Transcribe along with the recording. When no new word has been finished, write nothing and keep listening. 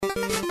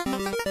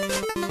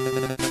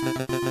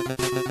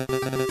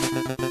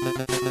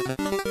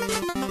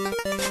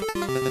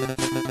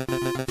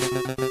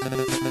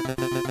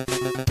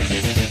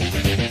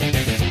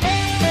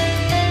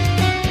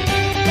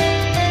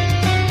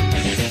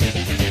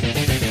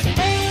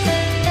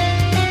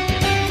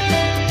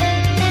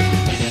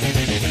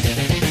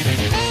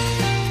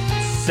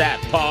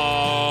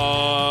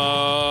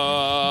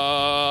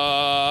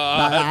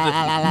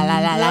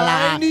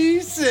Sapod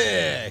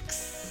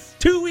 96.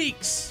 2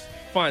 weeks.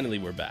 Finally,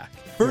 we're back.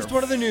 First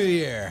one of the new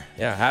year.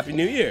 Yeah, Happy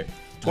New Year.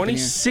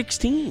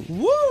 2016.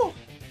 Woo!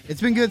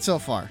 It's been good so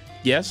far.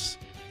 Yes.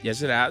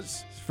 Yes, it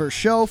has. First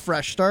show,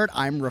 fresh start.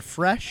 I'm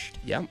refreshed.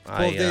 Yeah.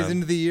 12 days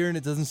into the year and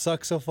it doesn't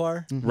suck so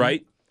far.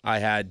 Right. I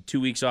had 2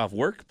 weeks off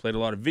work, played a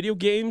lot of video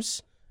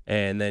games,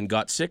 and then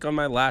got sick on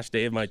my last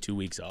day of my 2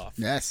 weeks off.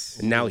 Yes.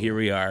 And now here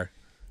we are,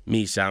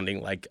 me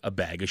sounding like a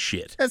bag of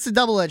shit. That's a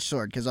double-edged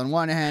sword because on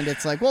one hand,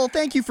 it's like, well,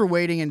 thank you for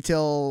waiting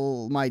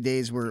until my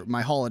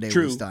holiday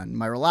True. was done.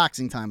 My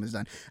relaxing time was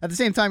done. At the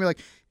same time, you're like,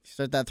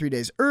 start that 3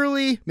 days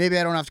early. Maybe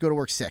I don't have to go to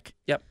work sick.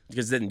 Yep,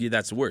 because then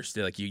that's the worst.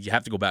 They're like, you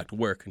have to go back to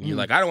work. And you're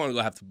like, I don't want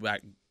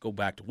to go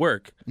back to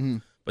work.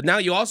 But now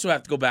you also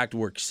have to go back to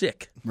work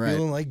sick. Right.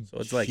 Feeling like So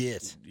it's like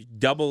shit.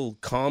 double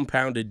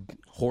compounded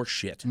horse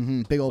shit.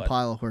 Big old But-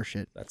 pile of horse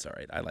shit. That's all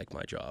right. I like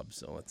my job,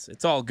 so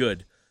it's all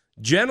good.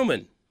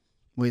 Gentlemen,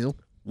 Weasel.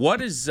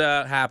 what has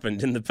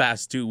happened in the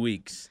past 2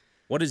 weeks?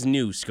 What is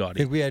new, I Scotty?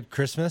 think we had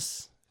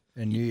Christmas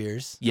and New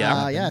Year's.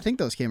 Yeah. Yeah, I think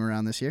those came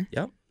around this year.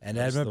 Yep. And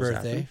I had my Those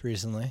birthday happened.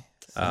 recently.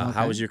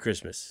 How was your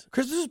Christmas?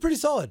 Christmas was pretty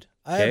solid.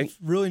 I Okay. have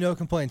really no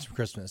complaints from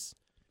Christmas.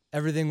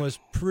 Everything was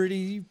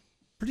pretty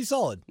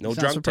solid. No Sounds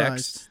drunk surprised.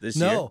 texts this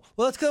year? No.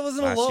 Well, that's because I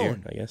wasn't Last alone. year,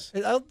 I guess.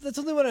 That's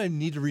only when I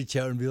need to reach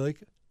out and be like,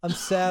 I'm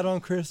sad on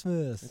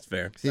Christmas. That's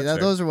fair. See, That's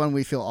fair. those are when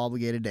we feel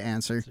obligated to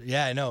answer.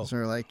 Yeah, I know. So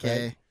we're like, Right.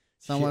 hey,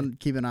 someone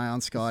keep an eye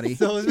on Scotty.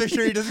 So let's make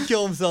sure he doesn't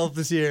kill himself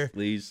this year.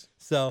 Please.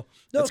 So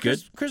no, That's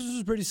good. Christmas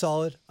was pretty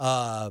solid.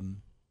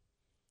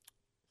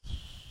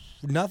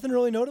 Nothing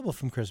really notable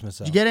from Christmas.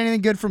 Though. Did you get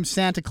anything good from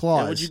Santa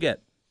Claus? Yeah, what'd you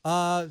get?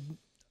 I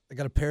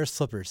got a pair of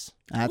slippers.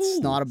 That's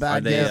not a Are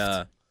bad they gift.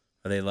 are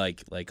they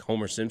like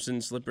Homer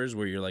Simpson slippers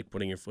where you're like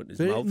putting your foot in his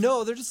mouth?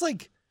 No, they're just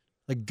like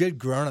good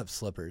grown-up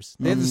slippers.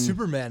 They have the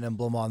Superman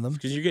emblem on them.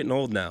 Because you're getting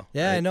old now.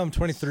 Yeah, right? I know. I'm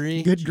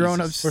 23. Good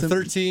grown-ups. Or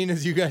 13,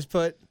 as you guys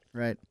put.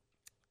 Right.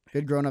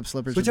 Good grown-up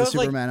slippers Which with I the was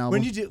like, Superman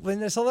album.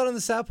 when I saw that on the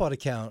Sapod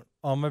account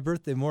on my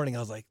birthday morning, I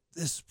was like,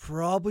 this is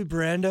probably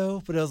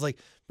Brando. But I was like,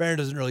 Brando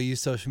doesn't really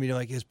use social media. I'm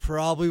like, it's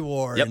probably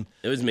Warren. Yep,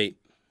 it was me.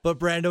 But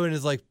Brando in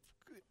his like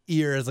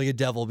ear is like a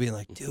devil being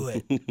like, do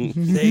it.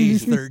 Say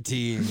he's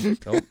 13.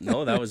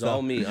 No, that was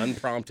all me,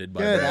 unprompted by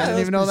Good. Brad. I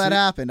didn't even know that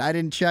happened. I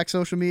didn't check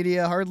social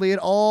media hardly at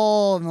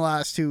all in the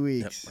last 2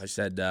 Yep, weeks. I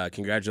said,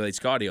 congratulate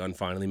Scotty on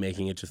finally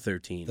making it to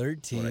 13.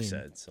 13. That's what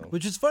I said. So.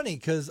 Which is funny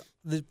because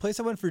the place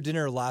I went for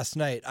dinner last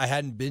night, I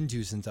hadn't been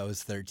to since I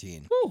was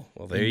 13. Woo,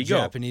 well, there in you go.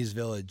 Japanese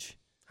village.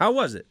 How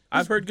was it?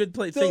 I've heard good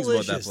things about that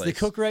Delicious. place. They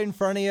cook right in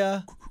front of you.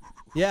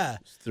 Yeah.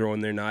 Throwing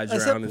their knives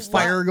Except around and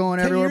stuff. Fire going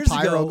 10 everywhere, years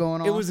pyro ago,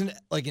 going It off. was an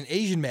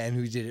Asian man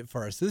who did it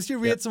for us. This year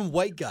we Yep. had some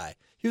white guy.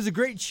 He was a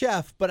great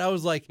chef, but I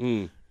was like,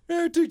 Mm.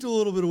 it took a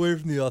little bit away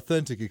from the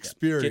authentic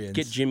experience.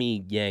 Get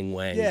Jimmy Yang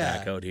Wang Yeah.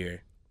 back out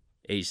here.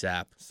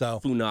 ASAP. So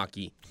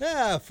Funaki.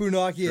 yeah,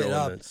 Funaki it Throwing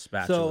up. the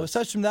spatula. So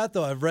aside from that,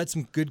 though, I've read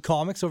some good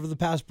comics over the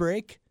past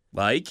break.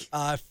 Like?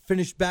 I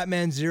finished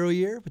Batman Zero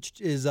Year, which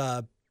is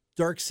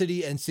Dark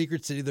City and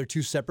Secret City. They're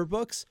two separate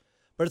books,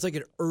 but it's like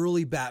an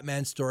early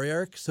Batman story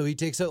arc. So he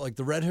takes out like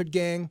the Red Hood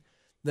gang.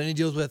 Then he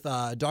deals with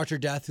Dr.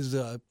 Death, who's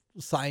a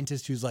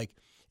scientist who's like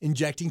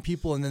injecting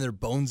people and then their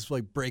bones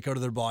like break out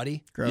of their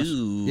body. Gross.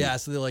 Ooh. Yeah,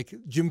 so they're like,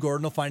 Jim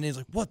Gordon will find it. He's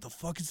like, what the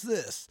fuck is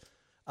this?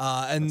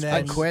 And then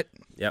I'd quit.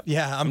 Yep.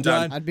 Yeah, I'm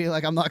done. done. I'd be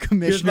like, I'm not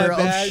Here's my commissioner of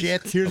badge.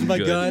 shit. Here's my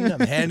Good. gun. I'm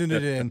handing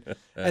it in.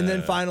 And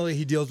then finally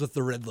he deals with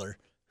the Riddler,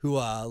 who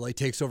like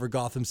takes over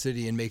Gotham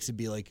City and makes it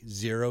be like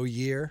 0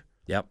 year,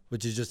 Yep.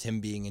 which is just him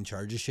being in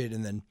charge of shit.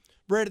 And then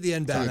right at the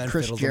end, Like Batman a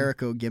Chris fiddles him.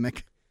 Jericho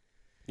gimmick.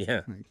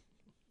 Yeah.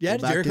 Yeah,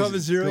 Go back Jericho to- have a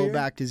 0 Go year?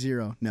 back to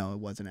zero. No, it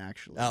wasn't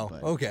actually. Oh,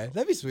 but okay.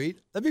 That'd be sweet.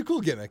 That'd be a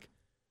cool gimmick.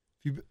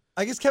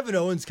 I guess Kevin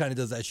Owens kind of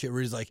does that shit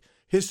where he's like,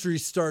 history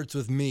starts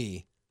with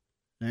me.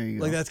 There you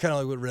go. Like that's kind of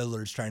like what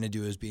Riddler's trying to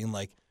do, is being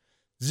like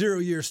 0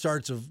 year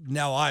starts of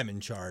now I'm in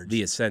charge.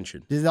 The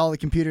Ascension. Did all the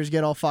computers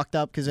get all fucked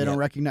up because they Yeah. don't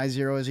recognize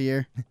zero as a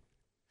year?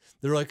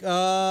 They're like,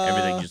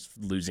 Everything just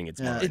losing its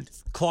yeah. mind.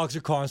 clocks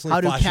are constantly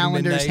How do flashing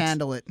calendars midnight.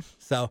 handle it?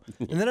 So,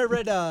 and then I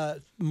read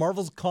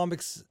Marvel's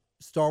comics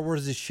Star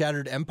Wars'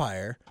 Shattered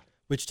Empire,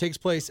 which takes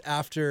place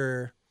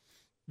after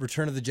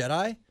Return of the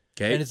Jedi.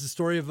 Okay. And it's the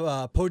story of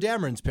Poe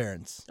Dameron's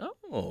parents.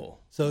 Oh.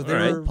 So they All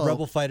right. were Poe.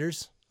 rebel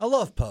fighters. I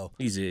love Poe.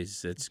 He's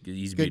Good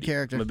meaty.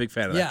 character. I'm a big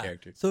fan of that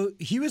character. So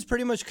he was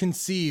pretty much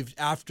conceived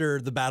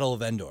after the Battle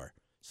of Endor.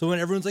 So when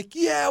everyone's like,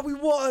 yeah, we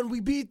won. We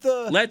beat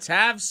the Let's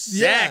have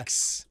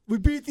sex. we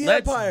beat the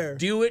Let's Empire.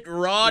 do it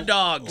raw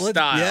dog Let's-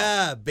 style.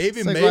 Yeah, baby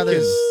It's like making. why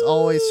there's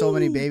always so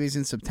many babies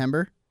in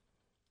September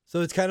So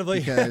it's kind of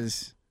like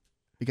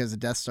because the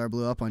Death Star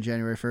blew up on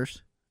January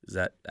 1st. Is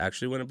that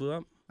actually when it blew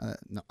up?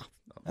 No.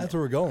 That's what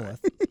we're going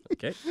with.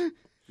 Okay,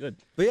 good.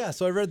 But yeah,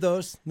 so I read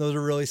those. Those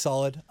are really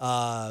solid.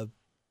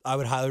 I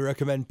would highly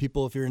recommend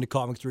people, if you're into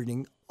comics,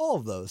 reading all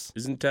of those.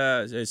 Isn't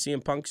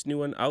CM Punk's new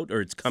one out,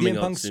 or it's coming CM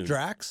out Punk's soon?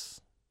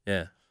 Drax.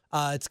 Yeah.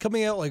 It's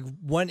coming out like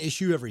one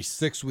issue every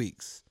 6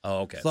 weeks. Oh,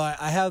 okay. So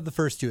I have the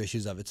first 2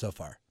 issues of it so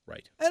far.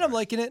 Right. And I'm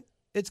liking it.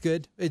 It's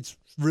good. It's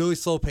really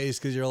slow paced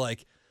because you're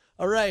like,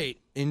 all right,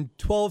 in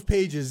 12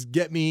 pages,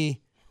 get me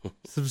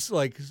some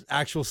like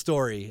actual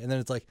story. And then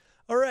it's like,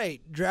 all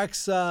right,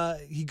 Drax,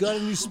 he got a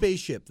new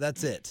spaceship.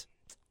 That's it.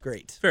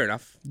 Great. Fair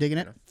enough. Digging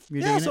it?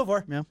 You're Yeah, digging so it?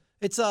 far. Yeah.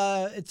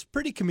 It's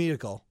pretty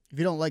comical. If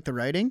you don't like the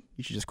writing,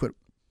 you should just quit.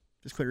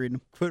 Just quit reading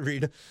them. Quit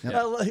reading.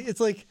 Yeah. It's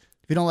like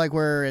If you don't like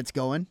where it's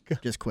going,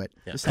 just quit.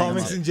 Yeah. Just hang 'em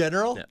comics up. in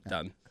general. Yeah,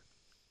 done.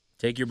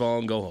 Take your ball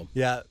and go home.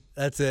 Yeah,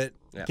 that's it.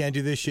 Yeah. Can't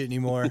do this shit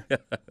anymore.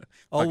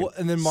 Fucking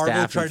And then Marvel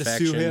staph tried to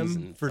sue infections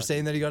him and for fucking-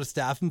 saying that he got a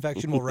staph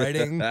infection while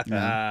writing.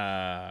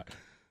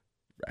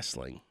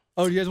 Wrestling.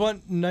 Oh, do you guys want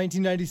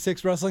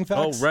 1996 wrestling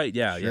facts? Oh, right.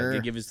 Yeah. Sure. Yeah.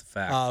 Give us the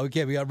fact.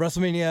 Okay, we got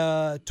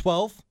WrestleMania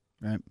 12.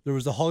 Right. There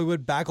was a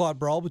Hollywood backlot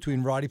brawl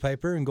between Roddy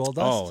Piper and Goldust.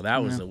 Oh,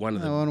 that was one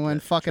of the. That one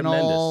went fucking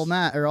tremendous.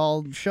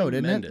 all show,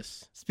 didn't it?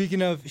 Tremendous.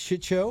 Speaking of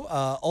shit show,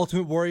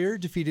 Ultimate Warrior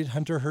defeated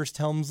Hunter Hearst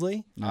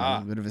Helmsley.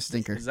 A bit of a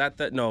stinker. Is that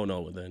the?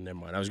 No, then never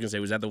mind. I was gonna say,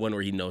 was that the one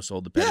where he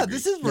no-sold the Yeah, pedigree?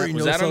 this is where he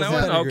was knows that on that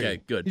one? pedigree.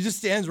 Okay, good. He just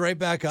stands right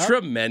back up.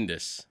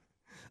 Tremendous.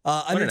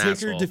 an Undertaker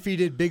asshole.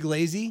 defeated Big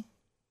Lazy,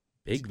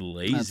 Big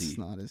Lazy. That's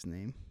not his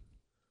name.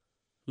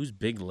 Who's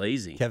Big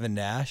Lazy? Kevin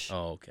Nash.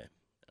 Oh, okay.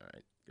 All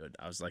right. Good.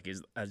 I was like,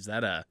 is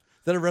that a?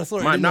 Is that a wrestler?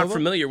 I I'm didn't not know about?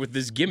 familiar with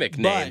this gimmick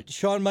name. But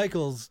Shawn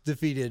Michaels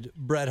defeated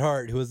Bret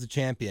Hart, who was the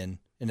champion,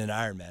 in an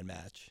Iron Man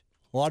match.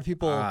 A lot of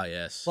people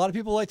Yes.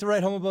 like to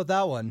write home about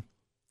that one.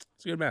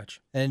 It's a good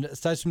match. And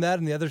aside from that,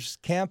 in the other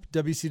camp,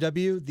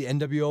 WCW, the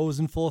NWO was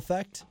in full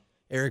effect.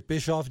 Eric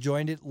Bischoff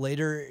joined it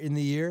later in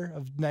the year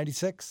of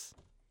 '96.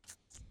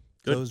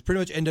 Good. So it was pretty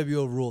much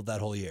NWO ruled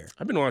that whole year.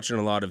 I've been watching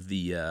a lot of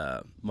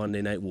the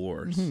Monday Night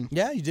Wars.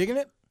 Yeah, you digging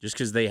it? Just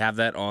because they have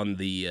that on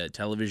the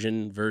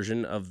television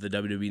version of the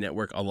WWE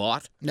Network a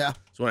lot. Yeah.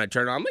 So when I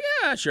turn it on, I'm like,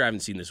 yeah, sure, I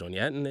haven't seen this one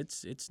yet, and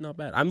it's not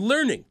bad. I'm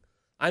learning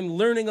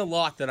a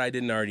lot that I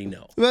didn't already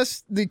know.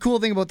 That's the cool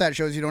thing about that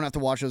show is you don't have to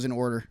watch those in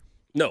order.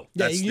 No,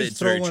 Yeah, that's you can it's just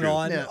throw very one true.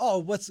 on. Yeah. Oh,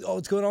 what's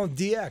going on with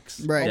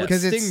DX? Right. Oh,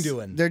 what's Because Sting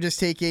doing?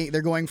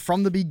 they're going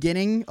from the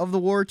beginning of the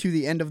war to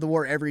the end of the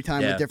war every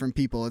time Yeah. with different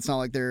people. It's not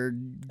like they're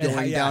And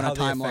going down how a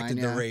they timeline. affected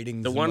Yeah. the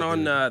ratings. The and one what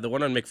on they were- the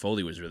one on Mick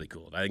Foley was really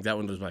cool. I think that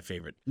one was my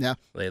favorite. Yeah.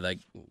 They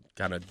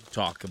kind of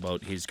talk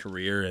about his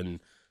career and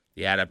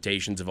the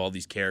adaptations of all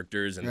these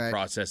characters and Right. the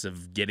process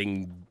of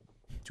getting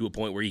to a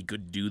point where he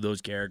could do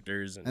those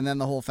characters. And then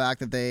the whole fact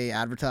that they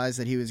advertised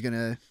that he was going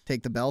to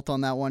take the belt on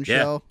that one Yeah,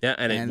 show. yeah,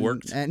 and it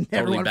worked. And Totally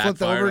everyone flipped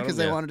backfired over on because him,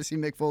 they yeah. wanted to see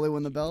Mick Foley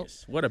win the belt.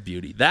 Yes, what a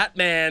beauty! That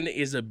man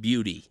is a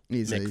beauty.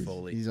 He's Mick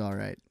Foley. He's all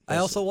right. I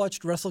also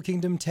watched Wrestle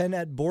Kingdom 10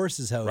 at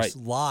Boris's house Right.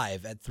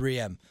 live at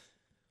 3M.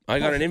 I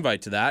got an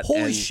invite to that.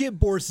 Holy and shit,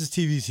 Boris's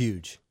TV's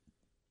huge.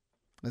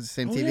 That's the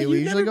same Oh, TV yeah, we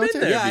you've usually never go been to.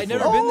 there Yeah, I before.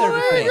 never been there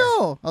Oh, there you before.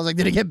 go. I was like,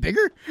 did it get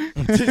bigger? I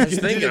was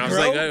thinking, I was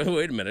grow? like,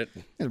 wait a minute.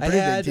 A I pretty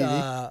had, big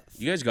TV.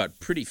 You guys got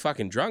pretty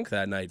fucking drunk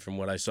that night from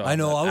what I saw. I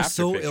know, in that I was after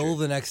so picture. ill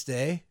the next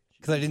day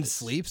because I didn't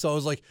sleep. So I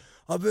was like,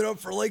 I've been up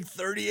for like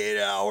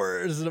 38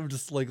 hours. And I'm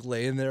just like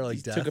laying there like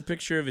He death. took a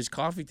picture of his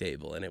coffee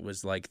table, and it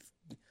was like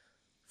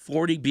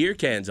 40 beer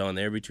cans on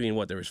there between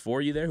what? There was 4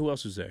 of you there? Who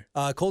else was there?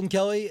 Colton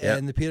Kelly Yeah.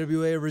 and the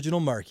PWA original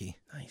Marky.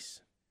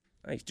 Nice.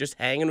 Just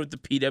hanging with the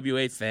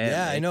PWA fan.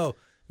 Yeah, eh? I know.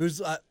 It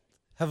was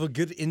have a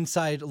good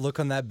inside look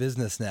on that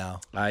business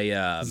now.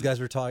 These guys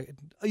were talking.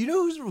 You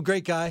know who's a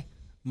great guy?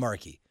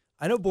 Marky.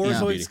 I know Boris Yeah.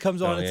 always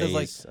comes on Oh, and yeah, says he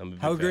like is. I'm a big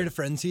how great fan. of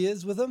friends he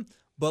is with him,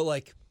 but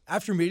like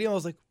after meeting him, I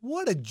was like,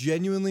 what a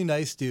genuinely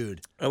nice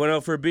dude. I went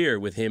out for a beer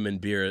with him and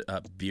Beerus.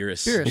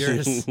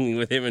 Beerus.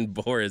 With him and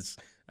Boris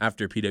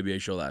after PWA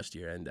show last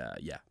year. And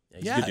he's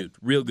a Yeah, good dude.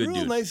 Real good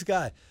dude. nice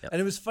guy. Yep.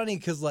 And it was funny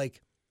because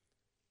like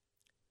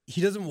he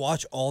doesn't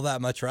watch all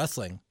that much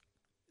wrestling.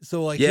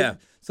 So like Yeah.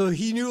 so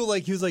he knew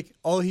like he was like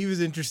all he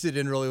was interested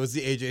in really was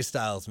the AJ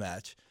Styles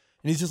match.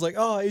 And he's just like,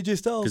 oh, AJ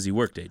Styles. Because he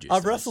worked AJ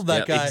I've Styles. wrestled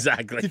that Yeah, guy.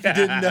 Exactly. If you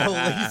didn't know,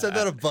 like he said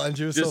that a bunch.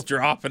 It was Just so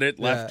dropping it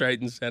left, Yeah. right,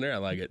 and center. I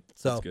like it.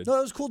 So That's good. no,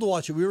 it was cool to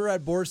watch it. We were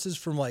at Boris's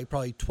from like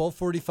probably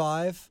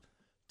 12:45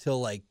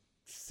 till like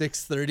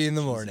 6:30 in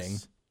the morning.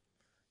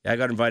 Yeah, I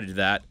got invited to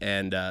that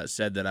and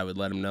said that I would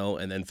let him know,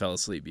 and then fell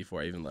asleep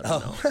before I even let him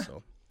know.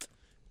 So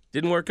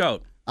didn't work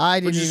out.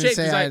 I Which didn't is even a shame,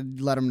 say 'cause I'd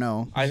let him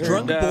know. I heard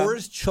Drunk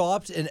Boris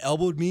chopped and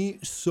elbowed me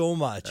so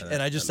much,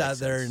 and I just that sat makes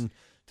there sense. and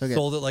Took it.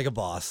 sold it like a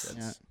boss.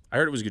 Yeah. I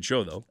heard it was a good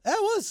show though. Yeah,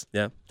 it was.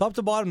 Yeah, Top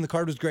to bottom, the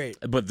card was great.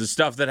 but the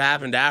stuff that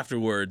happened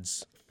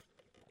afterwards,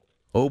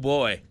 oh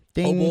boy.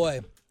 Ding. Oh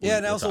boy. Yeah,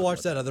 and I we'll also talk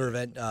watched about that other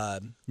event,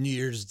 New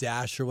Year's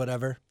Dash or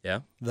whatever.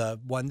 Yeah, The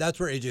one that's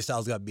where AJ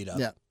Styles got beat up.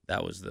 Yeah.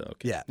 that was the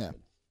okay. Yeah. Yeah. It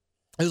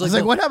I was was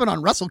like, like, what happened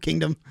on Wrestle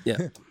Kingdom?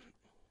 Yeah.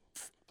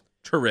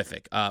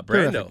 Terrific. Brando.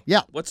 Terrific.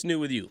 Yeah. What's new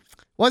with you?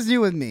 What's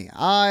new with me?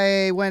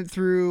 I went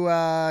through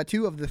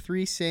 2 of the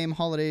 3 same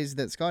holidays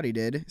that Scotty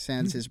did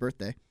since his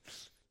birthday.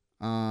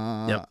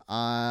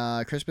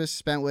 Christmas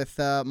spent with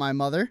my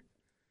mother.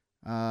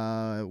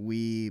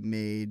 We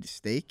made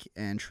steak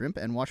and shrimp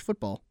and watched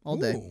football all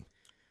day. Ooh.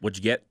 What'd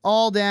you get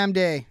All damn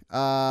day.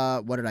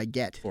 What did I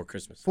get? for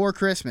Christmas? For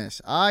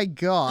Christmas, I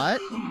got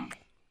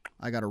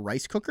a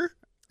rice cooker.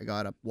 I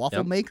got a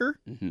waffle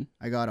maker. Mm-hmm.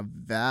 I got a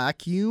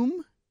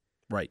vacuum.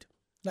 Right.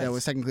 Nice. That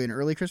was technically an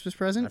early Christmas I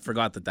present,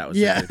 forgot that was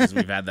Yeah. because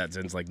we've had that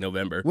since like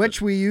November.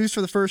 which we used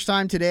for the first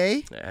time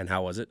today. And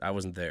how was it? I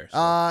wasn't there.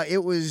 So.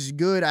 It was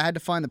good. I had to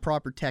find the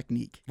proper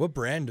technique. What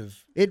brand of?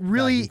 It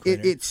really Vacuum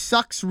cleaner. it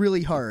sucks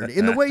really hard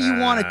in the way you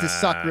want it to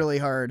suck really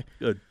hard.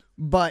 Good.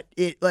 But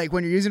it like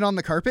when you're using it on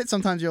the carpet,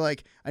 sometimes you're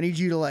like, I need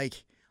you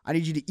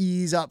to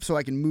ease up so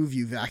I can move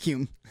you,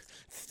 vacuum.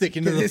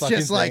 Sticking to the It's fucking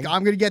just like thing.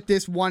 I'm gonna get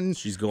this one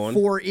She's going.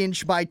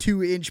 4-inch by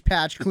 2-inch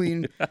patch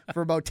clean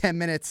for about 10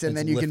 minutes, and It's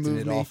then you can lifting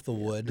move it me. off the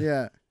wood.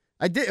 Yeah,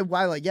 I did.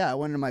 Why? I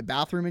went into my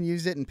bathroom and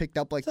used it and picked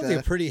up like Sounds like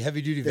a pretty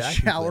heavy duty the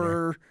vacuum cleaner.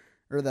 shower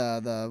or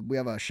the we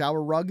have a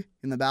shower rug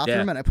in the bathroom,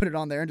 Yeah. and I put it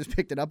on there and just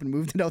picked it up and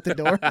moved it out the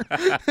door.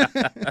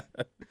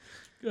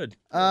 Good.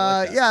 I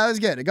like that. Yeah, it was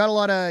good. It got a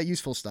lot of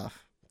useful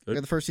stuff. Good. I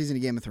got the first season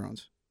of Game of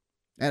Thrones,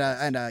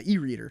 and a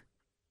e-reader.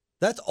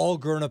 That's all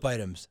grown up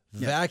items.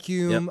 Yeah.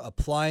 Vacuum,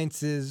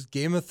 appliances,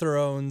 Game of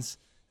Thrones.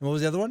 And what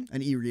was the other one?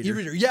 An e-reader.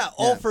 E-reader. Yeah,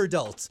 all Yeah. for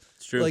adults.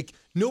 It's true. Like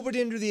nobody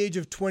under the age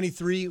of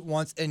 23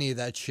 wants any of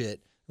that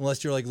shit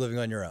unless you're like living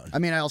on your own. I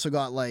mean, I also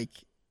got like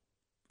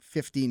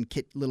 15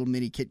 little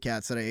mini Kit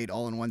Kats that I ate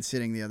all in one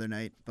sitting the other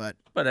night. But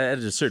But at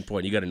a certain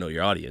point, you got to know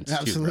your audience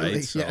absolutely, too,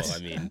 right? So yes.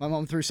 I mean, My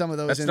mom threw some of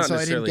those That's in, not so I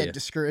didn't necessarily get a-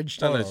 discouraged.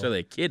 it's not Oh. necessarily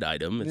a kid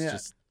item. It's Yeah.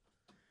 just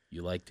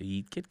you like to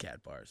eat Kit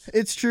Kat bars.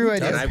 It's true, I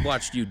And did. I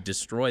watched you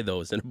destroy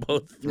those in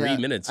about 3 Yeah.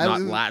 minutes, I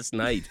not was- last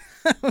night.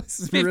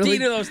 It's 15 really-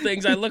 of those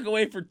things, I look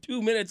away for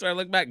 2 minutes, and I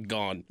look back,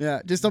 gone. Yeah,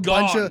 just a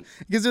bunch Gone. of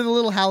because they're the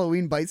little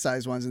Halloween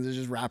bite-sized ones, and there's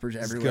just wrappers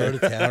Just everywhere. go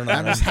to town I'm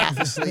on just them. half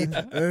asleep.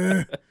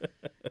 Ugh.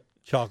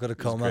 Chocolate It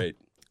was coma. great.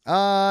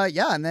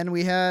 Yeah, and then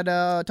we had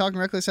Talking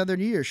Reckless had their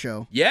New Year's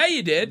show. Yeah,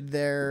 you did.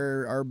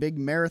 Their our big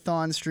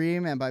marathon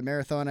stream, and by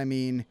marathon I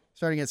mean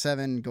starting at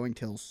 7, going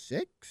till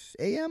 6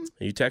 a.m.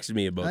 You texted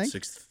me about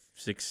Think?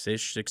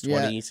 6-ish,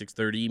 6:20,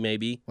 6:30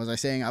 maybe. Was I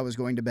saying I was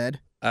going to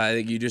bed? I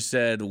think you just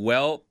said,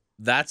 well,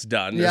 that's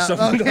done, or Yeah,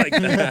 something okay.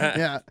 like that.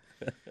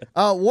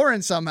 Yeah.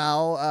 Warren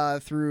somehow,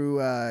 through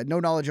no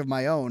knowledge of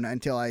my own,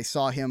 until I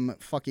saw him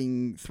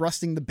fucking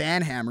thrusting the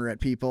banhammer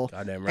at people,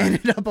 Goddamn right.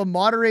 ended up a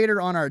moderator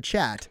on our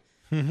chat.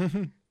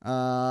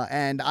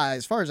 And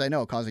as far as I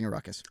know, causing a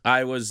ruckus.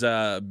 I was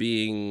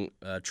being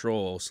a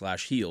troll /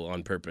 heel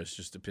on purpose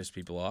just to piss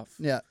people off.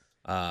 Yeah.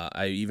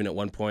 I even at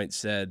one point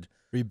said,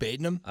 Were you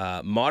baiting them?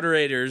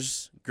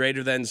 moderators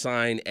greater than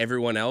sign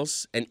everyone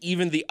else, and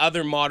even the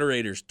other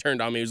moderators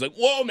turned on me. He was like,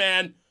 whoa,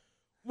 man.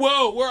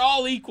 Whoa, we're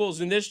all equals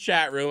in this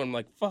chat room. I'm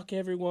like, fuck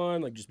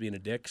everyone, like just being a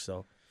dick.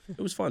 So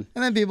it was fun.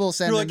 And then people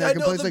send You're in like, their I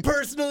know complaints them like,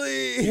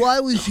 personally. why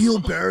was Heel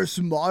Barris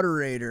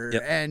moderator?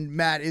 Yep. And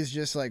Matt is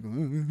just like,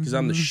 Because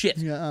I'm the shit.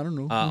 yeah, I don't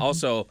know.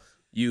 Also,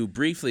 you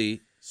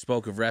briefly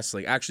spoke of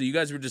wrestling. Actually, you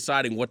guys were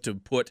deciding what to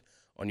put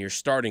on your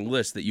starting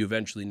list that you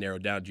eventually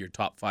narrowed down to your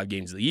top 5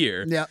 games of the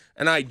year. Yeah.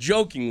 And I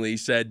jokingly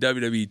said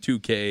WWE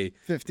 2K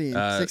 15,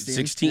 16.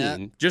 16, Yeah.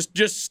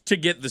 just to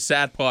get the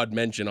Sad Pod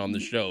mention on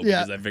the show Yeah.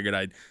 because I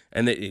figured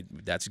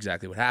that's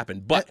exactly what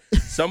happened. But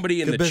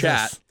somebody in Good the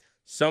business.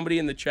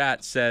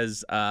 chat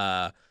says,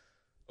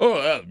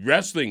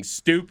 wrestling's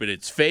stupid.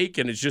 It's fake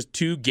and it's just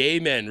 2 gay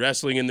men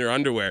wrestling in their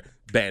underwear.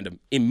 Banned him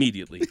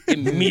immediately.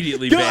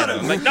 Immediately banned him.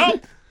 I'm like, no,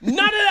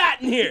 none of that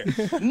in here.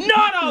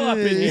 Not all up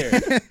in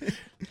here.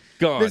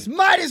 Gone. This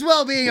might as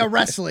well be a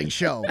wrestling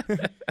show.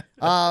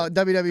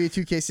 WWE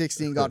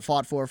 2K16 got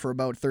fought for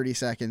about 30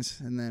 seconds,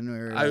 and then we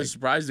were I was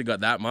surprised it got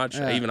that much.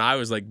 Yeah. Even I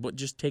was like, but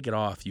just take it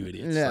off, you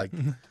idiots. Yeah. Like,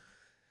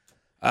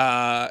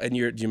 and do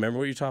you remember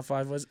what your top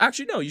 5 was?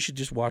 Actually, no, you should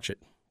just watch it.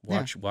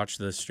 Watch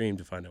the stream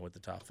to find out what the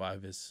top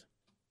 5 is.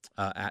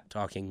 At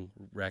Talking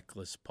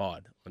Reckless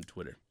Pod on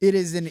Twitter. it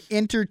is an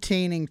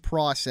entertaining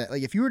process.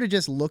 Like if you were to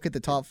just look at the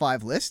top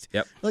 5 list,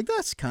 Yep. like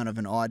that's kind of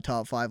an odd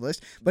top 5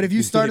 list. But if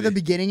you start at the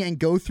beginning and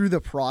go through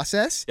the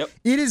process, Yep.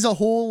 it is a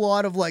whole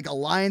lot of like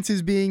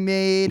alliances being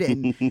made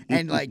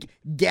and like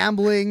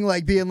gambling,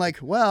 like being like,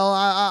 well,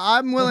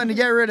 I'm willing to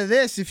get rid of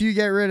this if you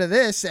get rid of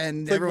this,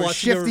 and It's like everyone's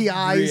watching a shifty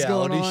eyes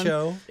going reality on.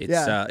 show.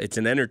 It's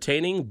an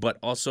entertaining but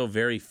also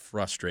very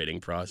frustrating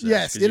process.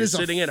 Yes, 'Cause it you're is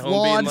sitting a at home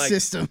flawed being like,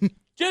 system.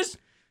 just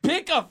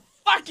pick a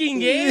fucking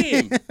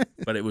game.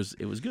 But it was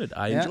good.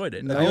 I enjoyed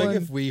it. No. I feel like one-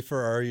 if we,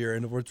 for our year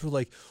end awards, we're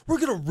like, we're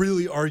going to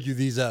really argue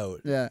these out.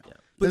 Yeah.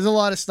 There's a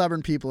lot of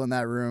stubborn people in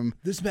that room.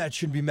 This match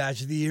shouldn't be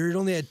match of the year. It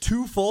only had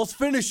 2 false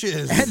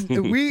finishes.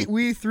 And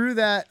we threw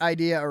that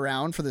idea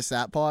around for the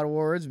Sat Pod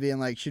Awards, being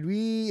like, should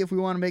we, if we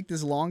want to make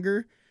this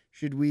longer,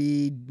 should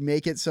we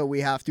make it so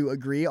we have to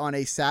agree on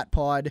a Sat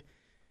Pod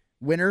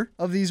winner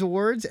of these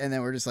awards? And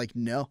then we're just like,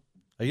 no.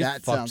 I get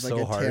That fucked sounds like so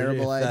a hard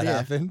terrible if that idea.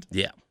 happened.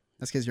 Yeah.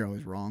 That's because you're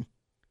always wrong.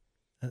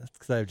 That's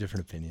because I have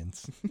different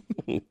opinions.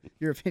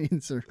 Your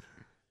opinions are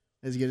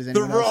as good as The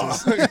anyone wrong.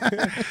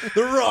 else's.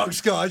 The wrong,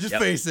 Scott. Just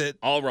Yep. face it.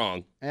 All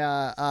wrong.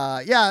 Yeah,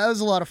 that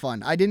was a lot of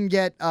fun. I didn't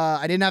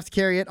have to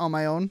carry it on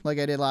my own like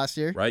I did last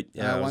year. Right?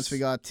 Yeah. I Once was we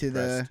got to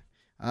impressed.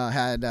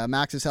 had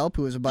Max's help,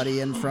 who was a buddy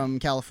in from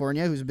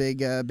California, who's a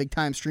big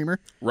time streamer.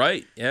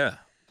 Right. Yeah.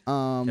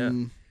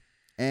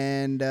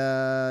 And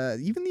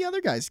even the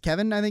other guys,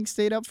 Kevin, I think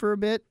stayed up for a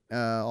bit.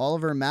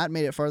 Oliver and Matt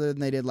made it farther than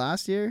they did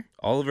last year.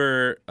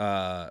 Oliver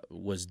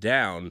was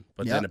down,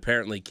 but Yep. then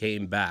apparently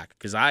came back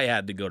because I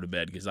had to go to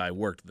bed because I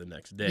worked the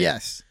next day.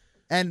 Yes.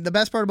 And the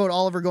best part about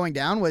Oliver going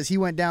down was he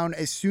went down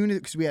as soon as,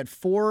 because we had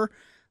 4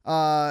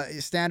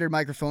 standard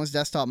microphones,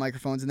 desktop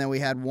microphones, and then we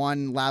had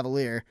one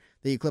lavalier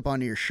that you clip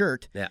onto your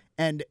shirt. Yeah.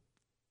 And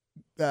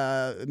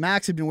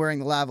Max had been wearing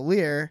the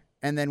lavalier,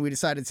 and then we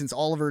decided, since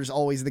Oliver's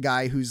always the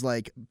guy who's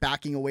like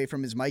backing away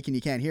from his mic and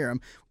you can't hear him,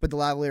 put the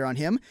lavalier on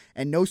him.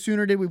 And no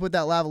sooner did we put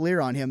that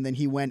lavalier on him than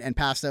he went and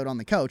passed out on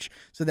the couch.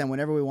 So then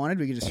whenever we wanted,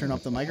 we could just turn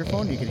up the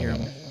microphone and you could hear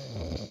him.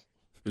 It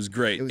was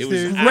great. It It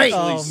was was, great. actually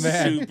Oh,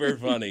 man. super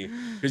funny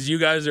because you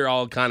guys are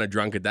all kind of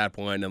drunk at that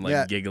point and like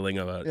Yeah. giggling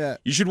about it. Yeah.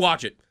 You should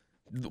watch it.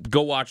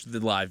 Go watch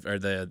the live or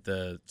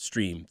the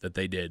stream that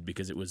they did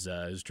because it was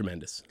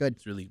tremendous. Good.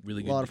 It's really A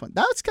good. lot of fun.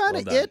 That's kind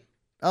of Well done. it.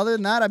 Other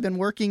than that, I've been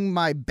working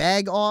my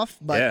bag off,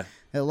 but Yeah.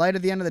 the light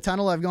at the end of the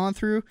tunnel I've gone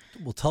through.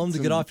 Well, tell him to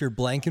get off your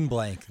blank and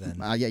blank then.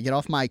 Yeah, get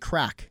off my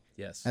crack,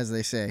 Yes. as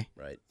they say.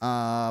 Right.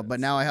 But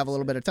now I have a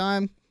little bit of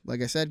time.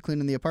 Like I said,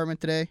 cleaning the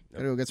apartment today.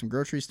 Gotta go get some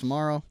groceries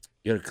tomorrow.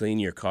 You got to clean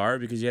your car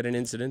because you had an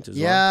incident as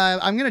well. Yeah,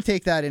 I'm gonna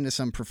take that into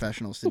some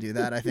professionals to do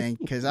that. I think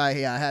because I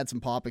had some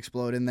pop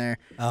explode in there,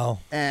 Oh,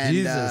 and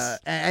Jesus.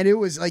 and it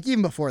was like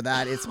even before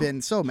that, it's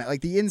been so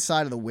like the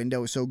inside of the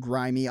window is so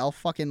grimy. I'll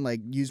fucking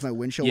like use my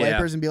windshield Yeah.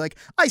 wipers and be like,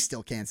 I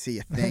still can't see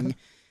a thing.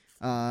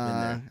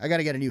 I got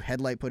to get a new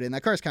headlight put in.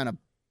 That car's kind of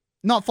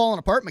not falling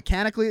apart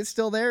mechanically. It's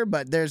still there,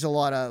 but there's a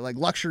lot of like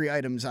luxury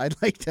items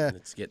I'd like to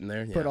It's getting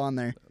there. put Yeah. on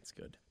there. That's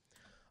good.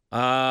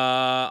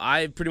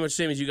 I pretty much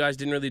same as you guys.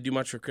 Didn't really do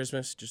much for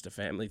Christmas. Just a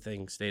family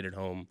thing. Stayed at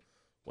home.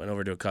 Went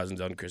over to a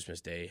cousin's on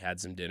Christmas Day. Had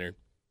some dinner.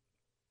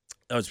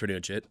 That was pretty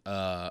much it.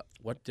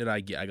 What did I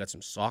get? I got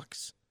some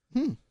socks.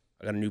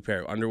 I got a new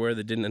pair of underwear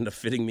that didn't end up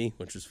fitting me,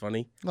 which was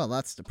funny. Well,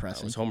 that's That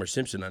depressing. was Homer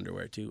Simpson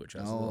underwear too, which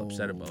I was a little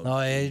upset about.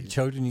 Oh, yeah, you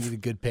choked when you get a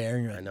good pair.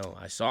 And you're I like, know.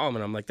 I saw them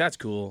and I'm like, that's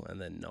cool. And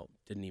then no,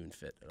 didn't even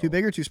fit. At Too all.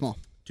 big or too small?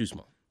 Too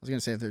small. I was gonna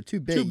say if they're too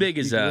big, Too big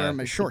you is can wear them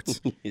as shorts.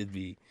 It'd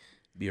be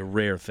a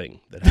rare thing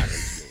that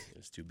happens to me.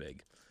 It's too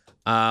big.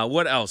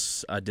 What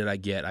else did I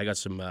get? I got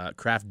some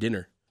craft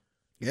dinner.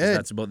 'Cause Good.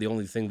 That's about the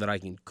only thing that I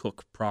can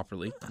cook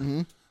properly.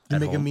 you at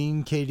make a home.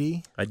 mean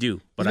KD. I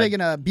do, but He's making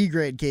a B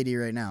grade KD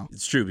right now.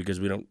 it's true because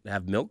we don't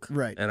have milk,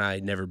 Right. And I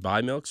never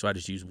buy milk, so I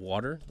just use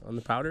water on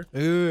the powder.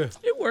 Ugh.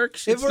 It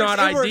works. It It's works, not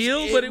it works,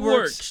 ideal, but it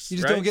works. You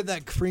just right? don't get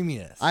that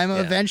creaminess. I'm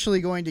Yeah.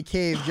 eventually going to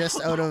cave just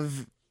out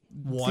of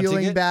Wanting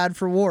feeling it? bad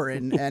for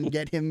Warren and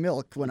get him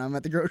milk when I'm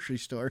at the grocery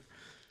store.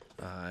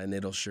 And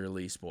it'll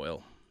surely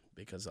spoil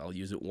because I'll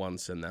use it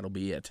once and that'll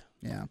be it.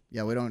 Yeah.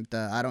 We don't.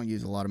 I don't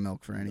use a lot of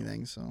milk for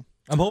anything. So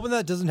I'm hoping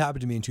that doesn't happen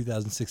to me in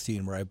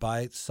 2016 where I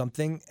buy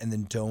something and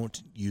then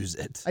don't use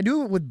it. I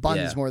do it with buns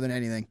Yeah. more than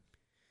anything.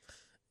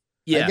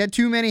 Yeah, I get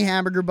too many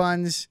hamburger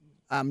buns.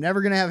 I'm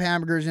never gonna have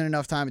hamburgers in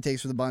enough time it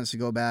takes for the buns to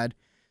go bad.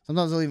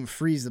 Sometimes I'll even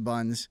freeze the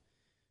buns.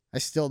 I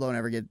still don't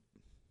ever get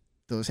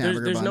those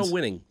hamburger there's buns. no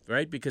winning,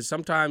 right? Because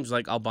sometimes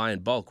like I'll buy in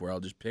bulk where I'll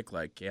just pick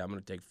like, okay, I'm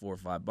gonna take 4 or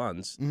 5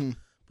 buns, Mhm.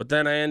 but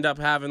then I end up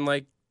having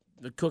like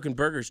cooking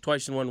burgers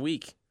twice in 1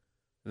 week,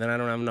 and then I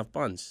don't have enough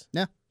buns.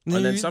 Yeah,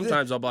 And then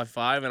sometimes I'll buy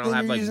 5 and I'll then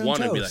have you're like using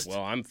one and be like, toast.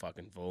 well, I'm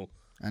fucking full.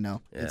 I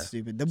know. Yeah, It's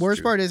stupid. The it's worst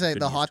true. part is Couldn't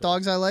the use hot toast.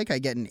 dogs I like, I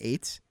get in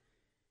 8s.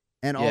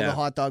 And all the Yeah.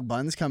 hot dog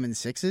buns come in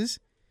 6s.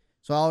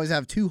 So I always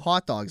have 2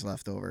 hot dogs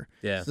left over.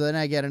 Yeah. So then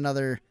I get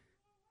another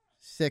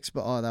 6,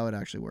 but that would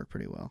actually work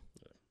pretty well.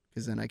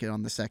 Because then I could,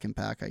 on the second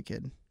pack, I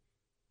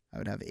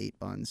would have 8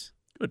 buns.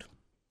 Good.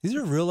 These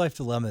are real life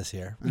dilemmas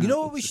here. You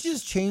know what? We should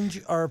just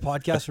change our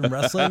podcast from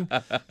wrestling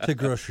to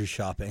grocery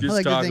shopping. Just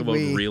like to talk think about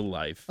we- real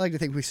life. I like to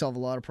think we solve a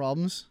lot of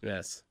problems.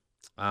 Yes.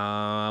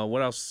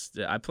 What else?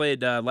 I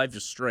played Life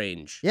is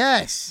Strange.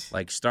 Yes.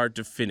 Like start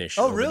to finish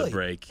Oh, over really? the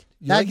break.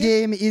 You That like it?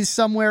 game is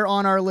somewhere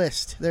on our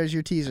list. There's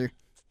your teaser.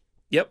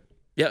 Yep.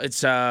 Yeah, it's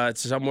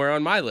somewhere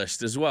on my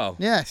list as well.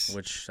 Yes.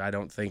 Which I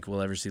don't think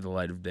will ever see the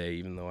light of day,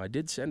 even though I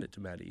did send it to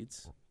Matt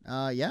Eads.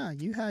 Yeah,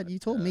 you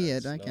told me it.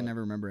 it's I can not-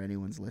 never remember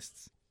anyone's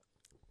lists.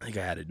 I think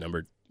I had it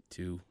number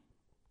 2.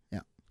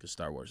 Yeah. Because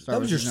Star Wars. Star That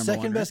Wars was your is number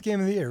second 1, best game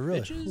of the year,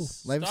 really.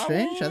 Bitches. Life is Star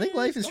Strange? I think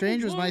Life is Wars,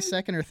 Strange was my number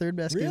second or third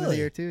best game of the Really?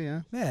 year, too,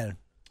 yeah. Man,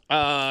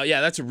 one.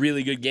 Yeah, that's a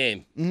really good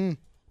game. Mm-hmm.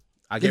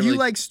 I If can't you really,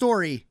 like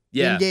story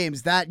Yeah. in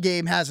games, that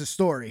game has a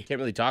story. can't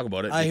really talk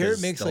about it. I hear because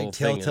it makes the like whole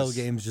thing Telltale is-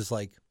 games just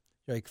like,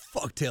 you're like,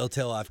 fuck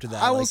Telltale after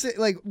that. I will like, say,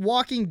 like,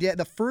 Walking Dead,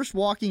 the first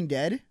Walking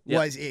Dead Yep.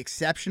 was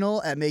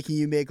exceptional at making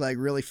you make, like,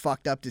 really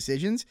fucked up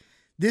decisions.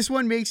 This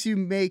one makes you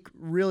make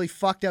really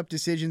fucked up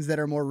decisions that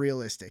are more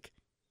realistic,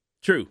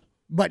 True.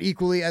 but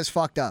equally as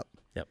fucked up.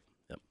 Yep.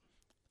 Yep.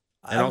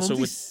 And also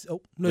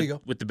you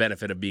go. with the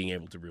benefit of being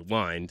able to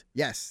rewind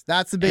Yes,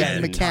 that's the big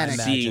and mechanic.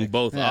 seeing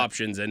both Yeah.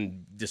 options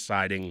and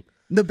deciding.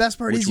 The best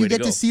part Which is you way to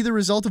get to go. see the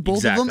result of both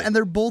of them, Exactly. and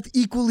they're both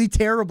equally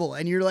terrible.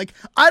 And you're like,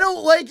 I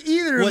don't like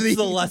either of What's these.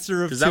 the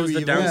lesser of two Because that was the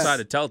evils? downside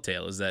of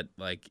Telltale is that,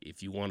 like,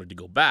 if you wanted to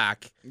go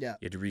back, Yeah.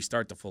 you had to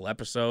restart the full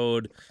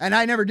episode. And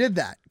I never did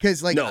that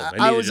because, like, No, I and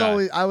neither was did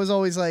I.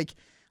 always like,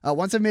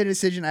 once I've made a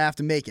decision, I have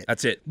to make it.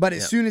 That's it. But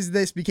as Yeah. soon as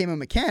this became a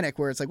mechanic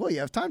where it's like, well, you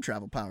have time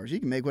travel powers, you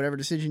can make whatever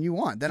decision you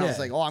want. Then I was Yeah.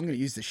 like, oh, I'm going to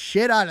use the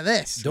shit out of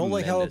this. Don't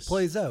like how it Tremendous.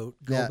 plays out.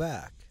 Go Yeah.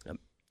 back.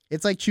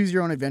 It's like choose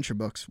your own adventure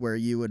books where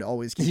you would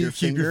always keep You your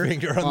keep your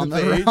finger, finger on the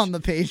page. on the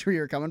page where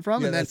you're coming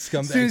from, Yeah, and then that as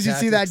scumbag soon as you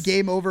see that tactics.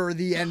 game over or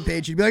the end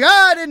page, you'd be like,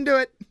 I didn't do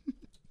it.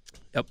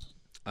 Yep.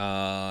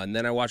 And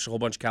then I watched a whole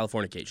bunch of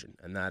Californication,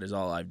 and that is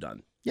all I've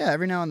done. Yeah,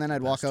 every now and then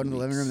I'd walk Past out 2 in the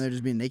living weeks. room and there'd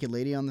just be a naked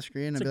lady on the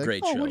screen. It's I'd a be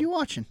great like, oh, show. what are you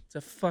watching? It's a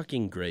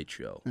fucking great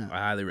show. Yeah. I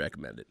highly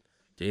recommend it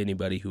to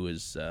anybody who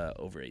is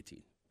over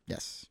 18.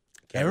 Yes.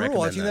 I Can't remember recommend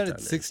watching that to at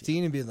under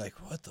 16 and being like,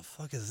 what the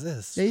fuck is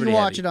this? Yeah, you can pretty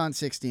watch heavy. it on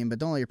 16, but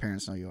don't let your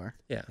parents know you are.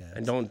 18. Yeah, Yeah,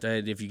 and don't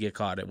if you get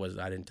caught, I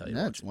didn't tell you. to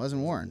That watch it.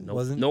 wasn't Warren. Nope.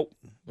 Wasn't- Nope.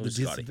 It was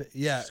Just- Scotty.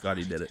 Yeah.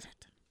 Scotty did it.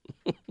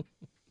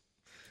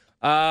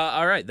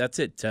 All right, that's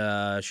it.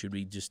 Should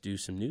we just do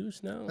some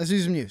news now? Let's do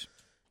some news.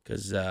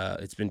 Because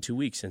it's been 2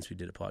 weeks since we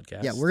did a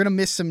podcast. Yeah, we're going to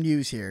miss some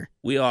news here.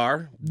 We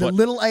are. The but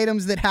little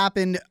items that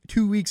happened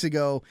 2 weeks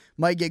ago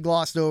might get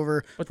glossed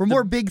over But for the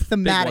more big big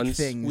thematic ones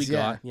things. we yeah.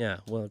 got. Yeah.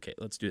 Well, okay.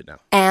 Let's do it now.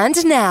 And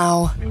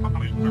now,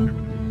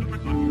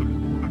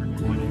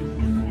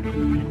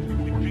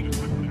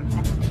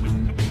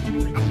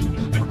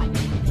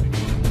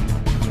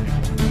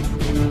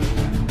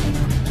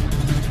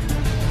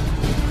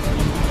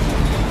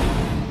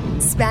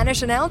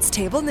 Spanish Announce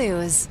Table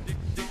News.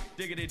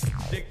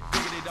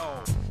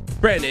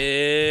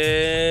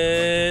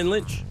 Brandon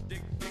Lynch.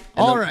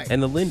 All the, right.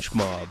 And the Lynch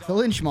mob. The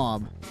Lynch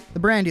Mob, the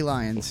Brandy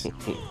Lions.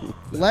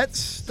 Let's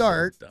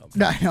start.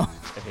 No, I know.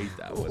 I hate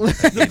that one.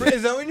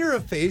 Is that when you're a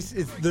face?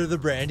 They're the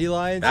Brandy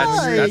Lions? That's,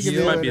 Oh, that's you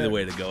can do might be it. the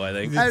way to go, I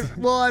think.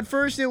 At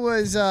first it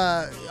was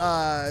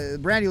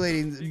Brandy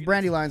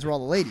Lions were all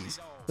the ladies.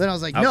 Then I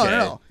was like, no, Okay,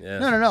 no, yeah.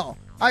 no.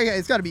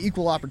 It's got to be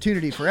equal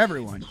opportunity for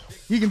everyone.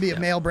 You can be a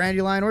male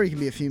Brandy Lion or you can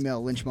be a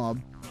female Lynch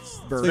Mob.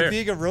 bird. It's like Fair.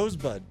 being a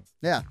rosebud.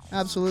 Yeah,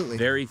 absolutely.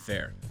 Very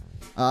fair.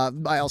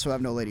 I also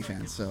have no lady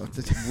fans, so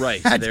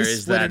Right. had to There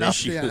is split that it up,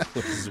 issue yeah.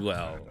 as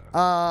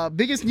well.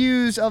 Biggest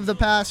news of the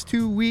past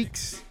 2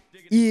 weeks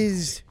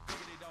is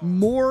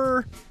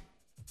more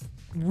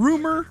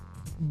rumor,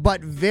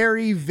 but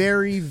very,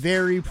 very,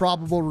 very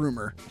probable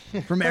rumor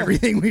from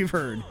everything we've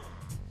heard.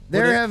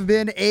 There have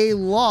been a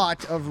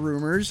lot of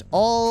rumors,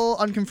 all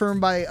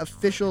unconfirmed by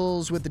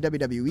officials with the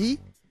WWE,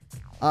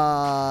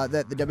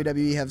 that the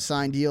WWE have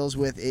signed deals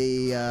with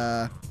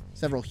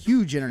several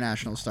huge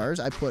international stars.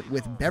 I put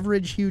with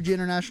beverage huge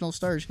international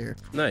stars here.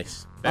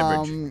 Nice.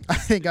 Beverage. I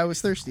think I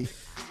was thirsty.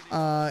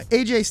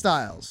 AJ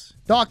Styles,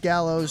 Doc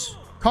Gallows,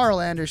 Carl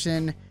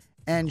Anderson,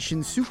 and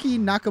Shinsuke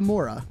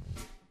Nakamura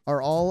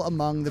are all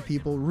among the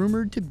people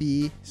rumored to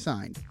be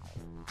signed.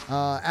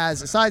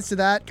 As asides to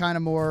that, kind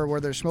of more where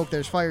there's smoke,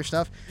 there's fire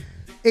stuff.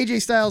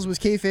 AJ Styles was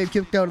kayfabe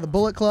kicked out of the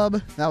Bullet Club.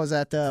 That was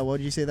at, what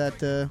did you say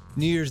that?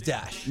 New Year's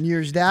Dash New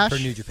Year's Dash. for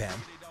New Japan.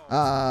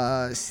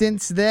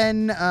 Since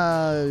then,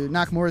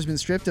 Nakamura has been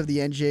stripped of the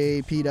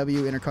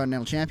NJPW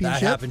Intercontinental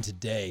Championship. That happened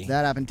today.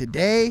 That happened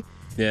today.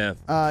 Yeah.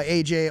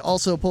 AJ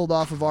also pulled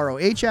off of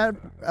ROH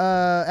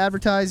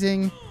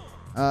advertising.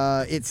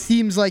 It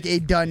seems like a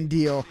done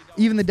deal.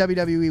 Even the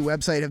WWE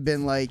website have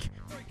been like,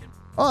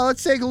 "Oh,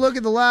 let's take a look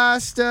at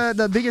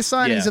the biggest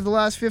signings Yeah. of the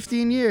last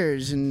 15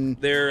 years," and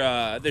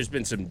There's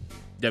been some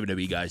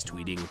WWE guys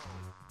tweeting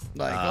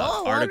like,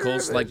 "Oh, I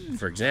articles. wonder if Like,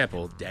 for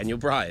example, Daniel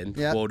Bryan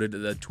Yep. quoted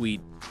the tweet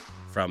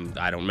from,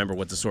 I don't remember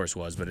what the source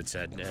was, but it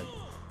said,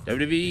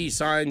 WWE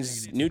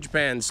signs New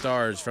Japan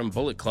stars from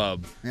Bullet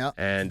Club. Yep.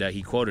 And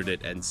he quoted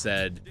it and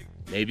said,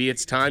 maybe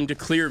it's time to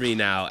clear me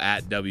now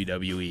at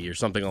WWE or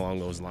something along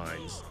those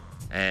lines.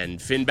 And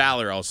Finn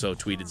Balor also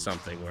tweeted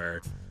something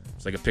where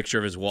it's like a picture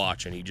of his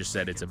watch and he just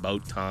said it's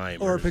about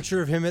time. Or a picture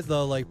of him at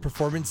the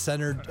performance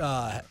center,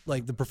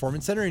 the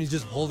performance center, and he's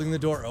just holding the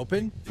door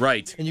open,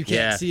 Right. and you can't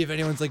Yeah. see if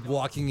anyone's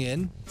walking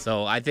in.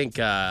 So I think,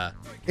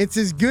 it's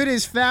as good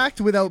as fact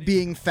without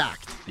being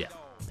fact." yeah.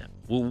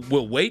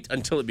 We'll wait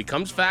until it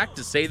becomes fact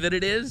to say that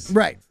it is.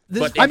 Right.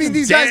 But I mean, it's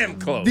these damn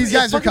guys, close. these It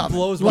guys are fucking coming.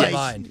 blows my Like,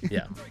 mind.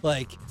 Yeah.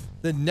 Like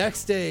the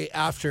next day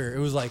after, it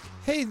was like,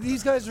 hey,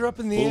 these guys are up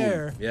in the Boom.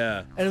 air.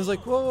 Yeah. And it was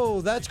like,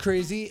 whoa, that's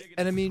crazy.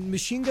 And I mean,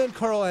 Machine Gun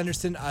Carl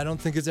Anderson, I don't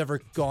think has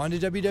ever gone to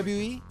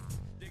WWE.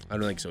 I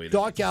don't think so either.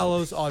 Doc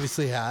Gallows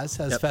obviously has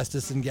Yep.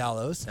 Festus and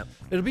Gallows. Yep.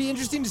 It'll be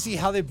interesting to see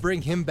how they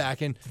bring him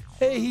back and,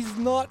 hey, he's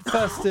not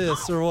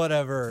Festus or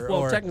whatever.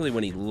 Well, or technically,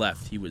 when he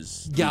left, he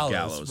was Luke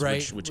Gallows,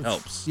 right? which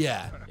helps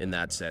Yeah. in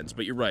that sense.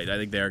 But you're right. I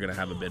think they are going to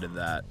have a bit of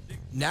that.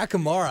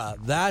 Nakamura,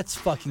 that's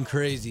fucking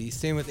crazy.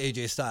 Same with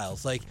AJ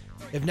Styles. Like,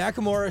 if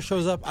Nakamura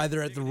shows up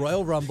either at the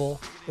Royal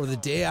Rumble or the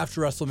day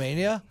after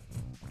WrestleMania,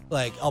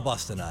 like, I'll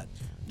bust a nut.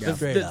 Yeah.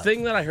 Straight The up.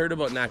 thing that I heard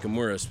about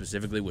Nakamura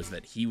specifically was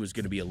that he was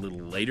going to be a little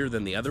later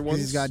than the other 'Cause ones.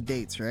 he's got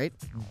dates, right?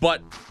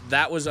 But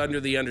that was under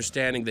the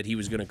understanding that he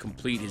was going to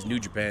complete his New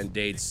Japan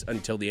dates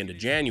until the end of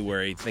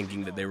January,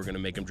 thinking that they were going to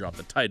make him drop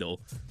the title.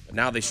 But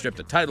now they stripped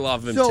the title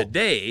off of him So,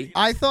 today.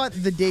 I thought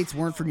the dates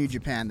weren't for New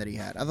Japan that he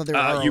had. I thought they were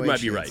You ROH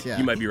might be dates, right. Yeah.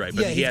 You might be right.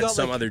 But Yeah, he he's had got,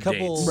 some like, other a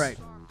couple dates. Right.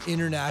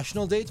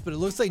 international dates, but it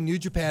looks like New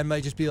Japan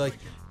might just be like,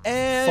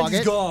 and Fuck he's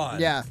it. gone.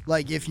 Yeah,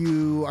 like if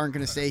you aren't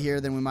going to stay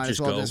here, then we might Just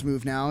as well go. just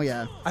move now.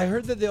 Yeah. I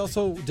heard that they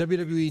also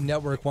WWE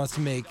Network wants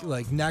to make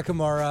like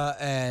Nakamura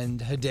and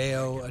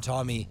Hideo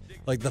Itami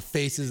like the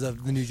faces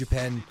of the New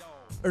Japan,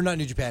 or not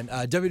New Japan,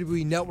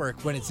 WWE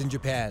Network when it's in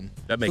Japan.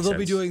 That makes so they'll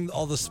be sense. doing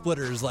all the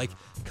splitters like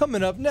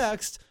coming up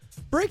next,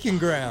 Breaking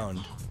Ground.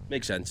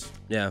 Makes sense.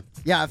 Yeah.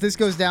 Yeah, if this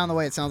goes down the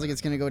way it sounds like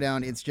it's going to go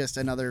down, it's just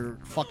another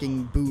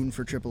fucking boon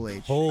for Triple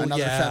H. Oh,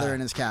 another yeah. feather in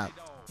his cap.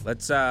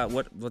 Let's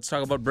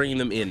talk about bringing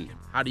them in.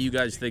 How do you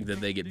guys think that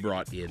they get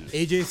brought in?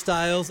 AJ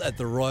Styles at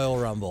the Royal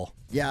Rumble.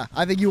 Yeah,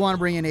 I think you want to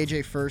bring in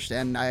AJ first,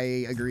 and I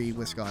agree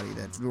with Scotty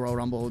that the Royal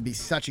Rumble would be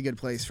such a good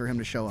place for him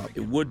to show up.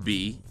 It would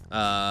be.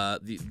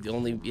 The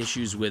only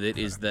issues with it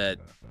is that,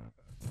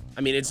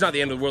 I mean, it's not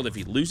the end of the world if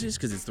he loses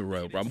because it's the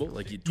Royal Rumble.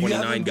 Like, You have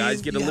 29 him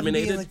guys being- get you have him being,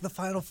 eliminated. like the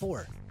final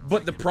four.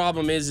 But the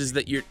problem is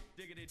that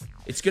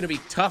it's going to be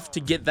tough to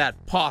get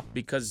that pop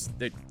because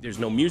there's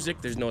no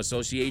music, there's no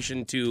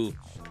association to,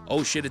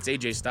 oh shit, it's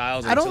AJ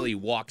Styles I don't- until he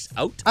walks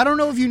out. I don't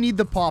know if you need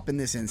the pop in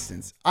this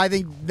instance. I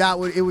think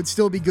it would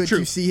still be good True.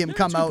 to see him Yeah,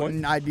 come that's a out, good point.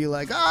 and I'd be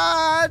like,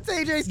 it's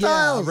AJ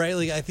Styles. Yeah, right.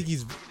 Like I think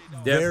he's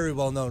very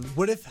well known.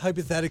 What if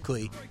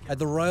hypothetically at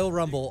the Royal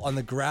Rumble on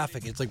the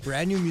graphic, it's like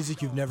brand new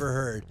music you've never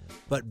heard,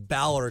 but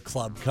Balor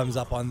Club comes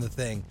up on the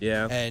thing.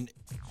 Yeah. And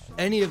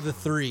any of the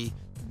three,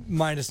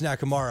 minus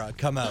Nakamura,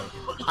 come out.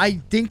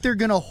 I think they're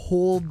gonna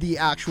hold the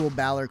actual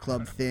Balor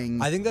Club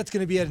thing. I think that's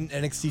going to be at an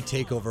NXT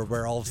takeover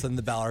where all of a sudden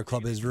the Balor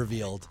Club is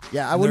revealed.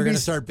 Yeah, I And wouldn't they're be going to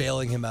s- start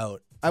bailing him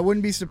out. I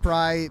wouldn't be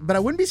surprised, but I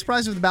wouldn't be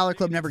surprised if the Balor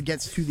Club never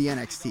gets to the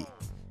NXT.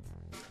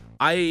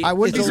 I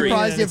wouldn't be It's only an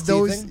surprised if NXT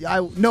those. thing?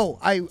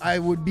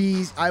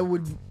 I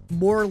would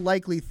more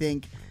likely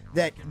think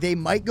that they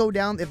might go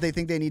down if they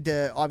think they need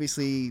to,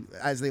 obviously,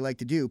 as they like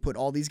to do, put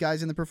all these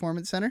guys in the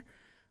Performance Center,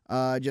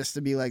 just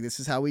to be like, this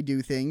is how we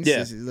do things.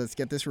 Yeah. Let's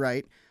get this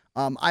right.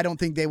 I don't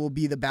think they will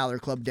be the Balor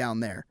Club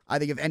down there. I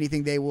think if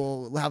anything, they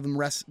will have them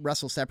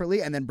wrestle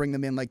separately and then bring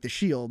them in like the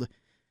Shield,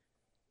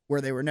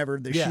 where they were never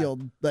the Yeah.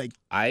 Shield. Like,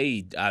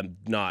 I'm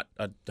not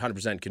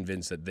 100%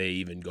 convinced that they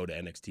even go to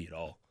NXT at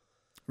all.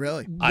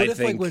 really? What I if, like,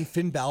 think- when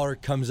Finn Balor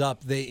comes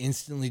up, they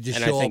instantly just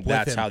And show I think up with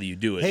that's him? how you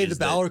do it. Hey, is the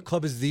that Balor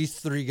Club is these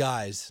three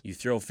guys. You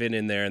throw Finn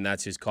in there, and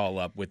that's his call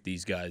up with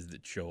these guys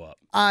that show up.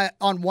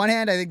 On one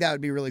hand, I think that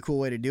would be a really cool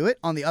way to do it.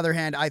 On the other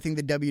hand, I think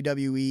the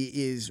WWE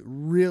is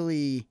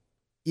really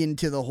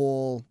into the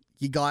whole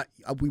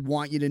we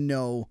want you to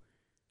know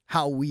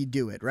how we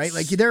do it, right?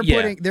 Like they're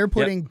Yeah.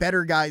 putting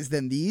better guys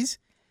than these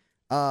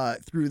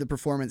through the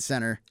Performance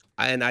Center,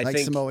 And I like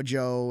think Samoa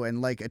Joe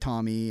and like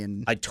Itami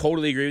and I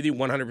totally agree with you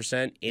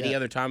 100%. Any Yeah.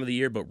 other time of the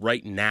year, but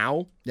right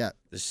now, yeah.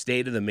 the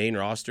state of the main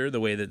roster, the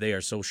way that they are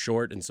so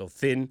short and so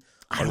thin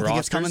I on don't think rosters,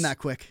 it's coming that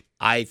quick.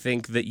 I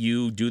think that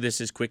you do this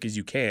as quick as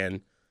you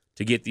can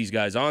to get these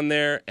guys on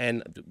there.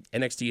 And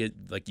NXT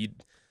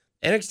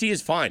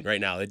is fine right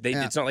now.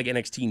 Yeah. It's not like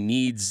NXT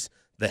needs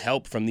the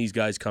help from these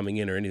guys coming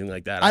in or anything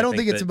like that. I don't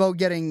think it's that- about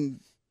getting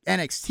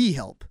NXT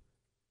help.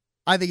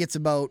 I think it's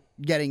about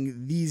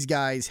getting these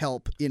guys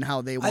help in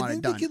how they I want it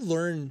think done. they could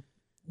learn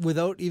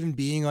without even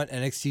being on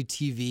NXT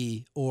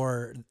TV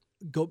or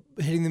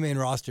hitting the main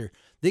roster.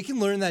 They can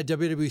learn that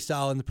WWE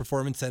style in the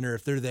Performance Center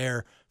if they're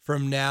there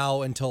from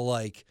now until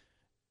like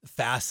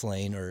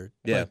Fastlane or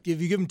Yeah. like,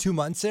 if you give them 2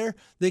 months there,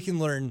 they can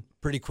learn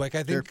pretty quick.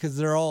 I think because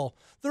they're all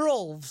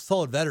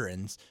solid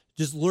veterans.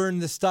 Just learn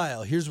the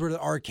style. Here's where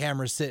our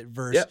cameras sit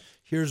versus Yep.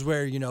 here's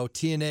where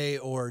TNA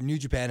or New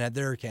Japan had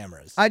their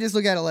cameras. I just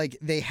look at it like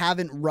they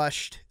haven't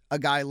rushed a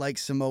guy like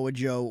Samoa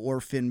Joe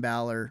or Finn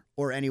Balor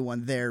or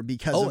anyone there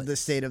because of the Owens.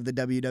 state of the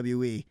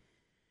WWE.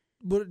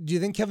 What, do you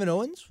think Kevin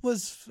Owens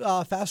was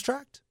fast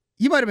tracked?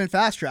 You might have been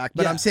fast tracked,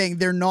 but Yeah. I'm saying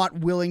they're not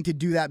willing to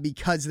do that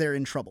because they're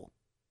in trouble.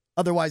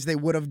 Otherwise, they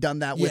would have done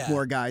that with Yeah.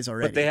 more guys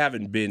already. But they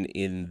haven't been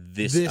in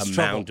this amount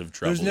trouble. of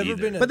trouble There's never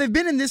either. been a- But they've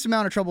been in this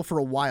amount of trouble for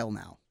a while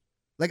now.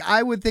 Like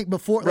I would think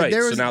before, like Right,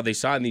 there so was. now they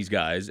sign these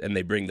guys and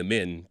they bring them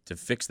in to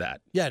fix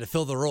that. Yeah, to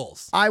fill the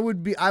roles. I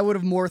would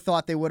have more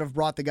thought they would have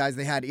brought the guys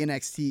they had in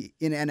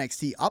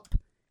NXT up,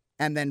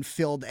 and then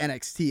filled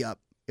NXT up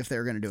if they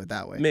were going to do it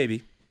that way.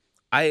 Maybe.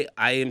 I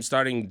am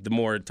starting, the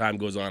more time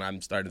goes on,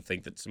 I'm starting to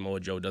think that Samoa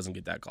Joe doesn't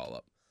get that call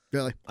up.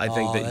 Really? I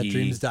think that that he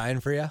dream's dying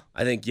for you.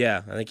 I think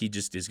he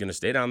just is going to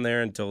stay down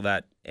there until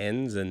that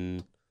ends,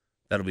 and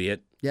that'll be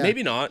it. Yeah.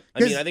 Maybe not. I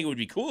 'Cause- mean, I think it would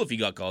be cool if he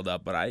got called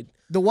up, but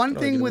The one I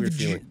thing get a with weird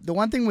feeling. the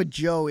one thing with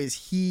Joe is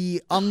he,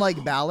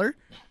 unlike Balor,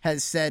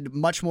 has said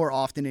much more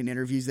often in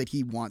interviews that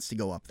he wants to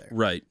go up there.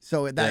 right.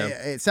 So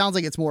it sounds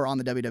like it's more on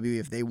the WWE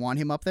if they want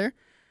him up there.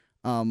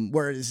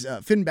 Whereas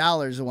Finn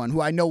Balor is the one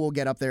who I know will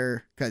get up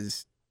there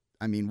because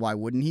I mean, why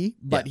wouldn't he?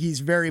 But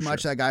he's very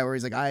much that guy where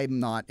he's like, I'm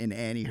not in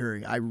any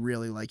hurry. I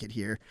really like it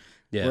here.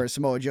 Yeah. Where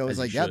Samoa Joe is As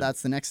like, he yeah, should.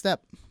 that's the next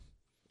step.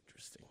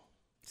 Interesting.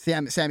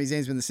 Sami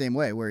Zayn's been the same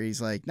way, where he's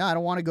like, no, I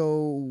don't want to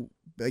go.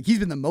 Like, he's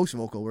been the most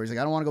vocal, where he's like,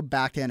 I don't want to go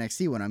back to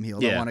NXT when I'm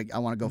healed. Yeah. I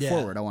want to go Yeah.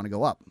 forward. I want to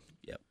go up.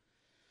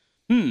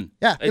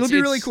 Yeah, It'll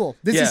be really cool.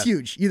 This is yeah.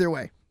 huge, either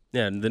way.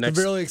 Yeah, the It's a next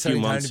really exciting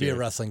few time months to be a here.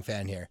 wrestling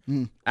fan here.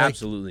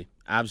 Absolutely.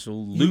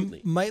 Absolutely.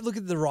 You might look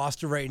at the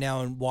roster right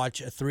now and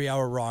watch a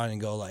 3-hour Raw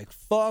and go like,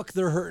 fuck,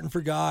 they're hurting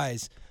for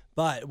guys.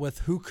 But with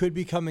who could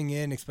be coming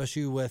in,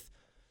 especially with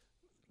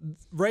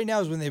right now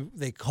is when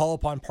they call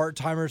upon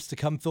part-timers to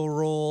come fill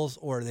roles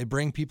or they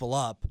bring people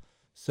up.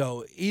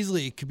 So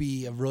easily it could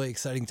be a really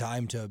exciting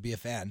time to be a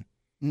fan.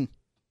 What's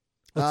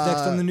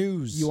next on the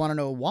news? You want to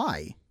know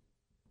why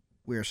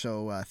we're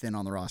so thin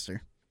on the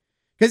roster?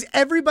 Because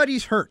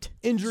everybody's hurt.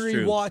 Injury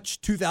true.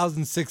 Watch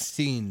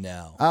 2016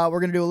 now. We're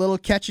going to do a little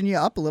catching you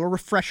up, a little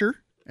refresher,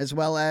 as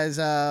well as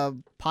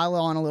pile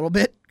on a little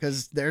bit,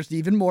 because there's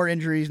even more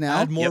injuries now.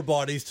 Add more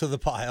bodies to the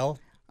pile.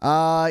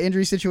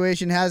 Injury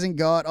situation hasn't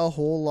got a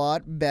whole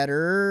lot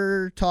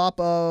better.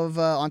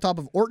 On top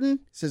of Orton,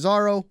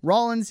 Cesaro,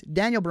 Rollins,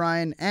 Daniel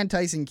Bryan, and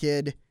Tyson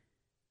Kidd. You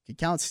could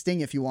count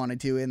Sting if you wanted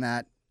to in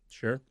that.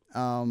 Sure.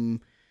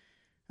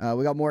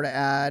 We got more to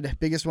add.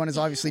 Biggest one is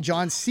obviously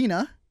John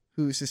Cena,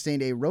 who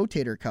sustained a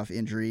rotator cuff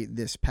injury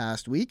this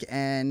past week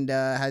and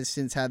has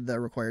since had the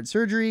required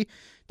surgery.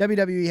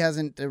 WWE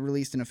hasn't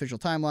released an official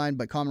timeline,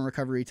 but common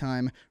recovery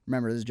time,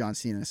 remember this is John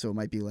Cena, so it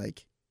might be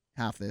like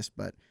half this,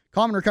 but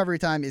common recovery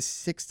time is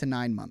 6 to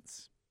 9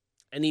 months.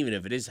 And even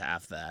if it is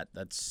half that,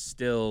 that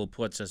still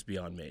puts us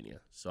beyond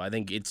Mania. So I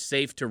think it's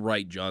safe to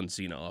write John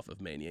Cena off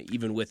of Mania,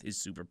 even with his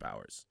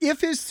superpowers.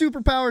 If his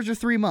superpowers are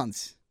 3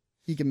 months,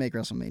 he can make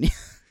WrestleMania.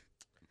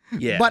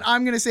 Yeah. But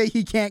I'm going to say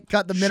he can't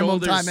cut the minimum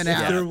time in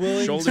half. They're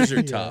willing Shoulders to-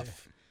 are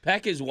tough.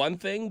 Pec is one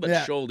thing, but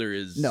Yeah. shoulder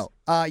is... No.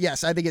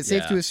 Yes, I think it's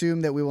safe Yeah. to assume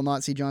that we will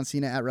not see John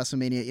Cena at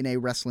WrestleMania in a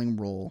wrestling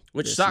role.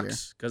 Which this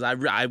sucks, because I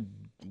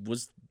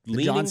was year. The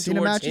leaning John Cena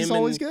towards match is him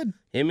always and, good.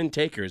 him and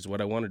Taker is what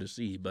I wanted to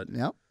see, but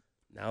Yep.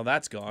 now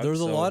that's gone. There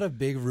was a so- lot of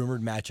big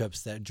rumored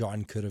matchups that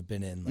John could have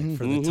been in, like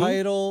for the Mhm.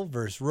 title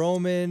versus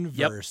Roman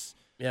Yep. versus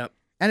Yeah.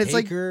 And it's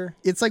Taker.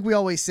 like we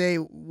always say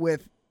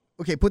with,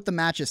 okay, put the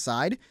match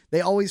aside.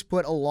 They always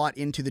put a lot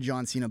into the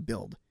John Cena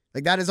build.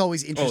 Like that is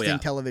always interesting yeah.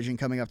 television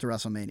coming up to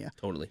WrestleMania.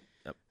 Totally.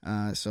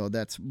 Yep. So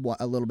that's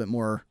a little bit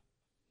more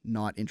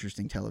not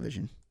interesting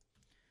television.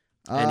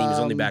 And he was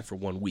only back for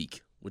 1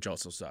 week, which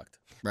also sucked.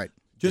 Right.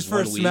 just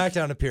for a 1 week,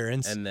 SmackDown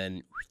appearance. And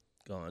then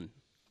gone.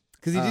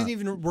 Because he didn't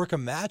even work a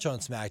match on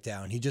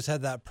SmackDown. He just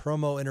had that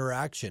promo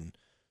interaction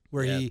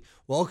where Yeah. he,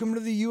 welcome to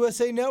the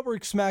USA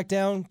Network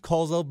SmackDown,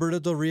 calls Alberto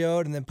Del Rio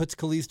out and then puts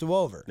Kalisto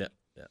over. Yeah.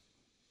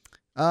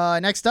 Yeah.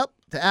 Next up,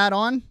 to add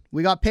on,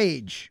 we got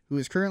Paige, who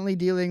is currently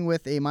dealing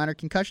with a minor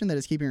concussion that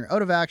is keeping her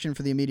out of action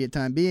for the immediate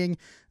time being,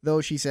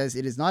 though she says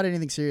it is not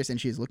anything serious and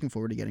she is looking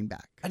forward to getting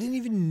back. I didn't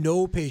even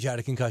know Paige had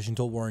a concussion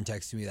until Warren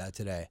texted me that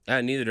today.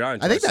 Neither did I.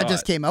 I think that saw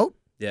just it. came out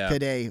Yeah.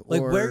 today.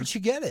 Like, or, where did she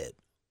get it?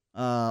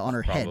 on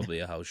her head. Probably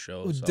a house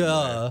show. somewhere.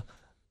 Duh.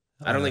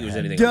 I don't think it was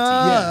anything Duh.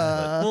 on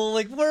TV. Uh, Well,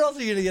 like, where else are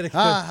you going to get a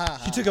Ha, ha,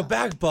 ha. She took a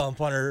back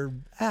bump on her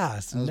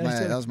ass.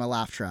 That was my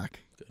laugh track.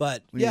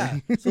 But, yeah.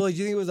 So, like, do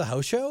you think it was a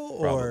house show?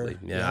 But Or probably.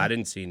 Yeah, I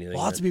didn't see anything.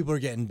 Lots of people are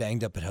getting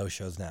banged up at house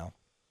shows now.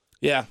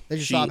 Yeah. They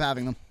should stop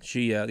having them.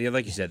 She, yeah,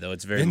 like you said, though,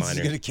 it's very Vince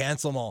minor. is going to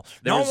cancel them all.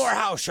 There No was- more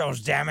house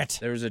shows, damn it.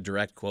 There was a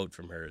direct quote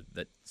from her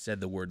that said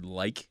the word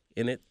like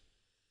in it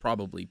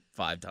probably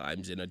 5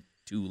 times in a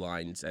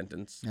 2-line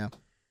sentence. Yeah.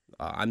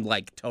 I'm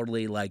like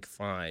totally like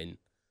fine,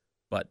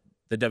 but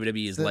the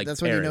WWE is like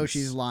That's when you know parents.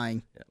 she's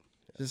lying. Yeah.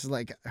 Just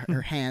like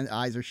her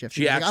eyes are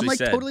shifting. She She's like, I'm actually like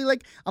said- totally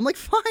like, I'm like,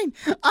 fine.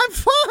 I'm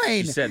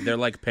fine. She said they're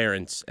like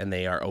parents and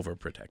they are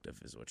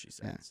overprotective, is what she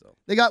said. Yeah. So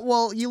They got,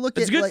 well, you look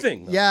It's at a good like,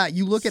 thing, though. yeah,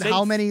 you look at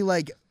how Safe. many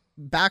like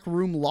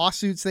backroom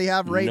lawsuits they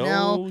have right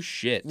now. no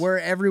shit. Where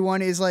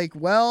everyone is like,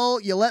 well,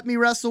 you let me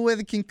wrestle with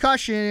a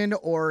concussion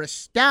or a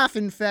staph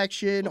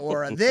infection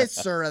or a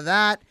this or a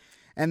that.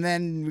 And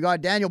then we got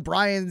Daniel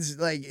Bryan's,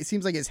 like, it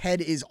seems like his head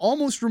is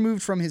almost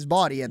removed from his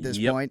body at this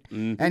Yep. point.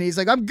 Mhm. And he's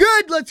like, I'm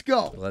good, let's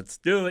go. Let's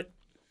do it.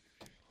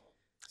 Who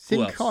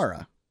Sin else?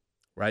 Cara.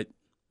 Right?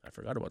 I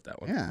forgot about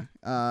that one.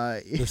 Yeah.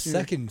 The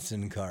second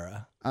Sin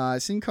Cara.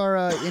 Sin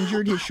Cara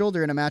injured his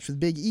shoulder in a match with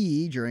Big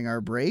E during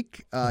our break.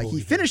 He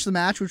yeah. finished the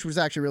match, which was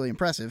actually really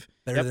impressive.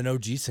 Better Yep. than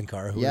OG Sin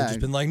Cara, who would Yeah. have just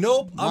been like,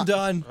 nope, I'm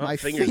done. Oh, My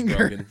finger's finger.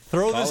 broken.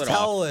 Throw Call this it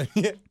towel off.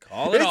 in.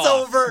 Call it It's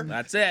off. over.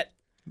 That's it.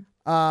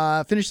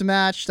 Finished the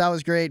match. That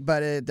was great,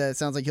 but it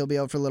sounds like he'll be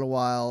out for a little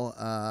while.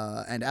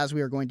 And as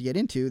we are going to get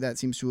into, that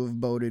seems to have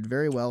boded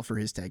very well for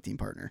his tag team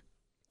partner.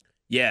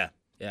 Yeah.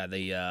 Yeah.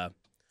 They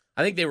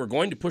I think they were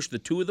going to push the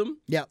two of them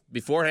Yep.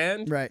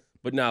 beforehand. Right.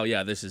 But now,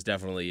 yeah, this is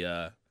definitely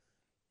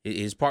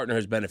his partner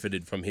has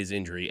benefited from his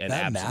injury and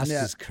That absence mask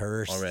Yeah. is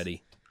cursed.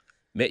 already.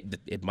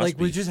 It must Like,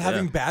 be. we're just yeah.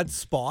 having bad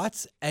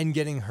spots and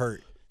getting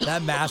hurt.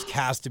 That mask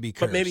has to be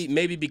cursed. But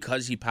maybe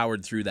because he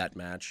powered through that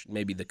match,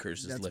 maybe the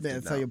curse is That's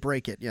lifted how now. you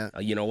break it. Yeah.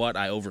 You know what?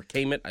 I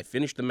overcame it. I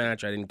finished the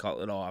match. I didn't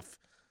call it off.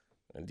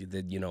 And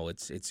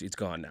it's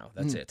gone now.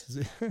 That's it.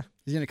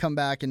 He's gonna come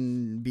back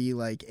and be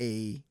like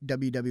a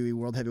WWE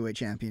World Heavyweight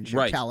Championship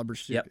Right. caliber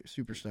Yep.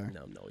 superstar.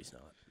 No, he's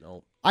not.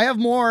 No. I have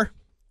more.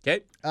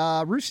 Okay.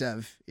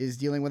 Rusev is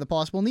dealing with a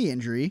possible knee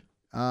injury.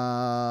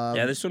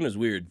 Yeah, this one is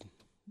weird.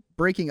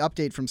 Breaking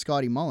update from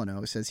Scotty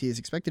Molyneux says he is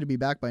expected to be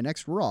back by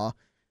next Raw,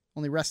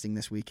 only resting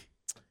this week.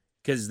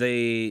 Because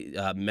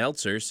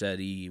Meltzer said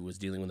he was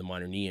dealing with a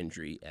minor knee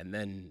injury, and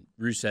then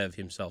Rusev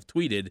himself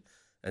tweeted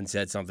and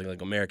said something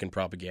like, American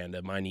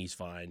propaganda, my knee's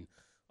fine.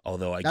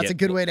 Although That's a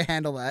good way to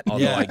handle that.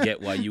 Although Yeah. I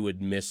get why you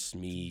would miss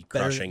me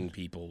Better- crushing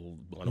people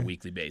on a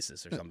weekly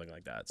basis or something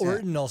like that. So,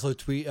 Orton also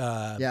Orton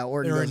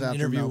Orton in goes an after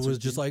interview Meltzer, was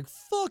just too. like,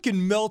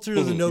 fucking Meltzer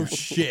doesn't know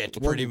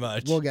shit, pretty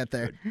much. We'll get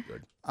there.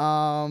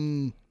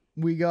 good.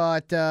 We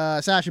got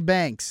Sasha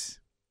Banks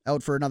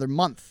out for another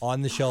month.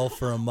 On the shelf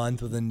for a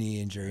month with a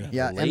knee injury.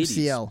 Yeah, The ladies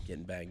MCL.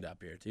 getting banged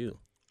up here too,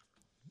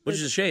 which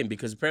is a shame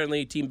because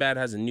apparently Team Bad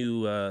has a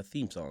new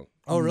theme song.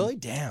 Oh, really?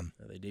 Damn.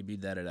 They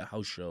debuted that at a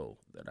house show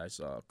that I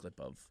saw a clip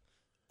of.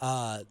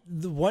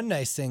 The one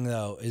nice thing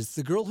though is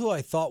the girl who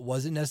I thought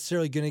wasn't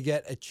necessarily going to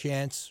get a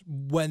chance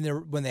when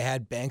they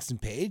had Banks and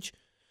Paige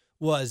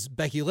was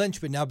Becky Lynch,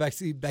 but now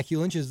Becky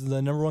Lynch is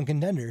the number one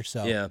contender.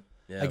 So Yeah.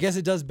 I guess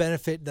it does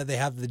benefit that they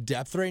have the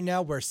depth right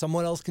now where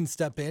someone else can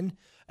step in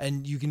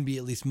and you can be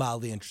at least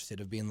mildly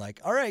interested of being like,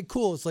 all right,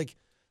 cool. It's like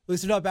at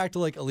least they're not back to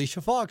like Alicia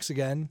Fox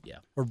again. Yeah.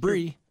 Or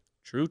Brie.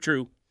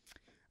 True.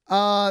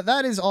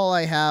 That is all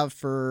I have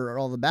for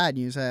all the bad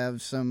news. I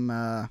have some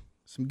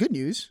good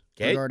news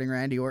regarding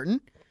Randy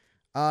Orton.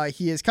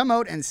 He has come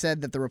out and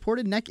said that the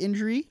reported neck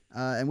injury,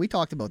 and we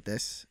talked about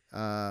this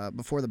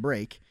before the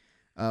break,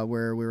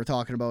 where we were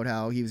talking about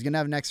how he was going to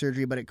have neck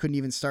surgery, but it couldn't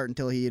even start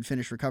until he had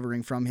finished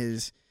recovering from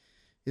his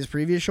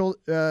previous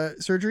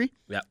surgery.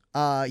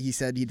 Yeah. He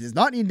said he does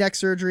not need neck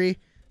surgery.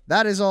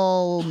 That is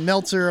all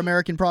Meltzer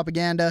American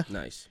propaganda.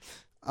 Nice.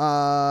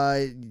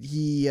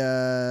 He Is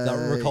that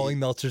what we're calling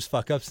Meltzer's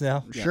fuck ups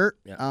now? Sure.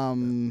 Yeah.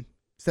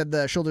 Said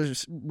the shoulder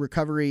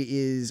recovery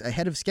is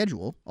ahead of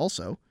schedule.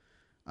 Also,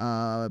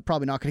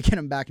 probably not going to get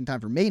him back in time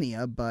for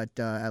Mania, but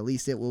at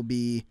least it will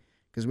be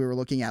because we were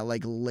looking at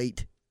like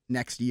late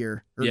next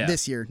year or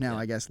this year now.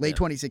 I guess late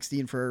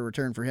 2016 for a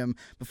return for him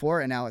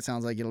before, and now it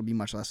sounds like it'll be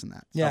much less than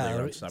that. Yeah, Probably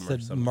around it summer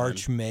said sometime.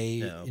 March, May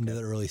Yeah, okay. into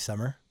the early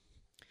summer.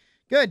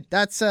 Good.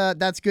 That's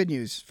good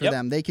news for Yep.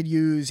 them. They could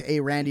use a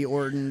Randy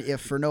Orton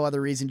if for no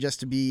other reason just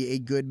to be a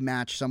good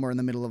match somewhere in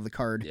the middle of the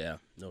card. Yeah.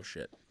 No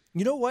shit.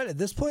 You know what? At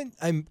this point,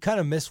 I kind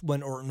of miss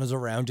when Orton was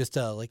around just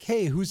to like,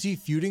 hey, who's he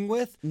feuding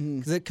with?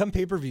 Because at come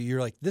pay-per-view, you're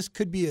like, this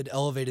could be an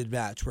elevated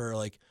match where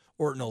like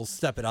Orton will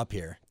step it up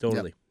here.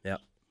 Totally. Yeah.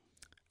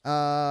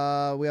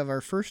 We have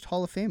our first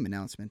Hall of Fame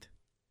announcement.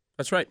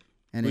 That's right.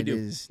 And We it do.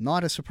 is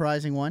not a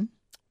surprising one.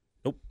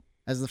 Nope.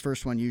 As the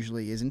first one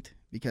usually isn't,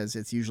 because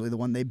it's usually the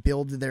one they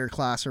build their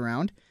class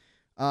around.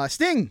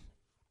 Sting.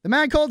 The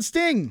man called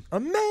Sting. A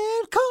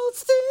man called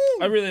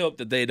Sting. I really hope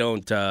that they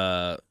don't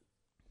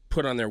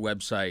put on their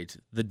website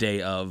the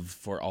day of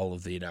for all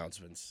of the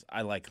announcements.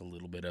 I like a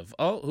little bit of,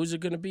 who's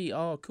it going to be?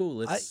 Oh, cool.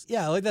 I It's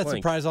like that blank.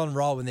 surprise on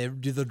Raw when they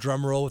do the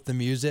drum roll with the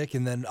music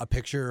and then a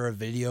picture or a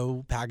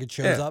video package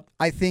shows Yeah. up.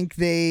 I think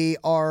they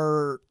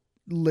are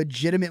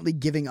legitimately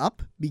giving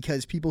up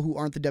because people who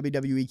aren't the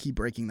WWE keep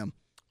breaking them.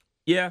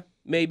 Yeah,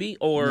 maybe.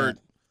 Or Yeah.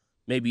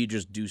 maybe you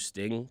just do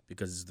Sting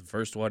because it's the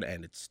first one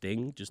and it's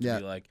Sting, just to Yeah.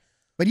 be like,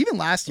 But even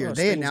last year, Oh,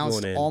 they Sting's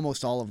announced going in.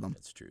 almost all of them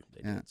that's true.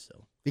 They Yeah. did,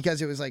 so.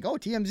 because it was like, oh,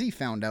 TMZ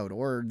found out,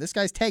 or this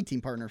guy's tag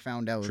team partner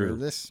found out, or True.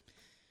 this,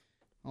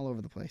 all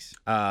over the place.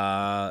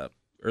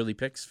 Early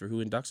picks for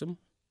who inducts him?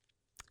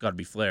 Got to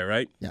be Flair,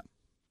 right? Yeah.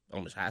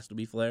 Almost has to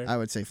be Flair. I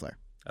would say Flair.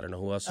 I don't know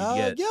who else you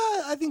Yeah, get.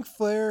 I think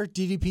Flair,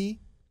 DDP.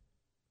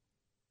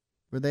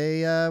 Were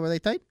they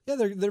tight? Yeah,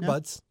 they're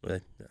buds. Yeah.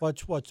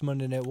 Watch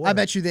Monday Night War. I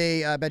bet you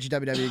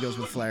WWE goes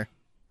with Flair.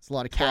 It's a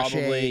lot of cachet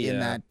Probably, in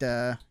yeah.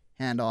 that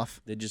handoff.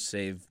 They just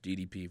save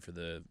DDP for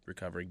the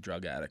recovering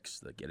drug addicts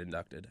that get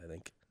inducted, I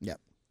think. Yep.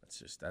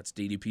 That's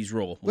DDP's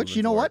role. Which, moving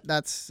you know forward. what?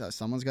 That's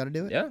someone's got to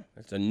do it. Yeah,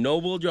 it's a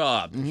noble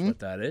job. Mm-hmm. Is what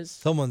that is.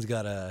 Someone's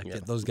got to Yeah.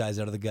 get those guys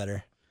out of the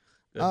gutter.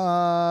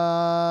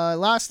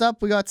 Last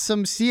up, we got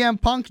some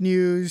CM Punk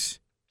news.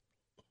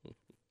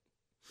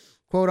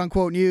 Quote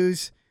unquote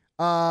news.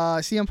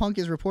 CM Punk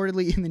is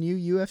reportedly in the new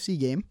UFC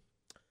game,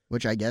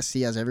 which I guess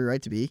he has every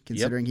right to be,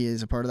 considering he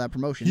is a part of that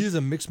promotion. He is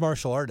a mixed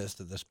martial artist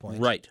at this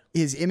point. Right.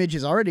 His image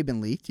has already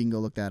been leaked. You can go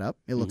look that up.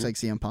 It looks like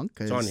CM Punk.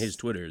 It's on his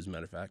Twitter, as a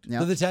matter of fact. Yeah.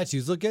 Do the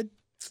tattoos look good?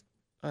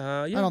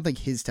 Yeah. I don't think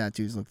his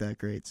tattoos look that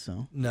great.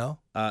 So No.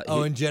 Uh,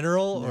 Oh, hi- in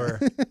general,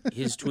 or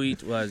his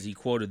tweet was he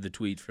quoted the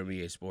tweet from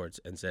EA Sports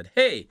and said,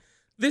 "Hey,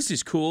 this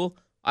is cool.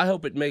 I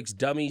hope it makes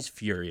dummies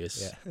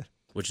furious." Yeah.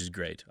 Which is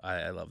great.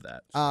 I love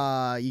that.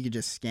 you could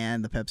just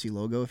scan the Pepsi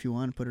logo if you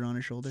want and put it on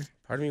his shoulder.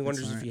 Part of me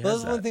wonders all if he Well,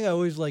 has that's one that. thing I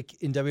always like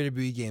in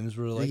WWE games.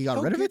 Where Think like he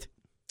got rid of okay. it?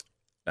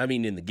 I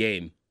mean, in the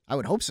game, I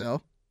would hope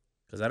so.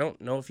 because I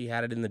don't know if he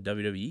had it in the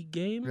WWE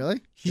game.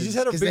 Really? He just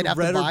had a Because big they'd have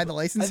red to or- buy the I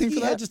licensing think for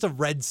he had that. just a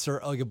red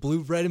like a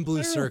red and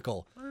blue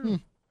circle.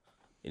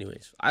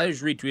 Anyways, I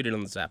just retweeted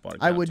on the Sat Pod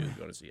account I would too if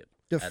you want to see it.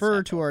 Defer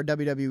Sat to Pod. our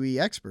WWE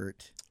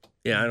expert,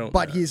 Yeah, I don't.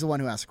 but he's the one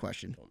who asked the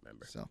question. don't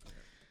remember. So,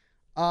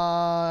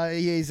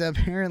 he's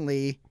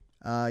apparently.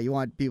 You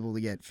want people to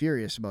get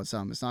furious about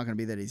something. It's not going to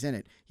be that he's in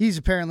it. He's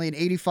apparently an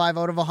 85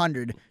 out of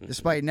 100,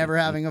 despite never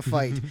having a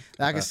fight.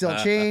 That can still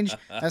change.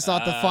 That's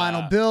not the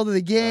final build of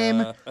the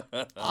game.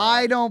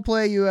 I don't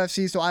play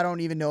UFC, so I don't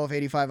even know if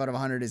 85 out of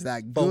 100 is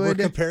that But we're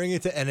good. comparing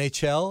it to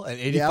NHL, and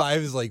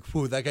 85 is like,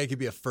 whew, that guy could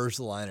be a first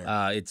liner.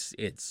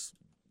 It's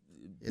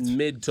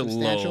mid to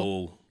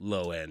substantial?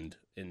 low end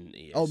in.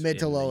 Oh, mid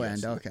to in the low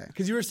end. UFC. Okay.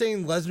 Because you were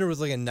saying Lesnar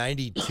was like a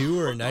 92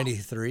 or a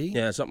 93.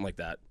 Yeah, something like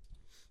that.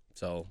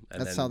 So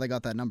That's how they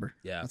got that number.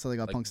 Yeah, That's how they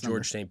got like Punk's George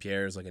number. St.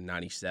 Pierre is like a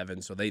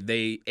 97. So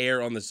they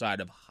err on the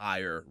side of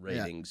higher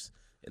ratings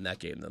in that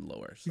game than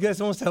lower. So, You guys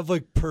almost have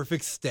like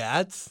perfect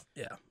stats.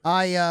 yeah,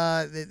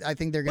 I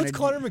think they're going What's to.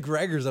 Conor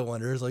McGregor's? I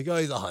wonder. It's like, oh,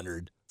 he's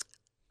 100.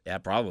 yeah,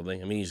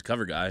 probably. I mean, he's a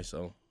cover guy,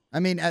 so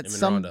I mean, Him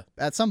and Ronda.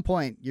 at some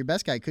point, your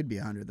best guy could be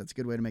 100. That's a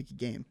good way to make a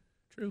game.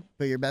 true.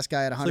 Put your best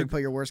guy at 100, like-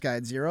 put your worst guy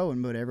at 0,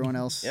 and put everyone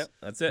else. Yep,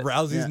 that's it.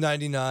 Rousey's Yeah.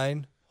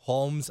 99.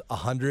 Holmes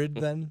 100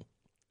 then.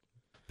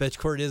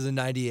 Betchcourt is a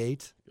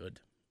 98. Good.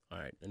 All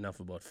right,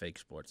 enough about fake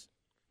sports.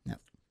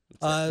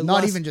 Not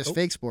Last- even just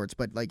fake sports,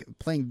 but like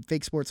playing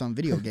fake sports on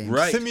video games.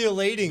 Right.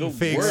 Simulating The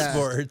fake worst.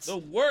 sports. The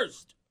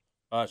worst.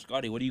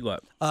 Scotty, what do you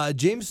got?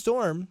 James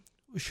Storm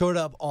showed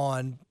up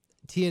on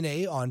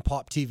TNA on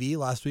Pop TV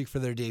last week for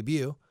their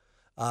debut.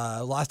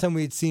 Last time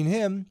we had seen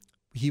him,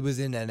 he was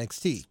in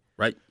NXT.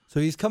 Right. So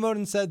he's come out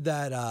and said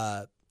that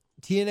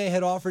TNA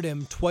had offered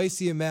him twice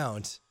the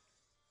amount.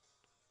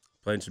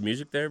 Playing some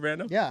music there,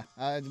 Brando? Yeah,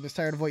 I was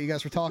tired of what you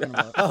guys were talking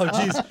about. Oh,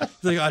 jeez.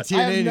 He's like, on TNA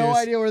I have no news.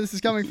 idea where this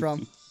is coming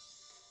from.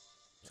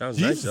 Sounds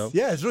nice, Jesus. though.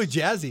 Yeah, it's really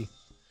jazzy.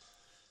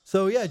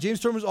 So, yeah, James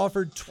Storm was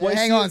offered twice.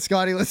 Hang on,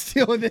 Scotty. Let's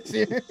deal with this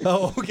here.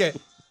 Oh, okay.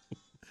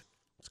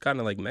 It's kind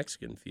of like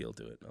Mexican feel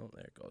to it. Oh,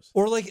 there it goes.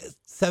 Or like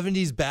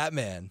 70s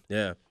Batman.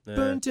 Yeah.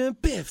 Boom, to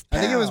biff, I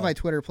think it was pow. my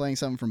Twitter playing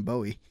something from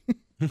Bowie.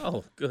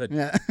 Oh, good.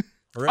 Yeah.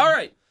 All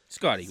right,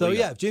 Scotty. So what do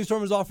you yeah, got? James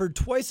Storm was offered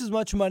twice as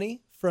much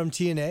money from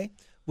TNA,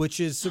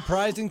 which is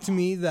surprising to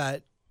me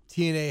that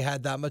TNA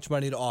had that much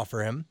money to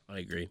offer him. I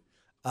agree.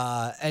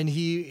 And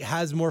he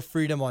has more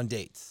freedom on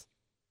dates,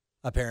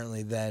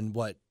 apparently, than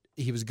what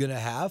he was going to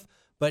have.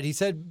 But he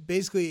said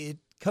basically it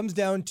comes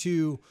down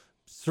to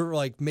sort of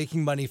like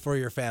making money for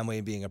your family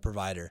and being a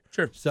provider.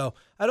 Sure. So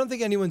I don't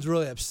think anyone's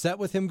really upset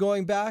with him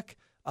going back.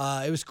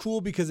 It was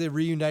cool because they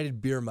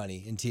reunited Beer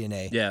Money in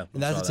TNA. Yeah,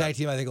 And that's saw a tag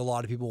team I think a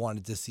lot of people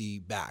wanted to see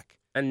back.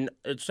 And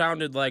it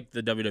sounded like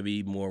the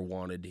WWE more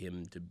wanted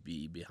him to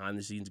be behind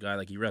the scenes guy.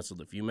 Like he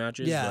wrestled a few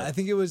matches. Yeah, but- I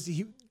think it was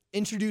he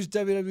introduced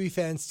WWE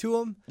fans to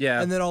him.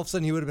 Yeah. And then all of a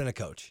sudden he would have been a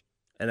coach.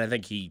 And I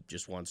think he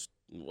just wants,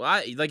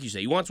 like you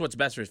say, he wants what's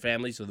best for his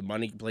family, so the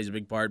money plays a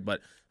big part. But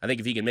I think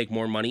if he can make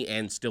more money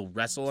and still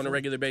wrestle on a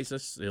regular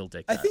basis, he'll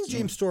take that. I think So,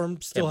 James Storm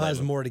still blame has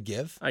him. more to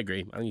give I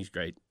agree. I think he's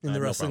great. I in the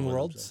have no wrestling problem with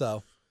world. him,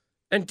 So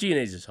And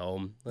TNA's his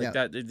home. Like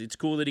Yeah. that. It's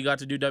cool that he got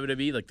to do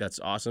WWE. Like that's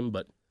awesome.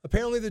 But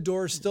apparently the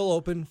door is still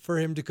open for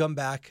him to come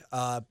back.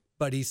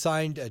 But he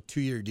signed a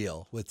 2-year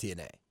deal with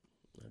TNA.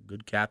 a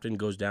good captain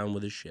goes down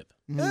with his ship.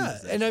 Yeah,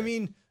 and I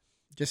mean,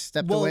 Just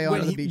stepped well, away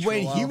when onto the beach for a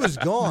when while. he was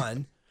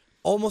gone,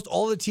 almost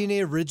all the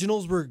TNA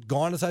originals were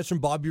gone aside from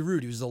Bobby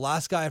Roode. He was the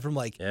last guy from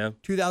like Yeah.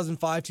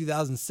 2005,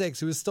 2006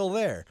 who was still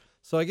there.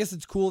 So I guess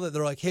it's cool that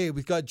they're like, hey,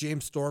 we've got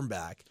James Storm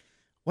back.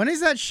 When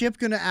is that ship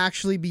going to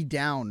actually be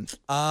down?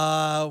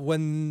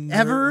 When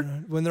Ever?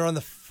 when they're on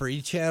the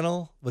free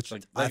channel, which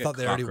Like I a thought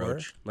they already were.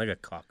 cockroach. Like a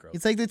cockroach.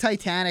 It's like the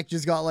Titanic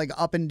just got like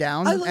up and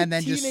down I like and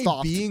then TNA just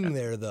stopped. being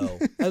there though.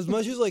 As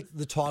much as like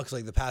the talks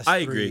like the past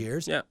I 3 agree.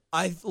 years, Yeah.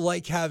 I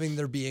like having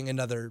there being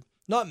another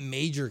not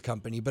major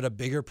company but a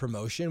bigger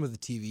promotion with a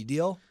TV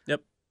deal.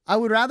 Yep. I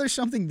would rather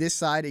something this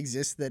side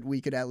exist that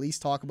we could at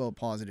least talk about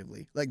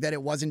positively. Like that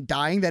it wasn't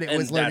dying, that it And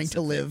was learning that's to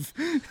the live.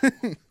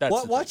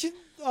 That's the Watch it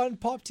on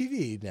Pop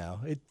TV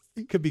now. It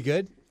could be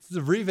good. It's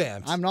a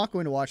revamped. I'm not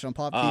going to watch it on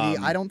Pop TV.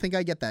 Um, I don't think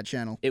I get that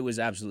channel. It was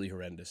absolutely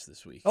horrendous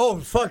this week. Oh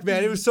fuck,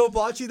 man! It was so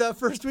botchy that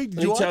first week. Did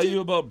Let you me watch tell it? you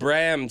about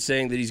Bram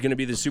saying that he's going to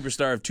be the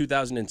superstar of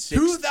 2006.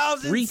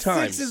 2006 3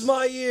 times. is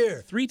my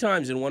year. 3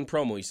 times in one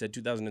promo he said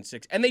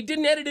 2006, and they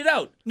didn't edit it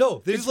out.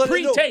 No, they It's just let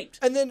it know. pre-taped.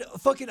 And then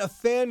fucking a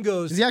fan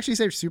goes, Does he actually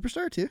say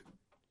superstar too?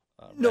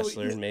 no,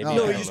 Wrestler, maybe. no,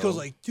 no, I he don't just know. goes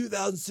like,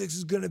 2006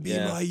 is gonna be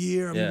Yeah. my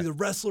year. I'm Yeah. gonna be the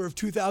wrestler of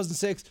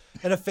 2006.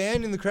 And a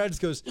fan in the crowd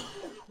just goes,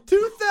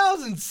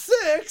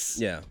 2006.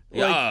 Yeah.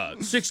 Yeah.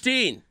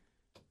 16. It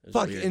was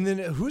Fuck. weird. And then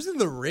who's in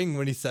the ring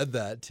when he said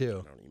that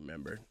too? I don't even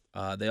remember.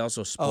 They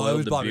also it spoiled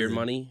was the Bobby Beer Roode.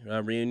 Money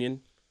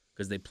reunion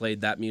because they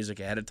played that music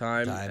ahead of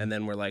time, Time. and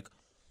then we're like,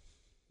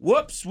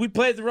 "Whoops, we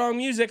played the wrong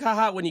music,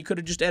 haha!" When you could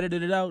have just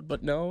edited it out,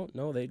 but no,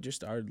 they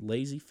just are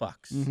lazy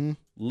fucks,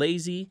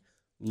 lazy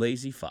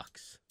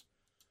fucks.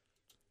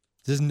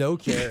 Just no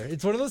care.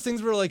 It's one of those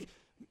things where like,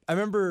 I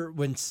remember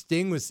when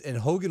Sting was and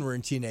Hogan were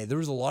in TNA, there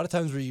was a lot of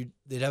times where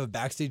they'd have a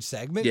backstage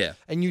segment, Yeah.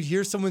 and you'd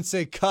hear someone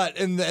say cut,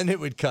 and then it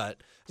would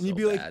cut, and So you'd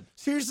be like, bad.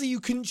 seriously,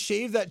 you couldn't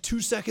shave that 2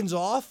 seconds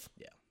off?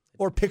 Yeah,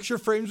 Or picture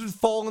frames would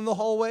fall in the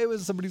hallway when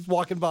somebody's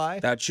walking by.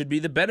 That should be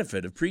the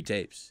benefit of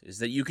pre-tapes, is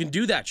that you can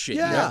do that shit.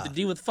 You don't Yeah. have to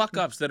deal with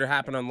fuck-ups that are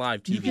happening on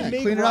live TV. You can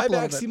make clean it up a little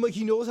Ryback bit. seem like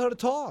he knows how to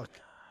talk.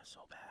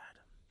 So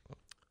bad.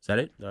 Is that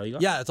it? There you go?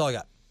 Yeah, that's all I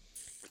got.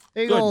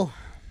 There you Good. go.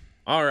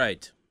 All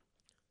right.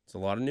 It's a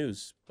lot of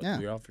news, but Yeah.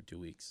 we're off for 2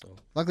 weeks. So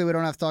Luckily, we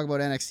don't have to talk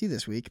about NXT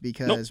this week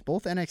because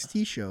both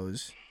NXT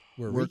shows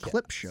were recaps.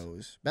 clip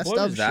shows. Best Boy,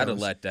 of was that a shows.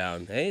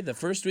 letdown. Hey, the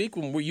first week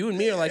when you and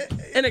me are like,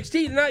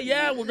 NXT tonight,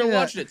 yeah, we're going to Yeah.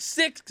 watch it at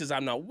 6 because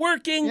I'm not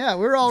working. Yeah,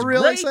 we're all It's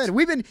real great.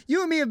 excited.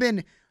 You and me have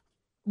been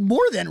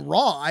more than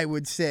Raw, I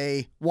would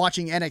say,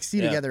 watching NXT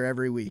Yeah. together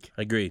every week.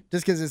 Agreed.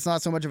 Just because it's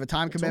not so much of a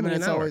time commitment. only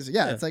It's an hour. always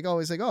Yeah. it's like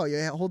always like, oh,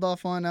 yeah, hold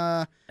off on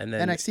And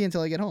then NXT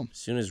until I get home. as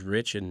soon as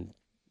Rich and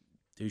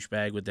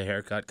douchebag with the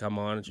haircut come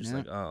on, it's just Yeah.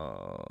 like,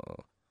 oh.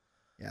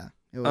 Yeah.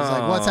 It was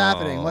like, what's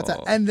happening? What's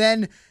that? And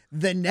then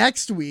the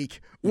next week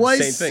was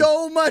Same thing.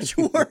 so much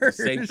worse.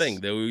 Same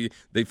thing.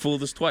 They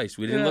fooled us twice.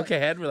 We didn't Yeah. look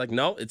ahead. We're like,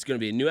 no, it's going to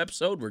be a new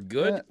episode. We're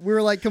good. Yeah, we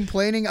were like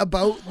complaining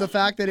about the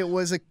fact that it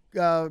was a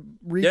recap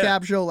Yeah.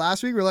 show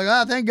last week. We're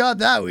like, thank God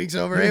that week's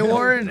over. Hey,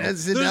 Warren, let's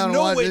sit There's down and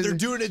no watch way this. they're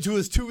doing it to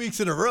us 2 weeks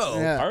in a row.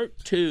 Yeah. Part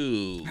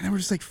 2. And then we're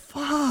just like,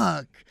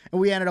 fuck.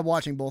 And we ended up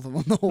watching both of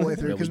them the whole way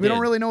through Yeah, we because we don't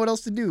did. really know what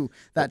else to do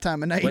that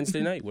time of night.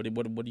 Wednesday night. What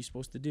are you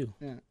supposed to do?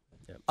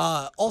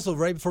 Also,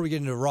 right before we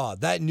get into Raw,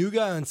 that new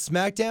guy on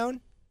SmackDown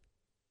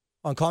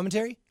on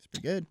commentary, It's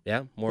pretty good.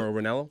 Yeah, Mauro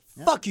Ranallo.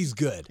 fuck, he's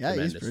good. Yeah,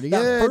 he's Tremendous. pretty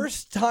That good.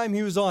 first time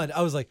he was on,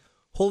 I was like,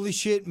 holy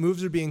shit,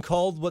 moves are being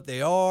called what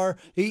they are.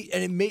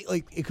 And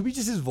it could be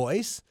just his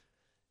voice,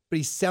 but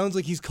he sounds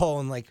like he's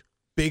calling like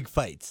big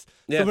fights.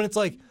 Yeah. So when it's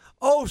like,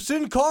 oh,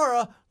 Sin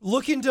Cara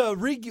looking to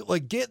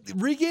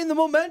regain the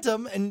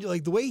momentum, and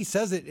like the way he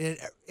says it,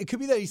 it could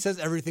be that he says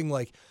everything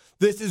like,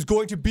 this is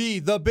going to be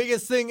the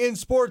biggest thing in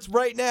sports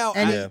right now.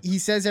 And Yeah. he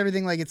says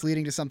everything like it's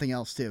leading to something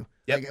else too.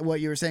 Yep. Like what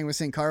you were saying with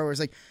Sin Cara, where it's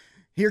like,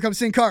 here comes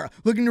Sin Cara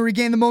looking to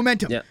regain the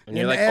momentum. Yeah. And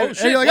you're like, oh, and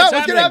shit, you're like, what's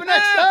what's gonna happen happening?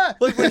 next? Ah!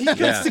 Like when he gets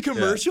Yeah, to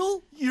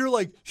commercial, you're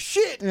like,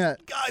 shit, Yeah.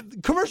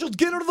 God, commercials,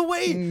 get out of the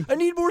way. I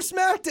need more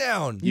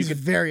SmackDown. He's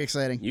very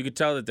exciting. You could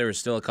tell that there were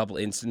still a couple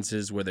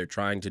instances where they're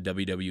trying to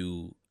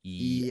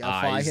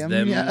WWE-ize him,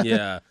 them.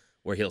 yeah.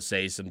 Where he'll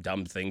say some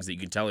dumb things that you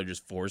can tell are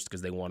just forced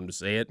because they want him to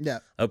say it. Yeah.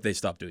 I hope they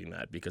stop doing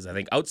that because I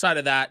think outside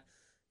of that,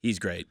 he's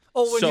great.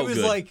 Oh, when so he was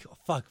good. like,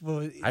 fuck.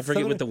 I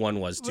forget what the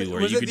one was too.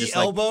 Where was you it could the just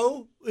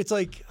elbow? It's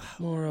like, like,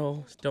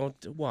 Mauro, don't.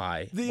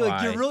 Why? like you're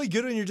Why? really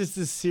good when you're just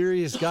this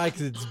serious guy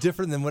because it's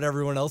different than what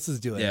everyone else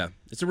is doing. Yeah,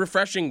 it's a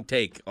refreshing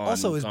take on.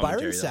 Also, is commentary,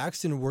 Byron though.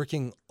 Saxton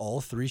working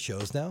all 3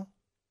 shows now?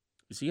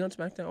 Is he on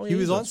SmackDown? Oh, yeah, He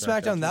was he's on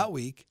SmackDown too. that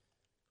week,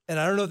 and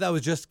I don't know if that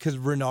was just because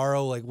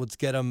Renaro like would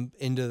get him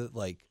into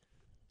like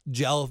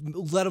gel,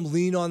 let him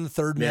lean on the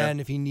third Yeah. man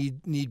if he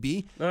need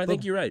be. No, I But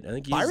think you're right. I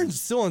think he's, Byron's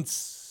still on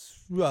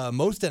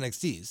most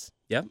NXTs.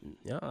 Yep.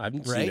 Yeah, I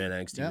haven't Right? seen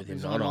NXT Yep, with him.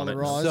 he's Not on all on the it.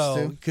 Raws. So,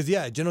 too. because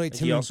yeah, it generates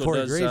He him and also Corey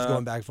does, Graves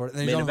going back and forth, and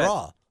then he's main on event.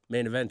 Raw,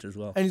 Main event as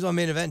well. and he's on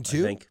main event I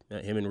too. think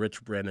him and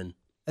Rich Brennan.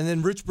 And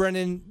then Rich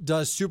Brennan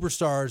does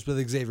Superstars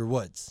with Xavier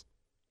Woods.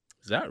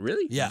 Is that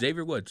really? Yeah.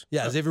 Xavier Woods.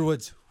 Yeah, Xavier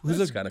Woods, who's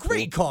That's a kinda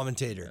great cool.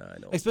 commentator. Yeah, I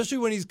know. Especially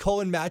when he's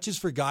calling matches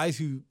for guys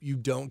who you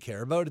don't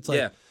care about. It's like,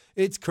 Yeah.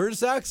 it's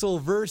Curtis Axel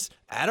versus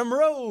Adam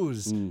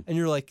Rose. Mm. And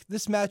you're like,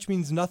 this match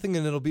means nothing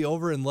and it'll be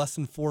over in less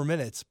than 4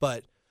 minutes.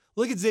 But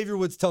look at Xavier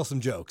Woods tell some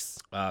jokes.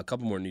 A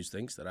couple more news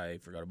things that I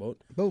forgot about.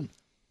 Boom.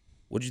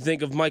 What'd you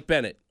think of Mike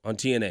Bennett on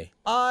TNA? Did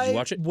I you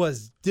watch it?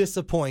 was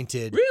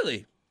disappointed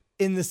Really?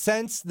 in the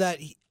sense that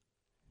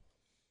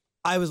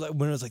I was like,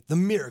 when it was like the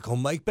miracle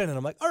Mike Bennett,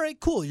 I'm like, all right,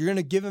 cool. You're going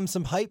to give him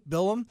some hype,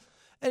 bill him.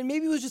 And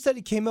maybe it was just that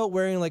he came out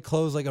wearing like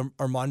clothes like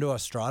Armando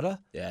Estrada.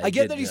 Yeah, I he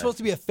get did, that he's yeah. supposed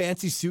to be a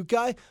fancy suit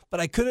guy, but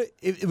I couldn't.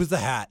 It was the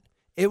hat.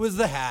 It was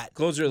the hat.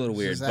 Clothes are a little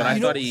weird, Is but that- I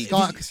You thought know, he.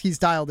 Scott, 'cause he's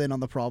dialed in on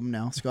the problem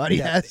now. Scotty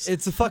has.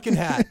 It's a fucking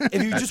hat.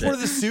 If you just wore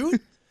the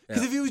suit,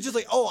 because Yeah. if he was just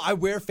like, oh, I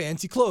wear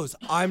fancy clothes,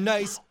 I'm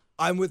nice,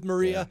 I'm with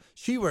Maria,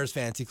 she wears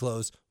fancy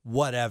clothes,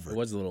 whatever. It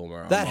was a little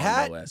more. That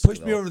hat Armando-esque,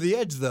 pushed me though. over the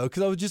edge though,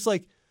 because I was just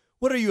like,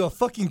 what are you, a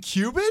fucking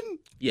Cuban?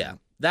 Yeah.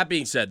 That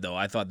being said, though,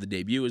 I thought the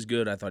debut was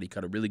good. I thought he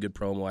cut a really good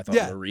promo. I thought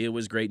Yeah. Maria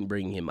was great in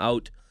bringing him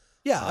out.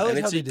 Yeah, I like and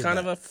how it's they a did kind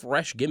that. of a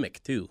fresh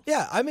gimmick too.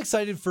 Yeah, I'm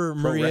excited for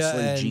Pro Maria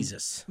wrestling and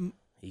Jesus,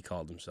 he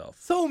called himself.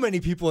 so many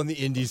people in the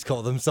indies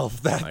call themselves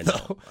that I know,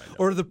 though, I know.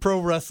 or the pro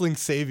wrestling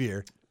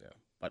savior.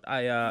 But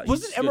I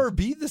Wasn't he's good.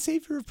 MRB the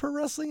savior of pro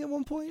wrestling at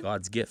one point?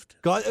 God's gift?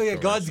 God, oh yeah,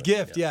 Pro God's wrestling,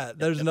 gift. Yeah,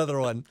 there's another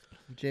one.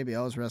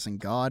 JBL was wrestling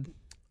God.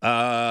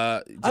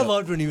 I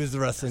loved when he was the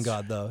wrestling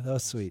god though. That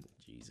was sweet.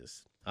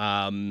 Jesus.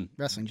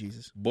 Wrestling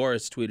Jesus.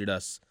 Boris tweeted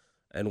us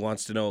and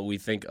wants to know what we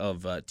think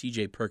of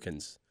T.J.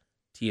 Perkins.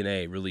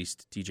 TNA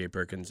released T.J.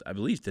 Perkins, I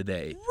believe,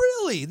 today.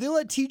 Really? They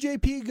let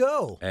TJP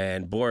go.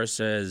 And Boris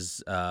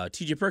says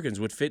T.J. Perkins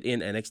would fit in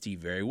NXT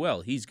very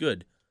well. He's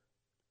good.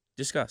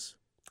 Discuss.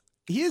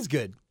 He is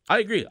good. I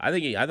agree. I thought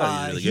he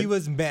was really He good.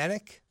 was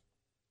manic,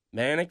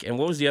 Manic, and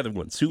what was the other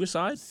one?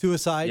 Suicide?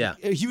 suicide. Yeah.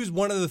 He was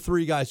one of the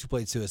 3 guys who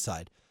played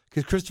suicide.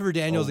 Because Christopher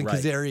Daniels Oh, and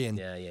right. Kazarian,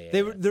 Yeah.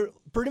 they were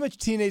pretty much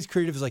TNA's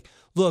creative is like,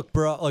 look,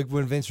 bro, like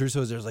when Vince Russo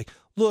was there, it's like,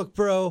 look,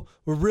 bro,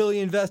 we're really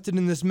invested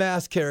in this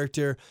mask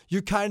character.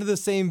 You're kind of the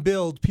same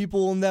build.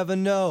 People will never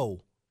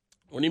know.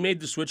 When he made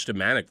the switch to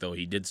Manic, though,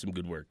 he did some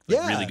good work.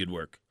 Really good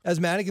work. As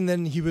Manic, and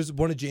then he was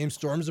one of James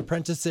Storm's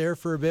apprentice there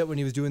for a bit when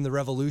he was doing the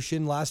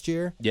Revolution last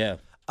year. Yeah.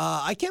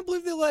 I can't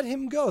believe they let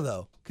him go,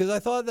 though, because I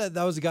thought that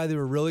was a guy they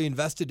were really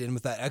invested in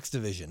with that X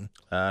division.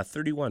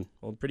 31.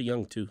 Well, pretty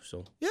young, too,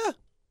 so. Yeah.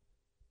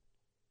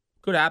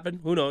 Could happen.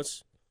 Who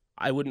knows?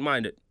 I wouldn't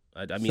mind it.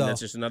 I mean, So- that's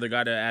just another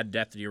guy to add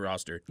depth to your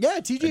roster. Yeah,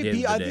 At the end of TJP,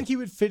 the I day. think he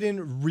would fit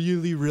in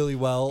really, really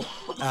well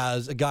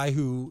as a guy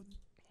who,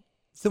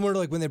 similar to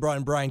like when they brought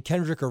in Brian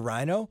Kendrick or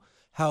Rhino,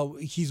 how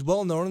he's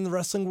well known in the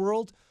wrestling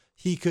world.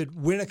 He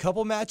could win a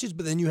couple matches,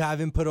 but then you have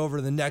him put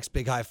over the next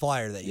big high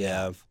flyer that you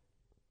have.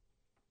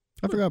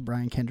 I forgot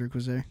Brian Kendrick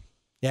was there.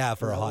 Yeah,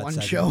 for a That hot one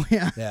second. show,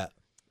 yeah. Yeah.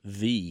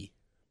 The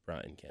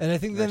Brian Kendrick. And I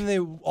think then they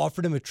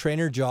offered him a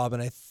trainer job,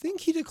 and I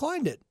think he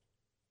declined it.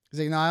 He's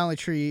like, no, I only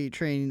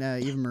train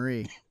Eva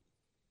Marie.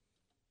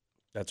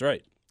 That's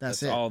right.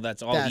 That's it.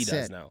 That's all he That's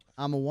does it. now.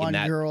 I'm a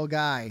one-girl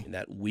guy. In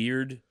that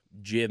weird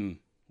gym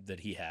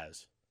that he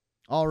has.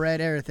 All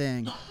red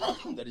everything.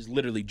 That is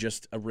literally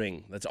just a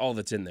ring. That's all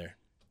that's in there.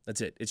 That's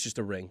it. It's just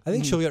a ring. I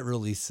think she'll get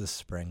released this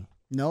spring.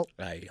 Nope.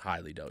 I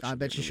highly doubt. I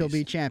bet get you she'll be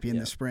released. champion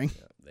Yeah. this spring.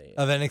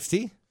 Of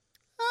NXT?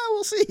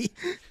 We'll see.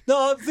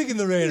 No, I'm thinking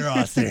the main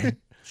roster.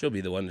 She'll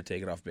be the one to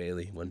take it off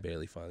Bailey when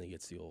Bailey finally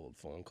gets the old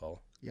phone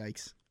call.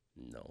 Yikes.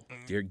 No,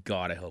 dear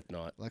God, I hope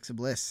not. Alexa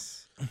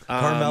Bliss.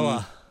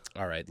 Carmella.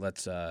 All right,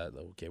 let's.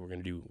 Okay, we're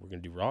gonna do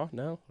Raw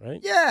now, right?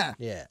 Yeah.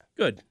 Yeah.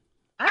 Good.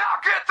 Now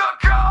get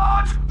the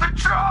cards, the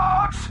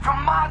drugs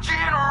from my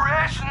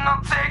generation.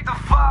 I'll take the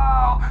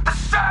fall, the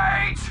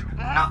stage,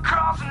 and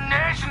across the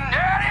nation.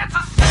 And it's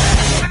a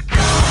sin, the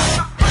cards,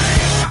 the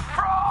fake, the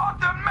fraud,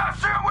 the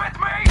messing with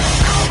me.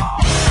 Come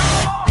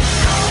on,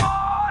 come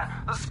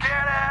on, let's get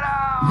it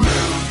out.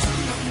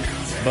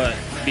 But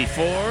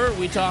before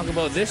we talk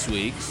about this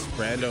week's,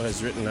 Brando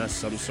has written us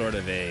some sort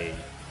of a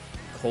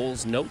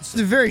Cole's notes.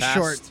 It's a very past-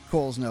 short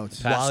Cole's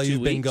notes. past While 2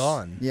 you've been weeks.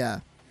 gone. Yeah.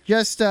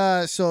 Just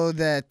so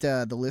that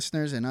the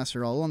listeners and us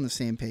are all on the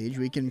same page,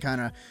 we can kind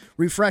of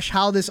refresh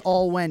how this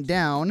all went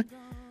down.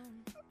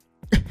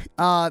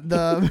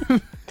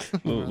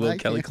 Will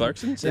Kelly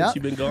Clarkson since Yeah.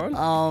 you've been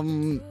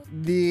gone?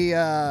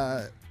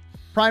 The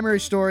primary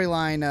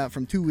storyline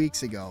from 2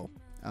 weeks ago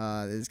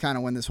is kind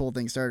of when this whole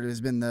thing started.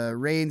 Has been the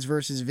Reigns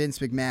versus Vince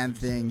McMahon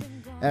thing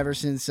ever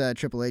since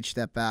Triple H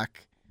stepped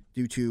back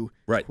due to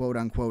Right. quote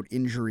unquote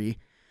injury.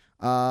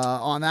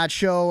 On that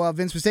show,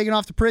 Vince was taken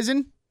off to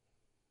prison.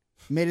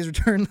 Made his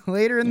return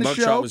later in the Mugshot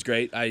show. was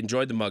great. I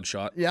enjoyed the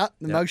mugshot. Yeah,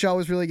 the Yeah. mugshot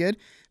was really good.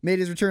 Made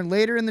his return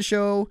later in the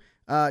show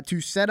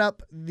to set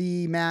up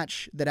the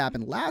match that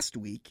happened last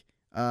week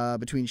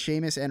between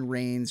Sheamus and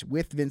Reigns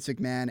with Vince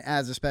McMahon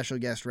as a special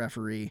guest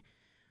referee.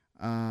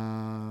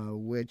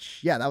 Which,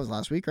 yeah, that was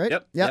last week, right?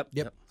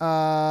 Yep.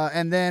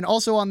 And then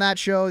also on that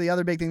show, the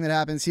other big thing that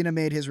happened, Cena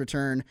made his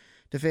return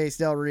to face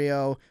Del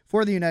Rio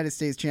for the United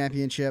States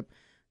Championship.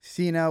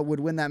 Cena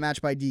would win that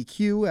match by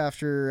DQ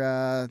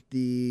after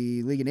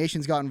the League of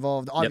Nations got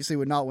involved. Obviously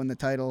would not win the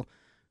title.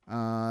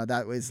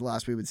 That was the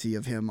last we would see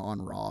of him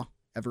on Raw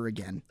ever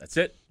again. That's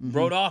it.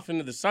 Rode off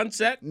into the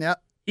sunset. Yep.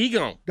 He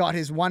gone. Got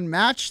his one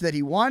match that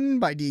he won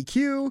by DQ.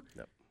 You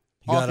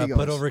Off got he to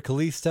put goes. over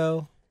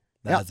Kalisto.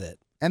 That's it.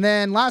 And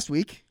then last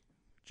week,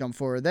 jump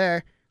forward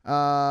there,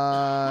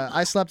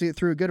 I slept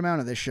through a good amount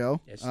of this show.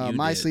 Yes, you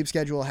my did. sleep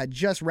schedule had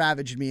just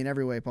ravaged me in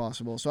every way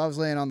possible. So I was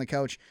laying on the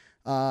couch.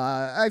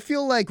 I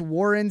feel like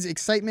Warren's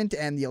excitement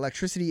and the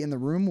electricity in the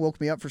room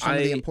woke me up for some of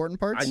the important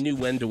parts. I knew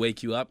when to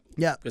wake you up.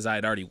 Yeah. Because I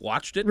had already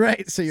watched it.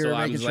 Right, so you're I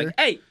making was sure. like,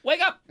 hey,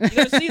 wake up. You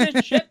gotta see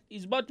this shit.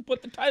 He's about to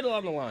put the title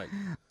on the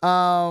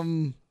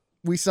line.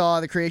 We saw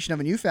the creation of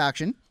a new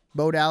faction.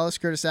 Bo Dallas,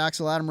 Curtis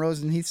Axel, Adam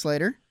Rose, and Heath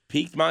Slater.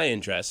 Piqued my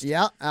interest.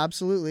 Yeah,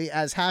 absolutely.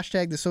 As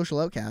hashtag the social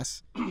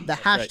outcasts. The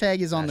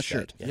hashtag is on the Hashtag.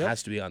 shirt. It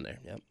has to be on there.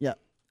 Yep. Yeah.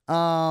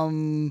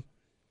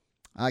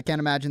 I can't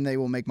imagine they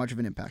will make much of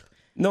an impact.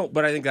 No,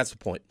 but I think that's the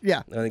point.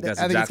 Yeah. I think that's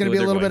I think it's exactly going to be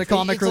what a little they're bit of going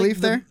comic It's like relief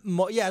the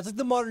there. yeah, it's like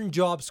the modern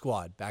Job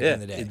Squad back Yeah,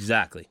 in the day.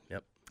 exactly.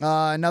 Yep.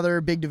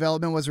 Another big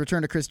development was the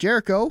return of Chris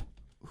Jericho,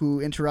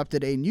 who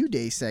interrupted a New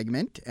Day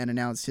segment and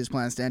announced his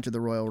plans to enter the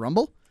Royal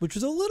Rumble. Which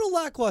was a little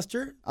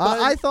lackluster. But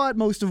I thought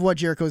most of what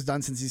Jericho's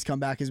done since he's come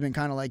back has been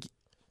kind of like,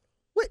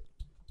 wait,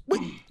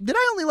 did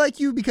I only like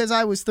you because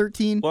I was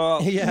 13?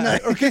 Well, yeah,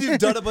 or because you've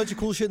done a bunch of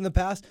cool shit in the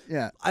past.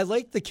 Yeah. I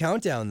liked the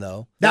countdown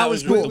though. That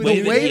was cool. the The way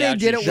he they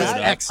did it actually was showed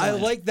up. excellent.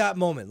 I like that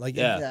moment. Like,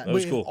 Yeah, that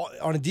was wait, cool.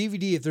 On a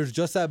DVD, if there's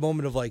just that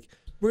moment of like,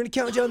 we're gonna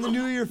count down the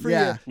new year for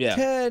Yeah. you, Yeah.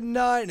 10,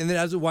 9, and then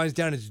as it winds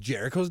down, it's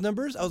Jericho's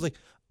numbers. I was like,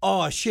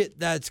 oh shit,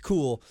 that's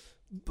cool.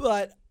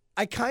 But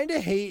I kind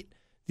of hate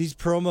these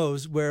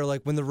promos where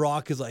like when The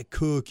Rock is like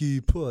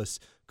cookie puss,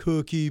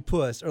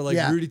 or like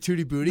Yeah. Rudy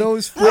Tooty Booty.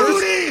 Those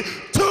first,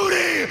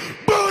 Tootie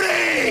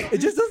Booty! it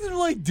just doesn't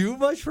like do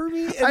much for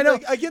me. And I know.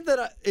 Like, I get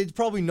that it's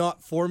probably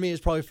not for me.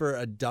 It's probably for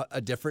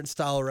a different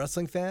style of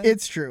wrestling fan.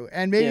 It's true.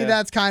 And maybe Yeah.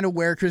 that's kind of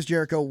where Chris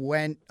Jericho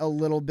went a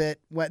little bit.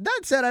 That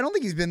said, I don't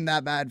think he's been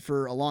that bad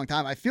for a long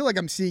time. I feel like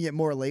I'm seeing it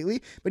more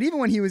lately. But even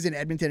when he was in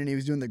Edmonton and he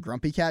was doing the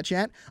Grumpy Cat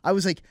chant, I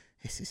was like,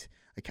 this is...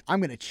 Like, I'm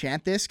going to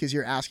chant this because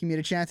you're asking me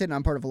to chant it and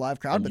I'm part of a live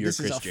crowd, And but you're this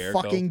is Chris a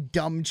Jericho. fucking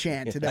dumb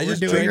chant that I we're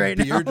just doing drank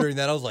right beer now. during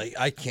that. I was like,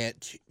 I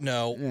can't.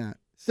 No. Yeah.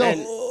 So And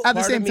at the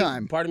part same of me-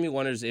 time, part of me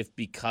wonders if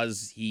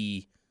because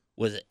he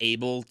was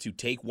able to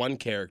take one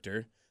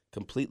character,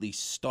 completely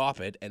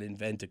stop it, and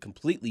invent a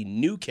completely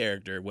new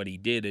character, what he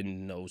did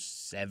in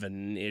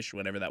 07-ish,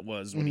 whatever that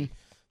was, when he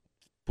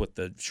put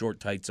the short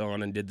tights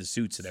on and did the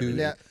suits and everything.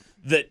 Yeah.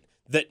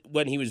 That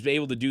when he was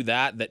able to do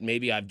that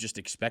maybe I'm just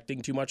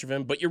expecting too much of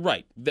him. But you're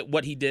right. That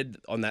what he did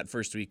on that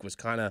first week was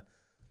kind of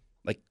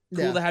like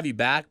cool Yeah. to have you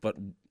back, but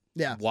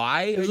yeah.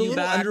 why was are a you little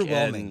back?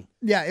 underwhelming. And-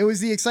 Yeah, it was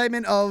the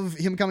excitement of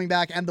him coming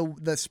back and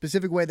the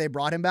specific way they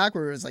brought him back,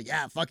 where it was like,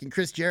 yeah, fucking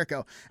Chris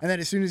Jericho. And then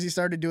as soon as he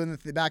started doing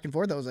the back and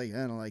forth, I was like,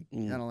 I don't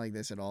like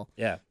this at all.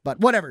 yeah. But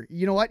whatever.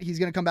 You know what? He's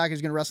gonna come back.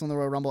 He's gonna wrestle in the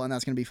Royal Rumble, and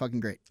that's gonna be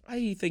fucking great.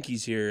 I think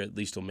he's here at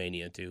least till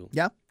Mania too.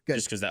 Yeah, good.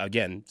 Just because,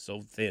 again,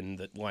 so thin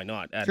that why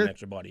not add Sure. an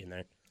extra body in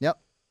there? Yep.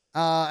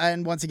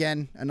 And once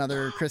again,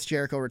 another Chris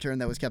Jericho return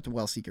that was kept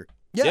well secret.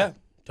 Yeah,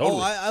 totally.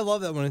 Oh, I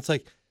love that one. It's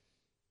like,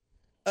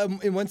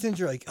 in one sense,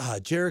 you're like,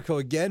 Jericho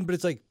again, but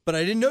it's like, but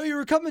I didn't know you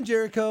were coming,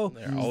 Jericho.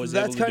 They're always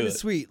That's able to kind do of it.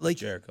 sweet. Like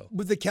Jericho.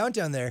 with the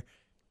countdown there,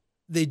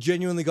 they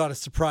genuinely got a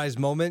surprise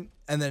moment,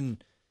 and then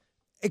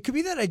it could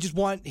be that I just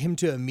want him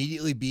to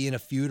immediately be in a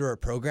feud or a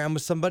program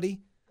with somebody,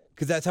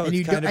 because that's how And,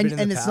 it's kind of been in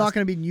and the it's past. not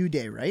gonna be New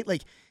Day, right?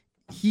 Like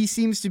he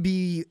seems to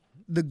be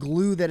the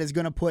glue that is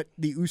gonna put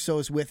the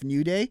Usos with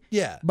New Day.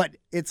 Yeah. But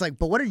it's like,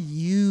 but what are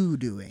you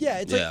doing? Yeah,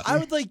 it's Yeah. like I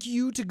would like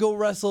you to go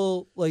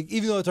wrestle, like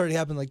even though it's already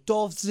happened, like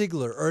Dolph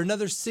Ziggler or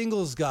another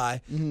singles guy.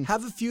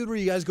 Have a feud where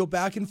you guys go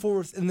back and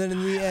forth, and then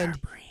in the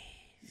end,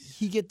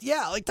 he gets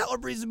like Tyler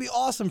Breeze would be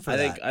awesome for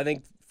that. I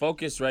think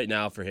focus right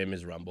now for him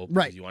is Rumble. because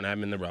Right. You want to have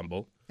him in the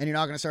Rumble. And you're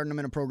not gonna start him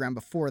in a program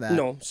before that.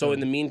 No. So in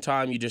the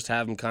meantime, you just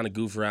have him kind of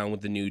goof around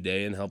with the New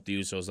Day and help the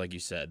Usos, like you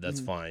said. That's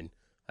fine.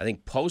 I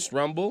think post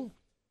Rumble,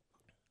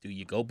 do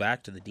you go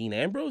back to the Dean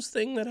Ambrose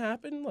thing that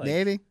happened? Like,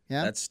 Maybe.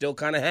 Yeah. That's still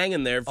kind of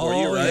hanging there for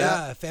you, Oh right?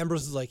 yeah, if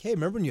Ambrose is like, hey,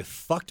 remember when you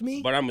fucked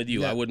me? But I'm with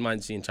you. Yeah. I wouldn't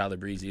mind seeing Tyler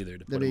Breeze either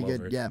to put That'd him be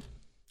over. good. Yeah.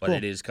 But Cool.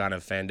 it is kind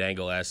of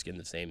Fandango-esque in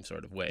the same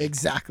sort of way.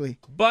 Exactly.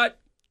 But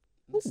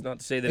it's not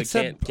to say that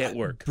Except, it can't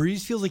work.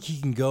 Breeze feels like he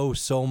can go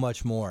so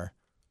much more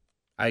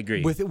I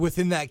agree.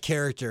 within that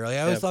character. Like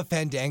I always Yeah. thought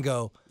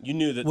Fandango You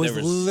knew that was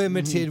there was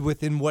limited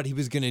within what he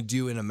was going to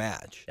do in a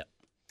match. Yeah,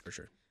 for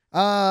sure.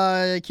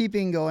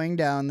 Keeping going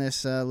down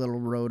this little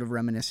road of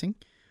reminiscing.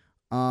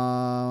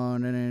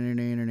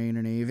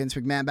 Vince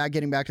McMahon,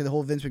 getting back to the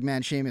whole Vince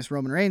McMahon, Sheamus,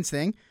 Roman Reigns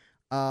thing.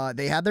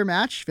 They had their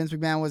match. Vince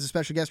McMahon was a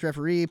special guest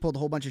referee, pulled a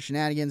whole bunch of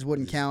shenanigans,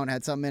 wouldn't count,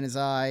 had something in his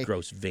eye.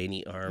 Gross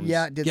veiny arms.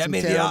 Yeah, did Get some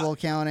me the terrible eye.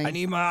 counting. I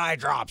need my eye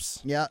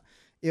drops. Yeah,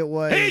 it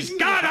was. He's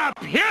got a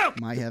puke.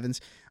 My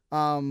heavens.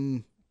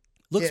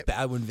 Looks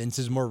bad when Vince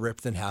is more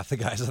ripped than half the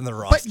guys on the But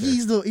roster.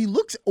 he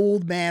looks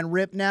old man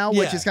ripped now,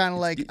 which Yeah. is kind of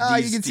like, you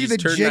He's- can see he's the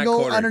turned that jiggle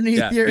corner.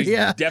 underneath here. He's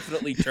Yeah.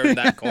 definitely turned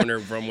that corner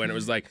from when it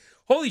was like,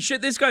 holy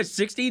shit, this guy's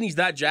 60 and he's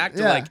that jacked.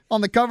 To Yeah, like, on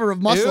the cover of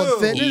Muscle Ew.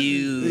 and Fitness.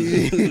 ew.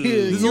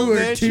 This you old were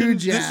man too shouldn't-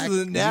 jacked. This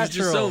is He's natural.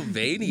 just so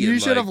veiny. You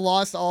and should like, have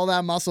lost all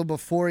that muscle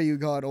before you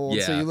got old,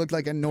 so Yeah. you look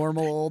like a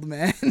normal old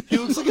man. He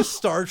looks like a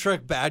Star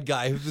Trek bad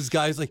guy. This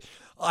guy's like,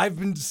 I've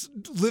been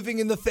living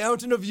in the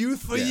fountain of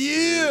youth for yeah.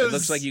 years. It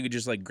looks like you could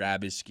just like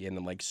grab his skin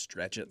and like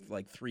stretch it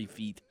like 3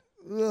 feet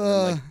and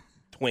like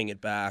twing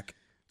it back.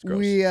 It's gross.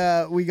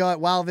 We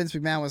got, while Vince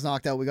McMahon was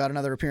knocked out, we got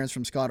another appearance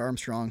from Scott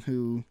Armstrong,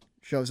 who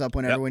shows up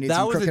whenever Yep. we need that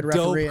some was a crooked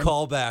dope referee.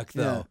 callback,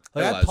 though.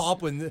 Like It I was.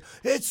 pop when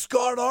it's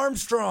Scott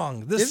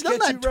Armstrong. The They've done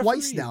sketchy that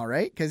twice referee. now,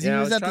 right? Because Yeah, I he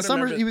was was at the trying to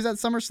summer. remember- He was at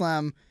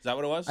SummerSlam, Is that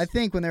what it was? I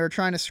think, when they were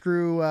trying to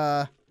screw.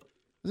 Wasn't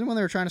it when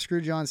they were trying to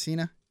screw John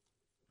Cena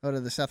out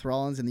of the Seth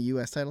Rollins in the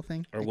U.S. title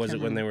thing? Or was it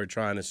when they were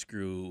trying to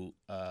screw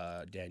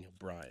Daniel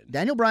Bryan?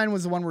 Daniel Bryan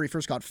was the one where he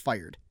first got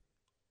fired,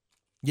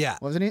 Yeah,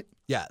 wasn't it?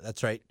 yeah,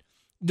 that's right.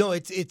 No,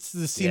 it's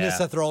the Cena Yeah.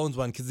 Seth Rollins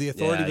one because the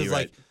authority Yeah, was you're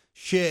like, right.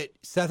 shit,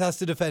 Seth has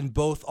to defend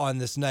both on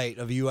this night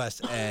of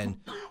U.S. and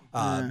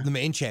the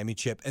main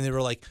championship, and they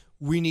were like,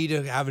 we need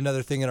to have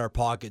another thing in our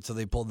pocket, so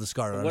they pulled the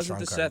Scott Armstrong Wasn't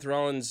the card. Seth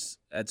Rollins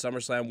at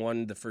SummerSlam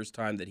one the first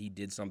time that he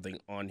did something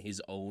on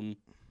his own?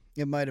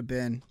 It might have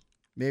been.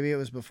 Maybe it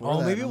was before. Oh,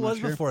 that, maybe it I'm not was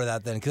sure. before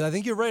that then, because I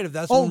think you're right. If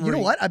that's Oh, one you where know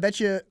he- what? I bet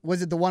you,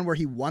 was it the one where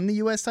he won the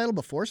U.S. title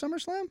before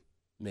SummerSlam?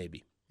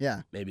 Maybe.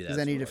 Yeah. Maybe that's Because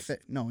then he what it was.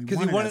 no, he Because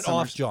won he won at it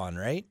off SummerSlam. John,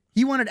 right?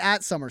 He won it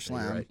at You're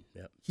SummerSlam. right.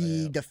 Yep.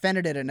 He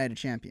defended it at Night of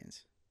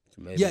Champions.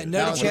 So maybe Yeah, it- Night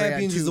of was where he had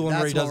Champions two- is the one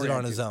where he that's does what it we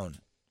on had his two. own.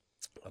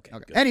 Okay.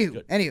 Okay.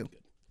 good, Anywho.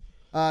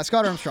 good.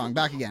 Scott Armstrong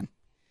back again.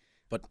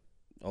 But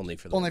only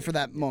for the Only for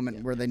that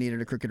moment where they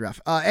needed a crooked ref.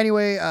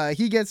 Anyway,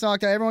 he gets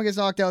knocked out. Everyone gets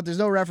knocked out. There's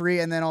no referee,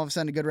 and then all of a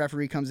sudden, a good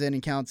referee comes in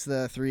and counts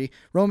the 3.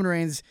 Roman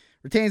Reigns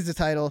retains the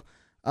title.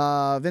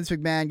 Vince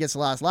McMahon gets the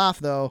last laugh,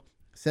 though.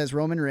 says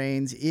Roman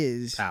Reigns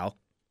is Pal.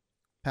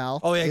 pal.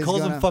 Oh yeah, he is calls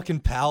gonna- him fucking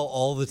pal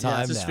all the time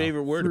That's his now.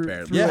 favorite word, through,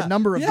 apparently. through Yeah. a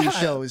number of Yeah. these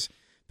shows.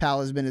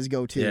 Pal has been his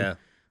go-to. Yeah.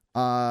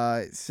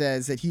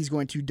 Says that he's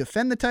going to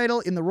defend the title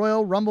in the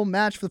Royal Rumble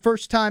match for the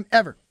first time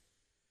ever.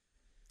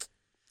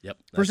 Yep.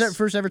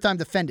 First ever time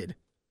defended,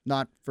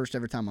 not first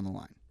ever time on the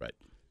line. Right.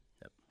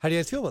 How do you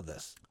guys feel about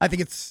this? I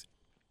think it's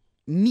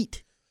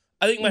neat.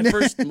 I think my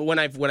first when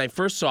I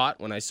first saw it,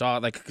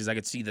 like, because I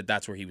could see that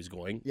that's where he was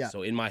going. Yeah.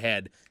 So in my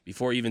head,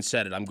 before he even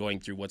said it, I'm going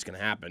through what's going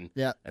to happen.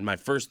 Yeah. And my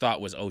first thought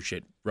was, oh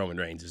shit, Roman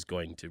Reigns is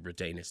going to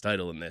retain his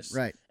title in this.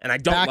 Right. And I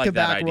don't like that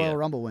Back-to-back idea. Royal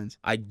Rumble wins.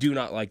 I do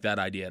not like that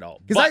idea at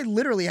all. Because I But-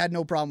 literally had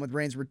no problem with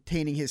Reigns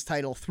retaining his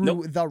title through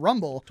Nope. the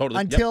Rumble Totally.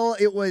 Yep. until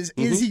it was,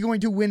 is he going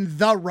to win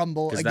the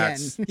Rumble 'Cause again?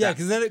 that's- Yeah,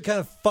 because then it kind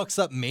of fucks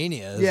up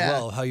Mania as Yeah.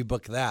 well. How you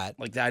book that?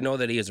 Like, I know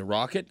that he has a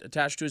rocket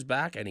attached to his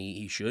back, and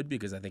he should,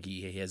 because I think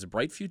he has a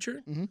bright future.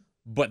 Mm-hmm.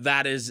 But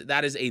that is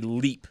a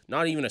leap,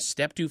 not even a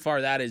step too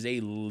far. That is a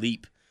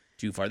leap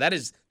too far. That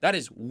is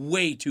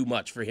way too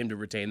much for him to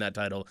retain that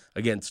title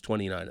against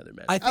 29 other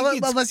men. I think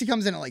it's Unless he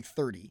comes in at like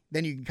 30,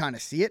 then you can kind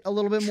of see it a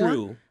little bit more.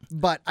 True.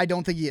 But I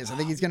don't think he is. I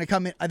think he's going to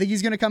come in. I think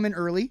he's going to come in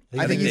early.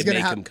 I think he's they going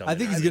to make have. him come I in.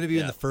 think he's going to be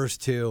in Yeah. the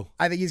first two.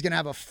 I think he's going to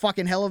have a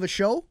fucking hell of a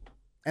show,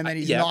 and then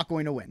he's yeah. not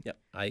going to win. Yep,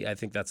 I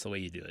think that's the way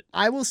you do it.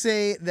 I will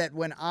say that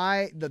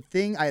I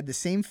had the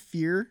same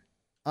fear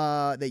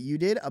that you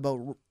did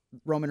about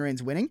Roman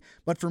Reigns winning,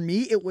 but for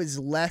me it was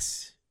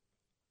less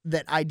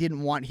that I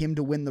didn't want him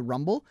to win the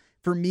Rumble.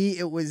 For me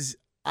it was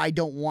I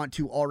don't want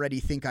to already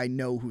think I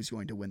know who's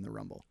going to win the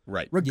Rumble.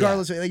 Right.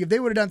 Regardless, like if they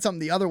would have done something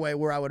the other way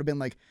where I would have been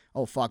like,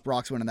 oh fuck,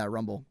 Brock's winning that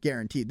Rumble,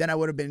 guaranteed. Then I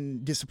would have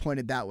been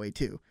disappointed that way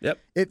too. Yep.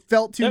 It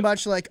felt too Yep.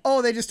 much like,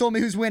 oh, they just told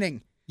me who's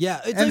winning. Yeah,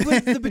 it's like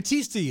with the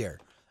Batista year.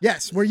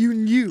 Yes, where you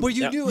knew. But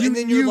you Yep. do, You and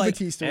then you're knew like,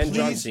 Batista And was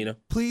John winning. Cena.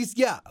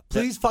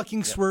 please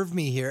fucking swerve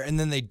me here, and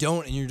then they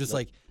don't, and you're just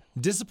like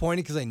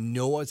disappointed because I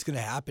know what's going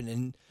to happen,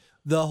 and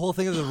the whole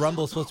thing of the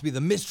Rumble is supposed to be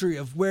the mystery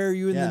of where are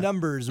you in Yeah. the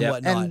numbers and Yeah.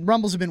 whatnot. And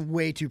Rumbles have been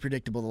way too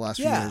predictable the last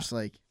few Yeah. years.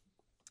 Like,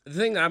 The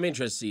thing that I'm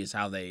interested to see is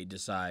how they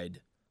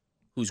decide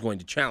who's going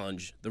to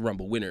challenge the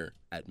Rumble winner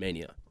at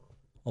Mania.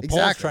 Well, Paul's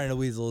Exactly. trying to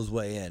weasel his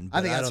way in, but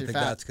I think I that's don't your think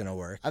fat- that's going to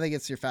work. I think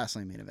it's your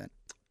Fastlane main event.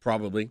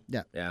 Probably.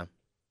 Yeah. Yeah.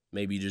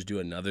 Maybe you just do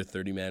another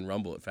 30-man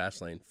Rumble at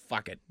Fastlane.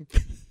 Fuck it.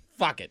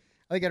 Fuck it.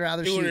 I think I'd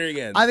rather Doing see it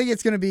again. I think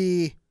it's going to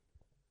be.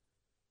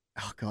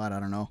 Oh God, I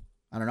don't know.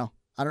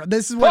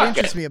 This is what Fuck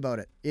interests me about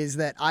it is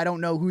that I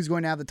don't know who's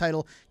going to have the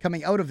title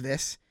coming out of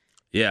this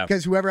Yeah.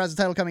 because whoever has the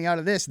title coming out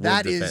of this, Will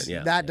that defend, is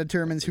yeah. that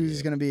determines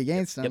who's going to be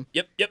against them.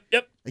 Yep. Like,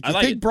 I you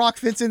like think it. Brock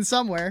fits in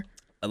somewhere?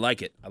 I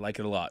like it. I like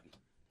it a lot.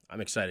 I'm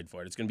excited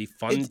for it. It's going to be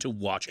fun to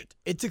watch it.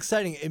 It's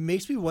exciting. It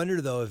makes me wonder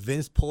though if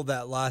Vince pulled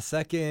that last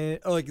second,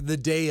 or like the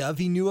day of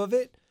he knew of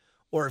it,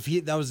 or if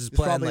that was his It's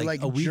plan probably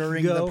like like a week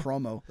during ago. the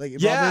promo. Like,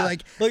 Yeah. probably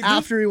like Like,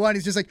 after he won,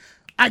 he's just like,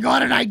 I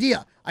got an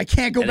idea. I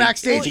can't go And he-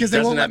 backstage he because they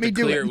doesn't won't let have me to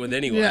do clear it. it with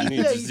anyone. Yeah. He's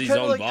Yeah, just he's his kind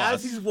of own like boss.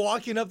 as he's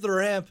walking up the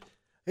ramp,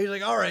 he's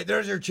like, "All right,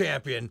 there's your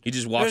champion." He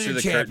just walks There's through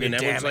the your curtain and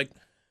champion, everyone's damn like,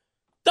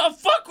 the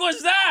fuck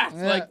was that?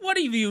 Yeah. Like, what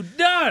have you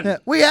done? Yeah,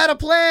 we had a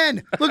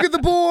plan. Look at the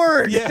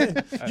board.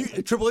 Yeah,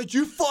 Triple H,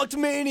 you fucked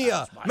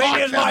Mania.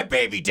 Mania's my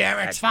baby, damn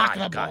it. Fuck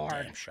the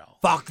goddamn show.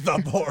 Fuck the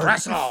board.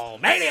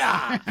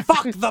 WrestleMania.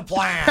 Fuck the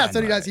plan. That's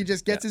what he does. He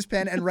just gets his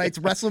pen and writes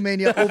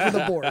WrestleMania over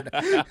the board.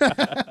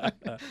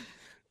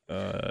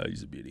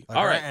 He's a beauty.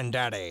 All right.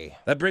 Granddaddy.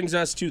 That brings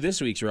us to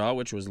this week's Raw,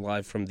 which was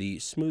live from the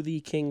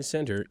Smoothie King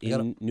Center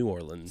in New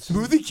Orleans.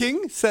 Smoothie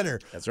King Center.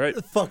 That's right.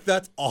 Fuck,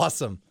 that's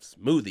awesome.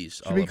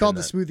 Smoothies. Should be called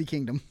the Smoothie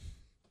Kingdom.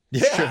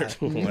 Yeah.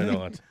 Why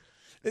not?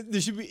 There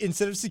should be,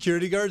 instead of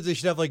security guards, they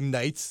should have like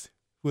knights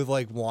with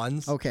like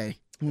wands. Okay,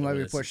 we might be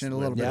this pushing is it a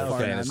little what- bit yeah, far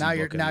okay, now. this is Now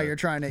booking you're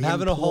trying to I'm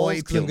having a employ hole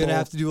because I'm going to people.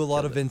 have to do a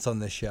lot of Vince on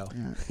this show.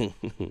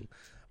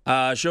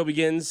 Show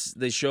begins.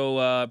 They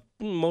show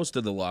most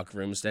of the locker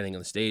room standing on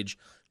the stage.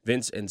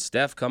 Vince and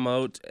Steph come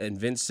out, and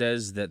Vince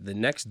says that the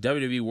next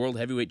WWE World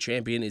Heavyweight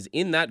Champion is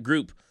in that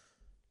group.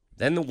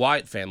 Then the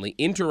Wyatt family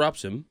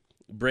interrupts him.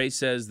 Bray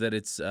says that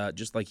it's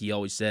just like he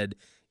always said,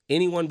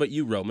 anyone but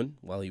you, Roman,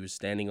 while he was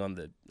standing on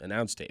the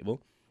announce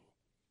table.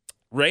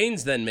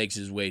 Reigns then makes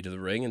his way to the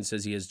ring and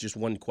says he has just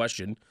one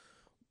question.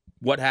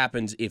 What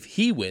happens if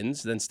he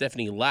wins? Then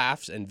Stephanie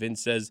laughs, and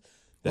Vince says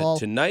that Well-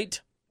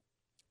 tonight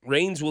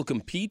Reigns will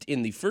compete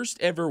in the first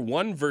ever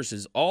 1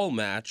 versus all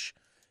match.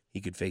 He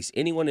could face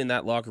anyone in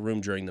that locker room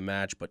during the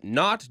match, but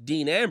not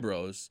Dean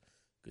Ambrose,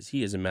 because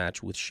he has a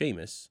match with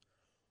Sheamus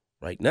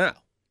right now.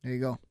 There you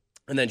go.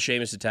 And then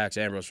Sheamus attacks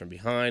Ambrose from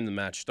behind. The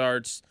match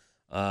starts.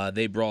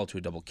 They brawl to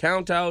a double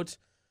countout.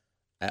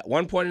 At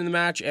one point in the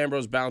match,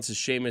 Ambrose bounces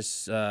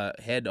Sheamus'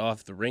 head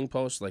off the ring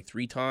post like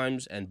 3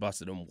 times and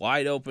busted him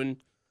wide open.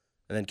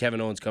 And then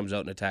Kevin Owens comes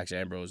out and attacks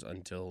Ambrose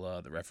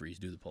until the referees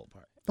do the pull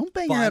apart. Don't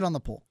bang your head on the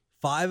pole.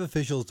 5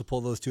 officials to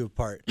pull those two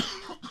apart.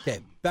 Okay,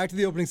 back to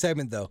the opening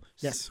segment though.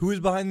 Yes. Who is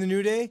behind the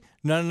New Day?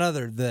 None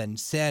other than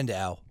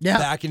Sandow. Yeah.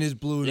 Back in his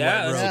blue and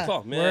Yeah, white that's robe. a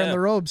call, man. Wearing the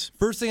robes.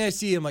 First thing I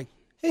see, I'm like,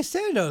 hey,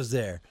 Sandow's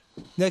there.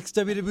 Next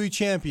WWE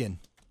champion.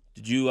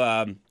 Did you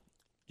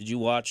Did you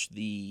watch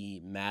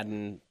the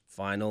Madden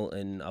final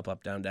in Up,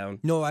 Up, Down, Down?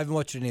 No, I haven't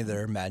watched any of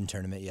their Madden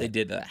tournament They yet.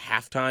 did a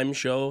halftime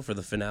show for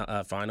the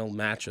final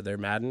match of their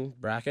Madden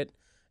bracket,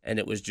 and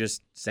it was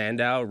just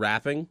Sandow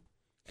rapping,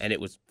 and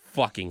it was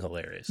fucking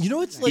hilarious. You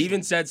know, it's He like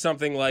even said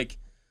something like,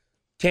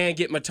 "Can't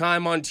get my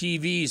time on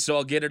TV, so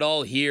I'll get it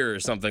all here," or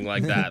something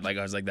like that. Like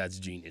I was like, "That's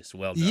genius.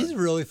 Well done." he's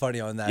really funny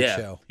on that yeah,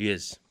 show. he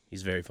is.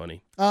 He's very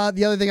funny.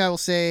 The other thing I will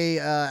say,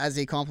 as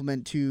a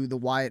compliment to the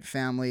Wyatt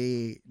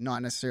family,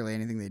 not necessarily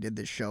anything they did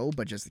this show,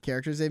 but just the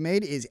characters they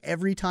made, is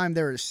every time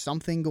there is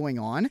something going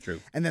on, True.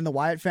 and then the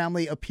Wyatt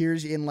family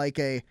appears in like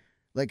a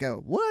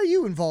 "Why are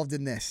you involved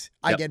in this?"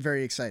 I Yep. get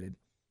very excited.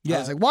 Yeah. I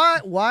was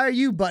like, why are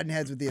you butting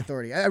heads with the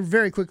authority? I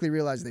very quickly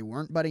realized they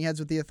weren't butting heads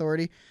with the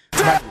authority.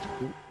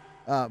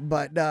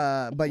 But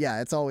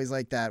yeah, it's always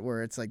like that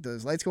where it's like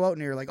those lights go out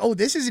and you're like, oh,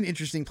 this is an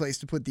interesting place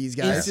to put these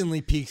guys.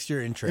 Instantly piques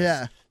your interest.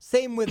 Yeah.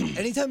 Same with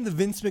anytime the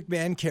Vince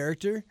McMahon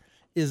character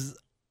is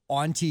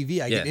on TV,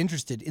 I get Yeah.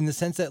 interested in the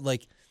sense that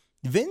like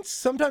Vince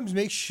sometimes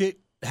makes shit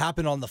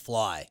happen on the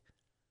fly.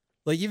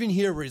 Like even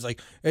here where he's like,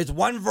 it's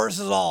 1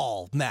 versus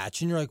all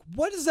match. And you're like,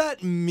 what does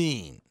that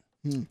mean?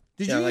 Did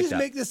Yeah, I you like just that.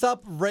 make this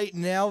up right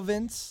now,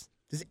 Vince?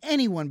 Does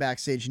anyone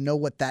backstage know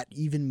what that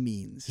even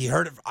means?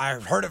 I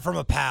heard it from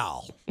a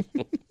pal.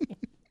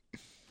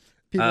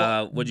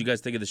 People, What'd you guys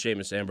think of the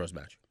Sheamus Ambrose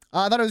match?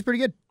 I thought it was pretty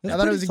good. That's I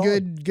thought it pretty was a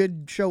solid.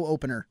 good show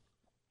opener.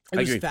 It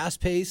I was agree. fast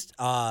paced.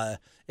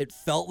 It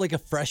felt like a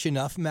fresh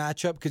enough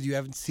matchup because you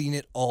haven't seen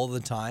it all the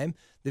time.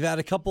 They've had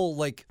a couple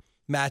like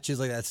matches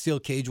like that steel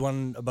cage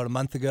one about a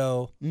month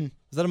ago. Was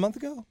that a month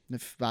ago?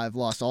 If I've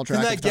lost all In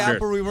track that of time. gap Sure.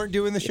 where we weren't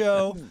doing the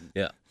show.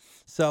 Yeah.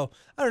 So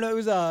I don't know. It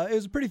was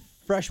a pretty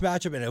fresh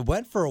matchup and it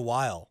went for a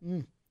while.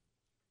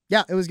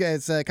 Yeah, it was good.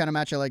 It's the kind of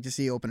match I like to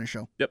see open a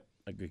show. Yep,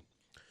 I agree.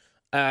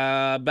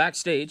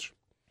 Backstage,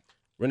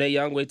 Renee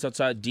Young waits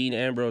outside Dean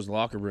Ambrose's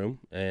locker room,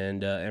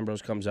 and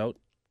Ambrose comes out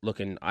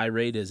looking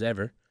irate as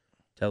ever,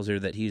 tells her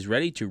that he's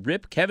ready to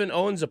rip Kevin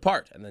Owens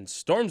apart, and then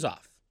storms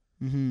off.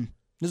 Mm-hmm.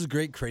 This is a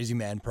great crazy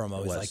man promo.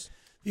 He's was. like,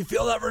 "You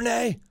feel that,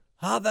 Renee?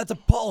 That's a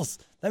pulse.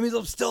 That means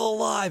I'm still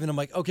alive." And I'm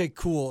like, okay,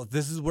 cool.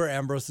 This is where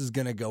Ambrose is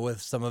gonna go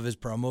with some of his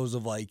promos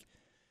of like,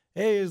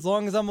 hey, as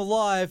long as I'm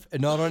alive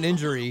and not on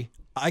injury,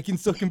 I can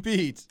still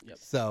compete. Yep.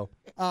 So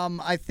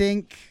I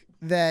think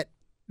that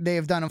they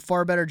have done a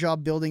far better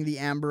job building the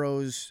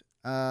Ambrose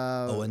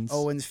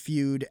Owens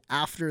feud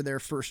after their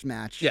first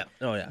match Yeah,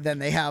 oh yeah. than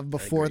they have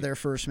before agree. their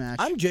first match.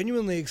 I'm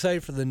genuinely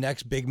excited for the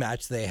next big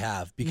match they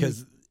have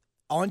because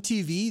on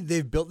TV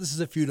they've built this as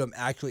a feud I'm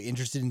actually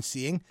interested in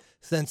seeing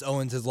since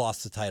Owens has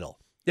lost the title.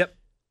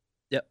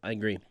 Yep, I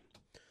agree.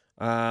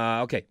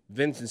 Okay,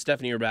 Vince and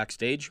Stephanie are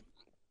backstage.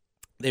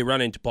 They run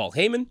into Paul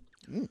Heyman.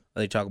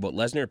 They talk about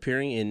Lesnar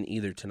appearing in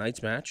either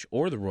tonight's match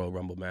or the Royal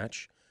Rumble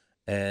match.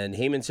 And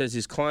Heyman says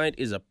his client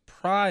is a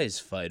prize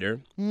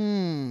fighter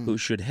who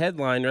should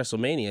headline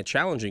WrestleMania,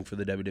 challenging for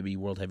the WWE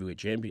World Heavyweight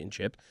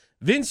Championship.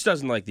 Vince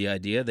doesn't like the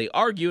idea. They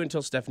argue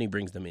until Stephanie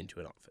brings them into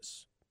an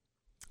office.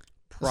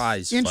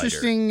 Prize fighter.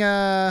 Interesting,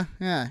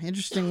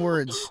 interesting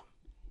words.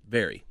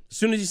 Very. As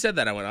soon as he said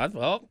that, I went,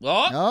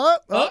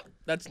 oh,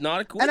 that's not a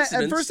And coincidence.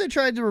 at first I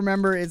tried to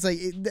remember, it's like,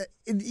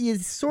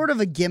 it's sort of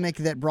a gimmick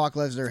that Brock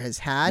Lesnar has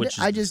had. Which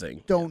is I the just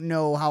thing, don't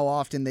know how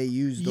often they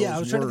use those Yeah, I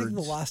was trying to think of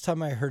words. the last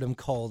time I heard him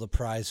called a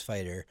prize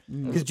fighter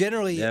because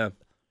generally, yeah.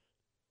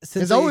 since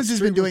Because they Owens has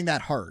been extremely- doing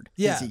that hard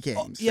Yeah. since he came.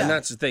 Oh, so- yeah. And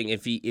that's the thing.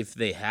 If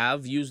they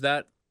have used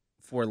that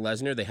for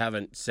Lesnar, they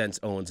haven't since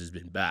Owens has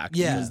been back.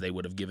 Yeah. Because they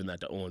would have given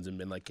that to Owens and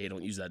been like, "Okay,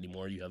 don't use that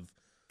anymore. You have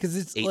Because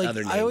it's 8 like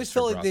other I always names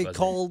felt for like they Brock Lesnar.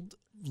 called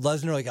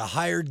Lesnar like a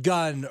hired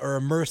gun or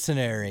a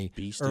mercenary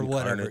Beast or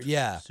whatever. Incarnate,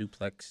 Yeah,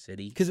 Suplex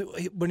City." because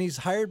when he's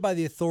hired by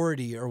the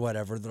authority or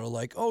whatever, they're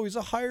like, "Oh, he's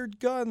a hired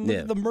gun,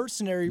 Yeah. the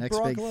mercenary Next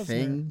Brock big Lesnar."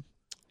 thing. You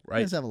Right.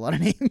 guys have a lot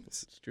of names.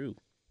 It's true.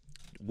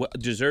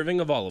 Deserving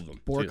of all of them.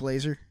 Bork too.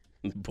 Laser.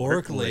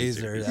 Bork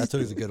Laser, that's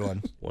always a good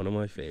one. One of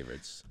my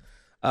favorites.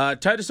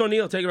 Titus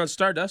O'Neil taking on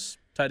Stardust.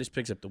 Titus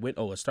picks up the win.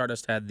 Oh,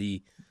 Stardust had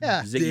the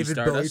Yeah. Ziggy David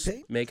Stardust Bowie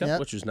paint? makeup, Yep.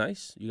 which was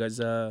nice. You guys,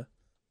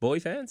 Bowie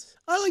fans?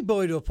 I like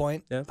Bowie to a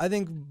point. Yeah. I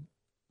think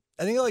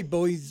I like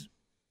Bowie's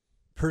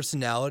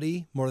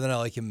personality more than I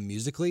like him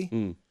musically,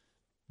 Mm.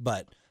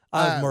 but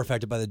I was more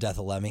affected by the death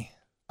of Lemmy.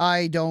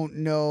 I don't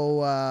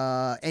know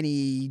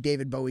any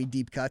David Bowie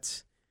deep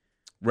cuts,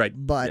 Right.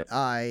 but Yep.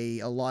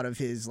 a lot of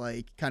his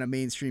like kind of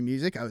mainstream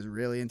music I was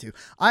really into.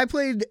 I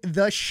played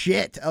the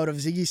shit out of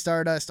Ziggy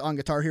Stardust on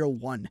Guitar Hero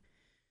 1.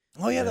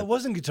 Oh yeah, that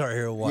wasn't Guitar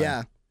Hero 1.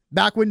 Yeah.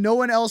 Back when no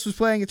one else was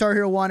playing Guitar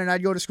Hero 1 and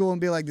I'd go to school and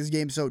be like, this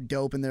game's so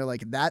dope. And they're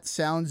like, that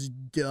sounds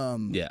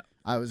dumb. Yeah.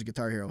 I was a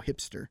Guitar Hero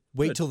hipster.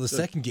 Wait Good, till the good.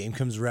 second game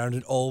comes around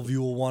and all of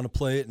you will want to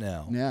play it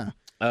now. Yeah.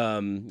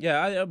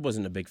 I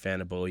wasn't a big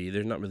fan of Bowie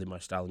either. Not really my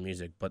style of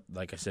music. But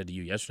like I said to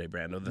you yesterday,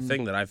 Brando, the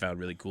thing that I found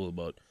really cool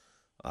about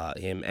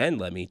him and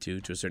Lemmy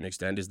too, to a certain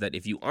extent, is that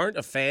if you aren't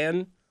a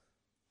fan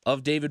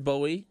of David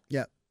Bowie,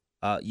 Yeah.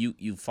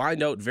 You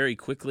find out very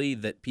quickly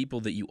that people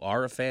that you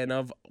are a fan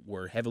of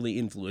were heavily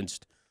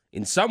influenced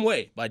in some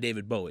way by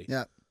David Bowie.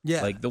 Yeah.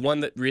 Yeah. Like the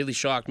one that really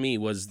shocked me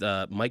was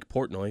Mike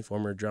Portnoy,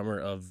 former drummer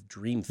of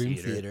Dream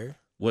Theater,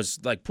 was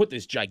like put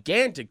this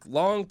gigantic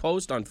long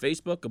post on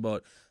Facebook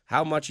about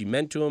how much he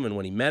meant to him and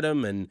when he met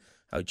him and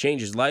how he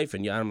changed his life.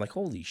 And I'm like,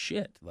 holy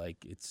shit! Like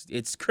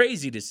it's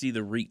crazy to see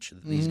the reach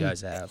that these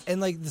guys have.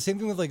 And like the same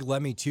thing with like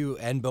Lemmy too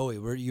and Bowie,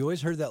 where you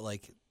always heard that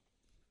like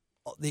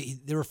they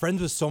were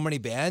friends with so many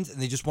bands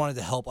and they just wanted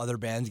to help other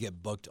bands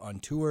get booked on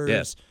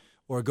tours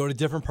or go to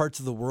different parts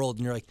of the world.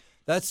 And you're like,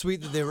 that's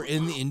sweet that they were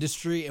in the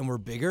industry and were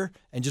bigger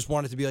and just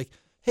wanted to be like,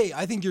 hey,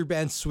 I think your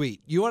band's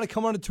sweet. You want to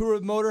come on a tour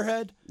with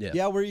Motorhead?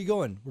 Yeah, where are you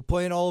going? We're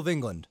playing all of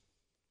England.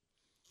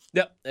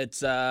 Yep,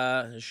 it's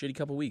a shitty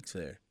couple weeks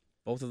there.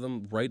 Both of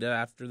them right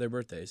after their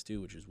birthdays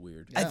too, which is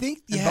weird. I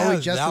think And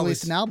Bowie just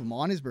released an album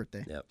on his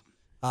birthday. Yep.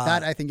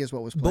 That I think is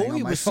what was playing Bowie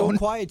on my was phone. so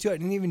quiet too. I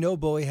didn't even know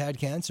Bowie had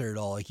cancer at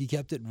all. Like he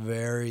kept it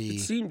very. It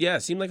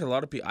seemed like a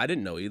lot of people. I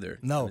didn't know either.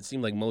 No. And it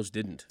seemed like most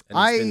didn't. And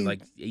it's been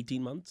like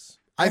 18 months.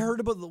 I heard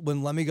about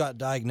when Lemmy got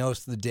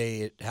diagnosed the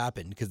day it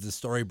happened because the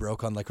story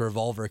broke on like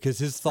Revolver because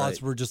his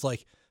thoughts were just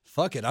like,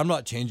 fuck it, I'm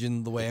not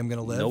changing the way I'm going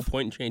to live. No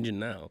point in changing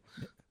now.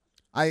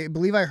 I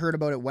believe I heard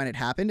about it when it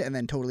happened and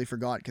then totally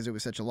forgot because it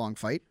was such a long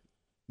fight.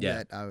 Yeah.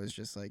 That I was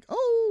just like,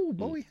 oh,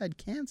 Bowie had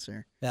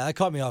cancer. Yeah, that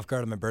caught me off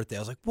guard on my birthday. I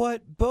was like,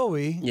 what?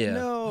 Bowie? Yeah.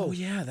 No. Oh,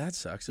 yeah, that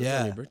sucks. It's Yeah.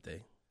 on your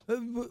birthday.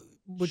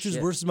 Which is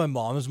Shit. worse is my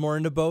mom is more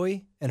into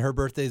Bowie and her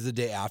birthday is the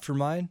day after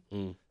mine.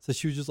 Mm. So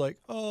she was just like,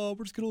 oh,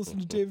 we're just going to listen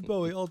to David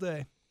Bowie all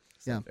day.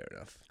 Yeah. Fair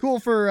enough. Cool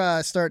for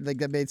Start. Like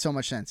that made so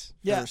much sense.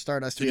 Yeah. For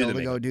Stardust to To be do able the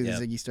to go makeup, do the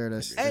yeah. Ziggy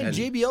Stardust. And And-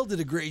 JBL did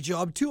a great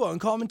job too on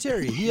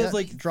commentary. He has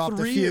like dropped a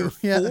 3 few. or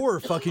Yeah. 4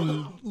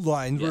 fucking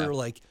lines where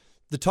like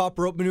the top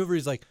rope maneuver,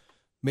 he's like,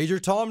 Major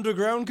Tom to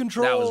ground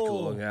control. That was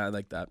cool. Yeah, I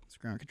like that. It's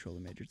ground control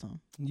of Major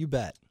Tom. You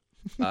bet.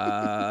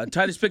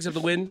 Titus picks up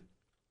the win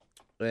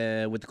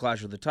with the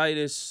clash with the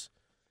Titus.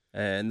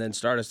 And then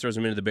Stardust throws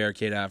him into the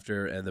barricade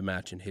after the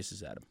match and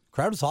hisses at him.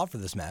 Crowd was hot for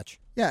this match.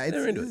 Yeah,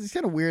 They're into it. it's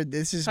kind of weird.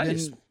 This has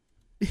Titus. been.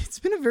 It's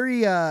been a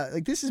very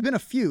like this has been a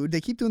feud.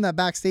 They keep doing that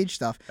backstage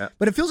stuff, Yeah.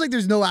 but it feels like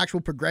there's no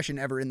actual progression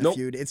ever in the Nope.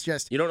 feud. It's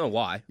just You don't know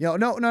why.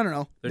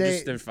 no.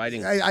 They're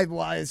fighting. Well,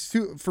 I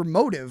assume, for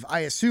motive, I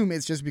assume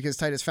it's just because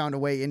Titus found a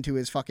way into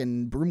his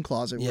fucking broom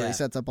closet where Yeah. he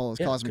sets up all his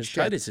Yeah, cosmic because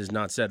shit. Titus has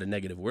not said a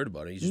negative word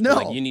about it. He's just No.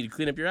 been like, you need to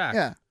clean up your act.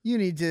 Yeah, you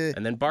need to.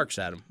 And then barks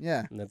at him.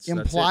 Yeah, And that's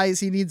implies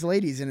he needs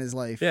ladies in his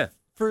life. Yeah.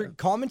 For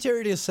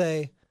commentary to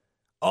say,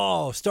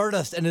 oh,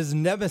 Stardust and his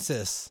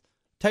nemesis,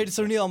 Titus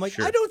O'Neil, I'm like,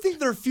 Sure. I don't think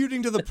they're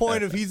feuding to the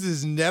point of he's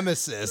his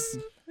nemesis.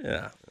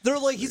 Yeah. They're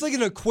like, he's like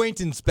an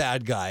acquaintance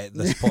bad guy at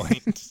this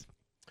point.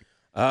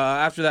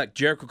 After that,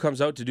 Jericho comes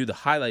out to do the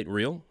highlight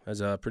reel. Has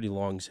a pretty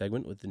long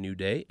segment with the New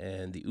Day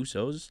and the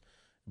Usos.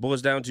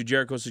 Boils down to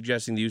Jericho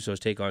suggesting the Usos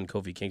take on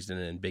Kofi Kingston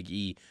and Big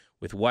E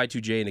with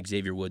Y2J and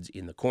Xavier Woods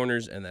in the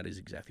corners, and that is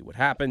exactly what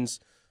happens.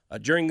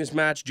 During this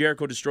match,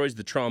 Jericho destroys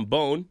the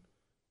trombone,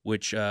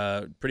 which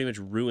pretty much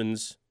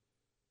ruins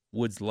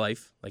Woods'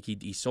 life. Like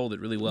he sold it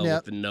really well Yep.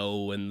 with the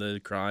no and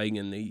the crying,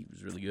 and he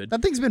was really good.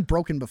 That thing's been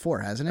broken before,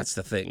 hasn't it? That's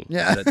the thing.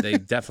 Yeah. That they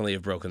definitely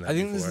have broken that I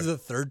think before. this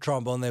is the 3rd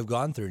trombone they've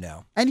gone through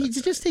now. And he's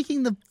just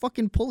taking the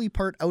fucking pulley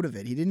part out of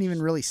it. He didn't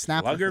even really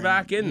snap. Plug the her thing.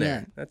 back in Yeah.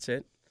 there. That's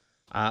it.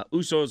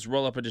 Usos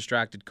roll up a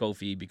distracted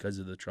Kofi because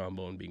of the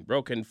trombone being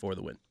broken for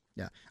the win.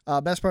 Yeah.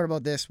 Best part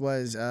about this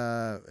was,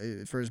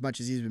 for as much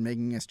as he's been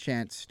making us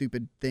chant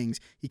stupid things,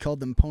 he called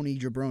them pony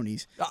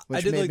jabronis. I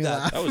Which did made like me that.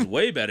 laugh. That was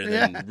way better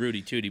than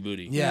Rudy Tooty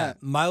Booty. Yeah,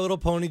 My Little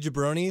Pony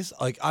jabronis.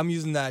 Like I'm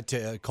using that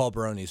to call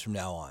bronies from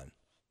now on.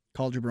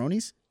 Called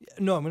jabronis?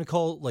 No, I'm gonna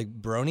call like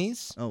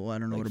bronies. Oh, well, I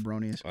don't know what a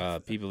brony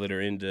is. People that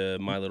are into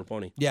My Little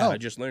Pony. Yeah. I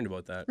just learned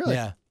about that. Really?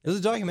 Yeah, there's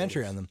a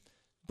documentary on them.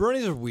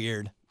 Bronies are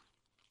weird.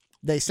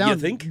 They sound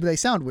think? They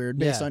sound weird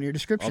based Yeah. on your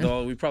description.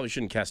 Although we probably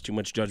shouldn't cast too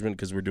much judgment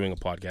because we're doing a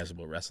podcast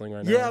about wrestling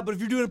right now. Yeah, but if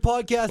you're doing a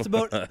podcast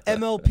about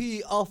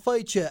MLP, I'll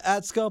fight you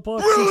at Scott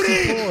Block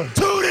 64.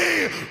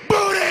 Tooty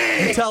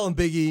Booty! You tell him,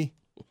 Biggie.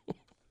 I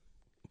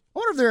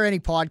wonder if there are any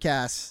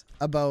podcasts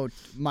about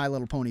My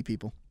Little Pony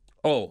people.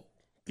 Oh,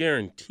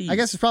 guaranteed. I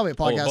guess it's probably a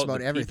Oh, podcast the about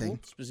people everything.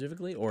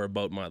 specifically, or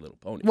about My Little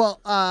Pony. Well,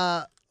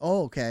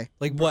 okay.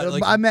 Like what?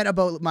 Like I meant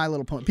about My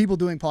Little Pony. People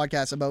doing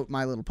podcasts about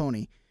My Little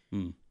Pony.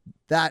 Hmm.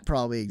 That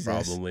probably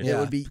exists. Probably. It Yeah,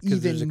 would be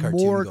because there's a even cartoon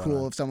more going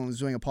cool on. if someone was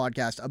doing a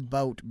podcast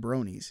about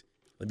bronies.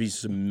 That'd be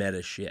some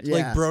meta shit. Yeah.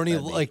 like brony,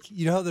 that'd be- like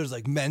you know how there's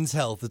like Men's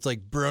Health. It's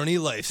like Brony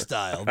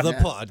Lifestyle, the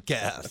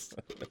podcast.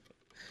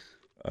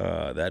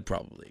 That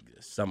probably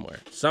exists somewhere.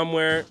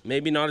 Somewhere,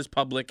 maybe not as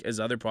public as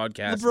other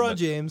podcasts. LeBron but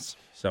James.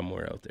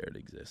 somewhere out there it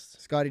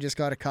exists. Scotty just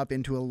got a cup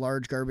into a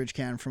large garbage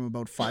can from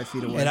about 5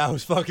 feet away. And I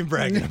was fucking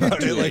bragging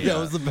about it. Like that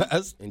was the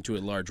best. Into a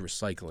large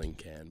recycling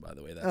can, by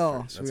the way. That's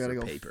oh, for, so that's we gotta for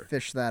go paper.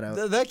 fish that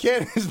out. That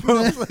can is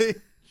mostly.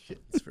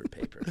 It's for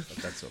paper, but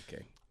that's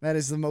okay. That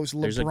is the most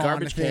LeBron There's a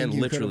garbage thing can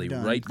you could have literally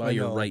done. right by I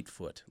your know. right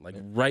foot, like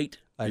right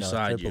I know,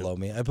 beside right you. below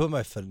me. I put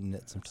my foot in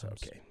it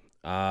sometimes. Okay.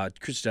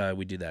 Chris,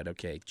 we did that.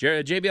 Okay.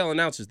 JBL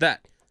announces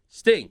that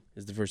Sting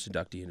is the first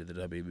inductee into the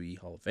WWE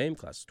Hall of Fame,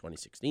 class of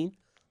 2016.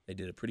 They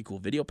did a pretty cool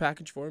video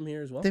package for him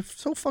here as well. They're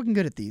so fucking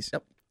good at these.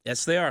 Yep.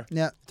 Yes, they are.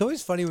 Yeah. It's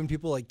always funny when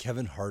people like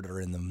Kevin Hart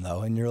are in them,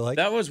 though, and you're like,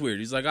 That was weird.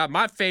 He's like,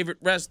 my favorite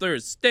wrestler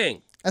is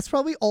Sting. That's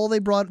probably all they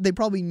brought. They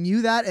probably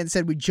knew that and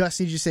said, we just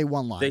need you to say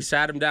one line. They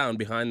sat him down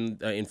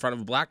behind, in front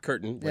of a black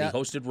curtain when Yeah. he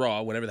hosted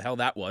Raw, whatever the hell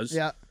that was,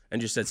 Yeah.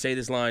 and just said, say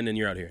this line and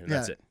you're out here, and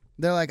that's it.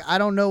 They're like, I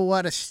don't know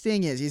what a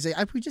Sting is. He's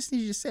like, we just need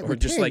you to say it. Or We're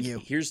just paying like, you.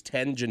 here's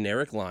 10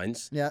 generic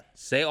lines. Yeah.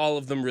 Say all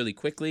of them really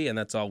quickly, and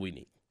that's all we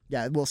need.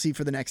 Yeah, we'll see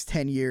for the next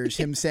 10 years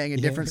him saying a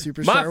different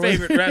superstar. My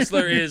favorite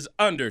wrestler is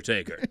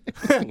Undertaker.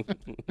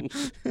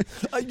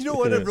 you know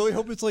what? I really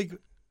hope it's like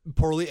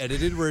poorly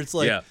edited, where it's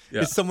like, Yeah.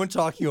 it's someone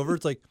talking over.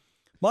 It's like,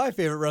 my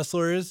favorite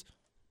wrestler is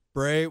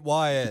Bray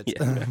Wyatt.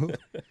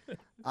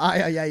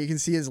 Yeah, you can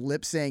see his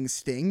lips saying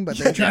Sting, but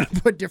they're trying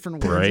to put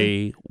different words in.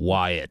 Bray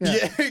Wyatt.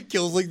 Yeah, it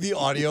kills like the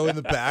audio in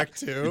the back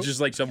too. It's just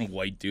like some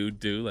white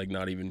dude, too. Like,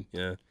 not even,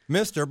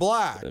 Mr.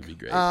 Black. that'd be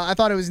great. I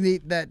thought it was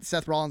neat that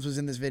Seth Rollins was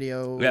in this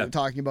video Yeah.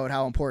 talking about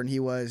how important he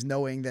was,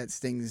 knowing that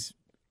Sting's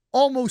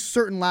almost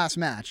certain last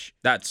match.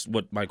 That's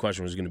what my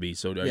question was going to be.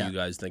 So, are Yeah. you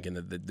guys thinking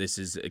that this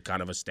is a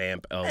kind of a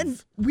stamp of?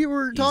 And we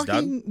were He's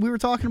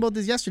talking about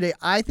this yesterday.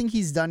 I think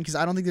he's done because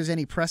I don't think there's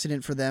any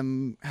precedent for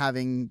them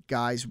having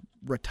guys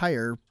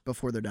retire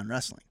before they're done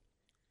wrestling.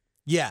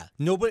 Yeah,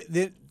 nobody.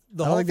 The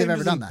don't Hall think of they've Fame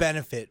ever done doesn't that.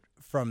 benefit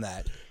from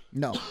that.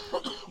 No.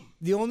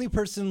 The only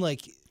person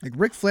like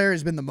Ric Flair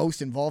has been the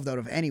most involved out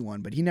of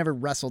anyone, but he never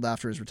wrestled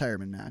after his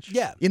retirement match.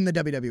 Yeah. In the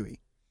WWE.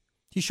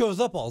 he shows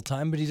up all the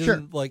time, but he Sure.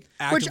 doesn't like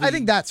actively. Which I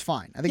think that's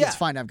fine. I think it's Yeah.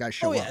 fine to have guys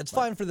show Oh up. yeah, it's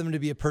but fine for them to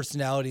be a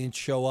personality and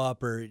show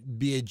up, or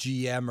be a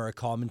GM or a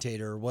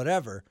commentator or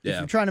whatever. If Yeah.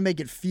 you're trying to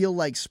make it feel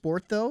like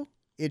sport, though,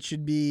 it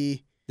should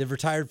be They've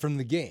retired from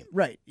the game.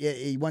 right.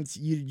 Once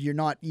you're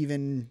not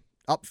even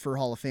up for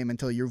Hall of Fame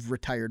until you've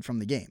retired from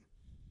the game.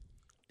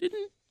 Did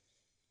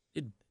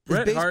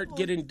Bret Hart baseball-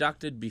 get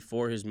inducted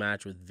before his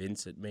match with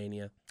Vince at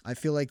Mania I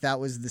feel like that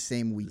was the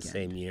same the weekend.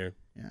 same year?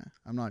 Yeah,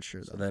 I'm not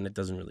sure though. So then it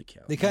doesn't really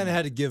count. They kind of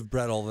had to give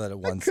Brett all that at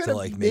once to could've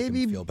like make him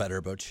maybe- feel better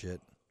about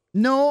shit.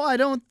 No, I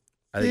don't.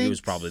 I think it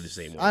was probably the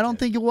same I don't weekend.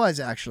 think it was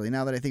actually.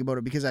 Now that I think about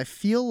it, because I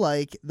feel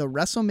like the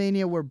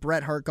WrestleMania where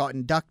Bret Hart got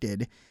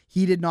inducted,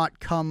 he did not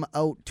come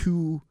out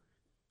to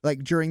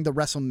like during the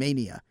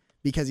WrestleMania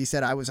because he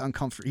said I was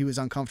uncomfortable. He was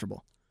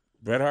uncomfortable.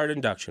 Bret Hart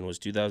induction was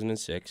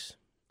 2006.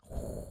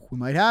 We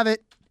might have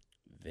it.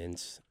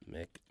 Vince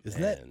McMahon.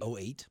 Isn't that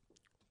 08?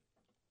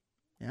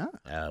 Yeah,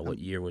 What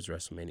year was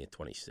WrestleMania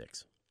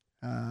 26?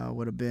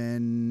 would have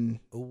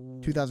been Oh,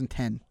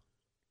 2010.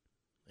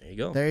 There you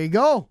go. There you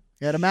go.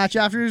 He had a match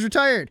after he was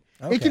retired.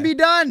 It Okay. can be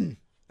done.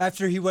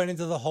 after he went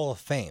into the Hall of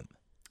Fame.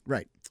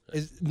 Right.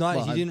 Is not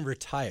Well, he I- didn't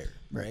retire,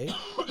 right?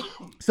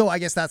 So I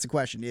guess that's the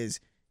question: is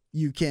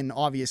you can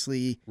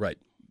obviously Right.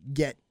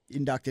 get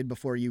inducted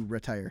before you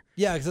retire.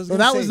 Yeah, because So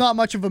that was not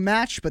much of a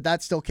match, but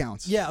that still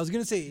counts. Yeah, I was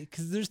gonna say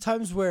because there's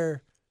times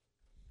where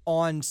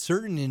on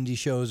certain indie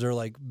shows or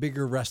like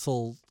bigger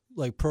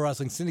like Pro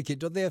Wrestling Syndicate,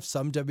 don't they have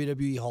some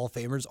WWE Hall of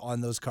Famers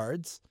on those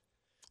cards?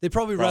 They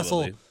probably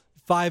wrestle Probably.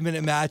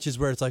 5-minute matches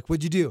where it's like,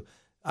 what'd you do?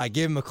 I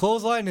gave him a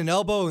clothesline, an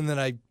elbow, and then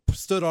I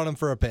stood on him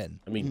for a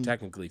pin. I mean,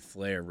 technically,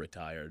 Flair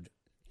retired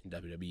in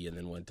WWE and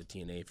then went to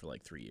TNA for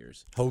like 3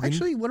 years. Hogan.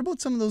 Actually, what about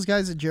some of those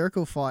guys that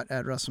Jericho fought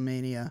at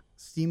WrestleMania?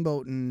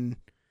 Steamboat and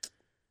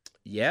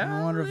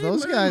Yeah. I wonder if they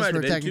those might guys have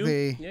were been too.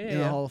 technically Yeah, in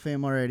the Hall of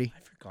Fame already.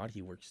 I forgot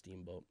he worked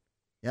Steamboat.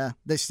 Yeah,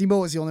 the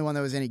Steamboat was the only one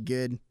that was any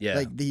good. Yeah.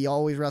 like he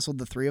always wrestled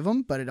the three of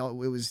them, but it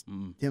was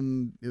Mm.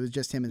 him. It was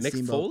just him and Mick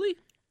Steamboat. Foley?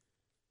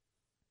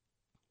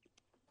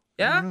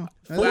 I Yeah. don't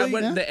know. Well,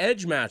 Yeah. the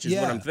Edge match is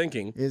Yeah. what I'm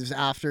thinking. Is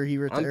after he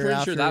I'm retired.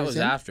 pretty sure that was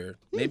him? after.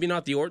 Maybe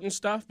not the Orton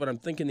stuff, but I'm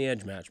thinking the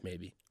Edge match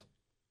maybe.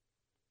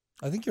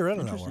 I think you're right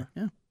on that Interesting.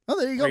 one. Yeah. Oh,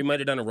 there you Or he go. might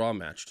have done a Raw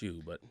match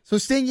too, but So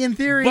Sting, in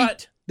theory,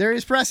 but there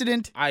is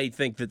precedent. I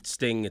think that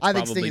Sting, it's I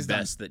think Sting probably is done.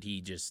 best that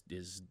he just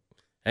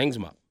hangs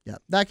him up. Yeah,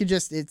 that could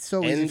just. It's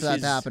so easy Ends for that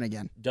his to happen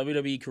again.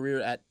 WWE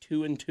career at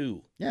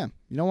 2-2. Yeah,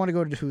 you don't want to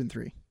go to 2 and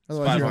 3.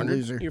 Otherwise, you're a 500.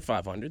 loser. You're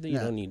 500. Then Yeah.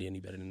 You don't need any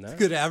better than that.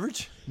 Good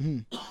average.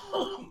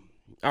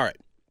 All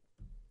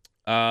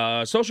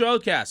right. Social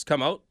Outcasts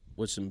come out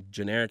with some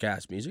generic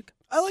ass music.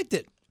 I liked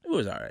it. It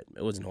was all right.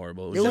 It wasn't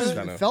horrible. It was. just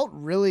kind It of. felt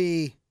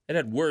really. It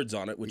had words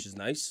on it, which is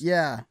nice.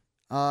 Yeah.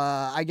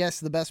 I guess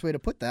the best way to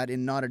put that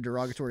in not a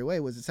derogatory way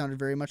was it sounded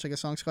very much like a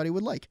song Scotty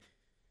would like.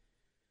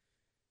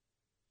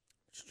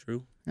 It's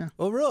true.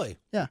 Oh, really?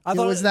 Yeah, I it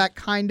thought was it- that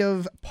kind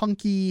of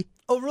punky.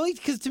 Oh, really?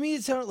 Because to me,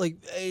 it sounded like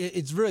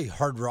it's really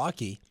hard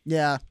rocky,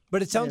 Yeah,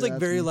 but it sounds Yeah, like that's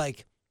very me.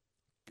 like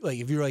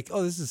if you're like,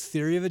 oh, this is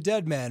Theory of a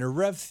Dead Man or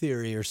Rev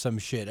Theory or some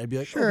shit, I'd be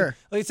like, Sure. okay.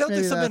 Like it sounds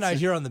Maybe like something that's I'd it.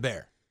 hear on the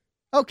Bear.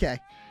 okay.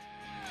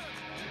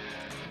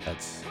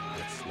 That's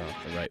not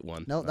the right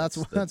one. No, that's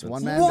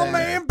one man. One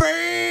band. man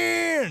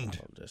band.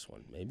 Oh, this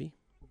one, maybe.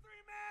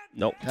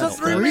 Nope. That's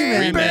no, a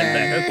three-man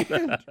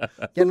band.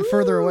 Getting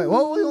further away.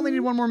 Well, we only need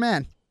one more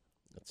man.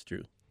 That's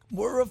true.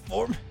 We're a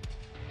form.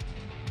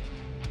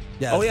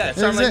 Yeah. Oh yeah, it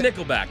sounds There's like it.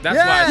 Nickelback. That's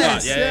what I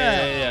Yes, thought.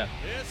 Yeah.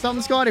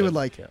 Something Scotty would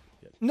like. Yeah.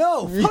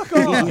 No, fuck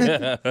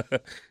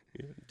off.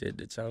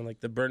 It sounded like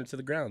the "Burn It to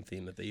the Ground"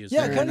 theme that they used.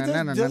 Yeah, there. it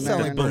kinda does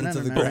sound like Burn It to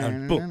the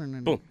Ground.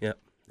 Boom, boom. Yeah.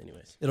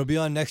 Anyways. It'll be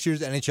on next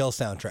year's NHL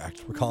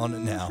soundtrack. We're calling it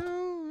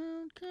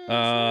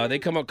now. They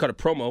come out, cut a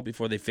promo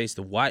before they face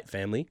the Wyatt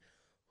family,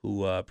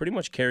 who pretty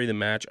much carry the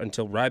match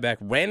until Ryback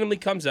randomly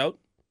comes out,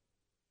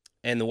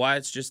 and the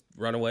Wyatts just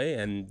run away,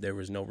 and there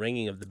was no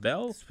ringing of the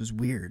bell. This was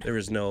weird. There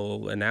was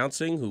no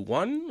announcing who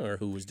won or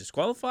who was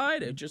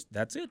disqualified.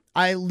 That's it.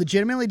 I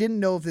legitimately didn't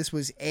know if this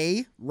was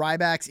A,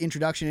 Ryback's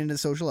introduction into the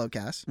Social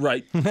Outcasts,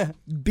 Right.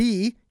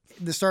 B,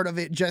 the start of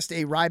it just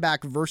a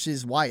Ryback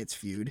versus Wyatt's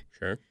feud,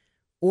 Sure.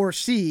 or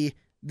C,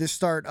 the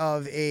start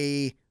of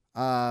a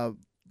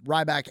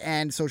Ryback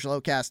and Social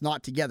Outcast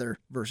not together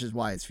versus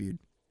Wyatt's feud.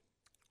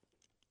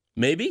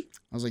 Maybe.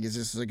 I was like, is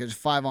this like a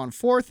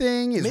 5-on-4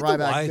 thing? Is Made the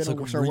Ryback Wyatts going to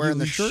look start wearing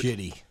the really shirt?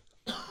 shitty.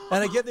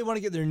 And I get they want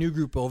to get their new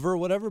group over or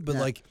whatever, but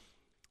Yeah. like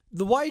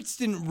the Wyatts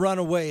didn't run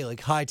away like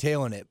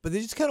hightailing it, but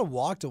they just kind of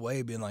walked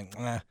away being like,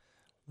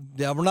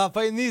 yeah, we're not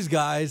fighting these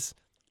guys.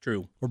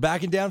 True. We're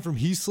backing down from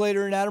Heath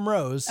Slater and Adam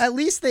Rose. At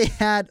least they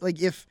had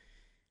like if.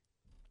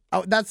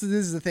 Oh, this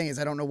is the thing is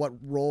I don't know what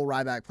role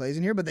Ryback plays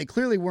in here, but they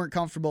clearly weren't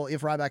comfortable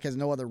if Ryback has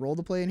no other role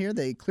to play in here.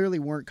 They clearly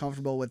weren't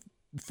comfortable with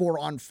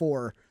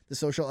 4-on-4 the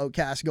Social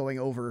Outcast going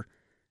over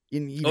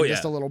in even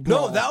just a little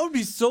brawl. No, that would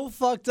be so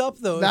fucked up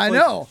though. If, I like,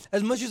 know.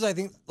 As much as I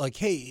think, like,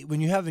 hey,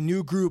 when you have a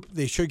new group,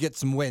 they should get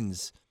some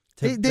wins.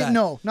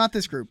 No, not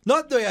this group.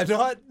 Not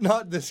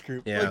this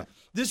group. Yeah. Like,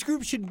 this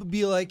group should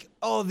be like,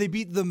 oh, they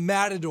beat the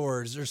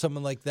Matadors or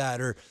something like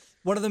that, or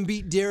one of them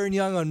beat Darren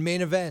Young on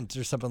Main Event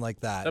or something like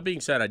that. That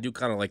being said, I do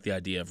kind of like the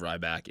idea of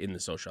Ryback in the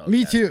Social Me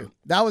Outcast too. group.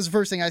 That was the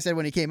first thing I said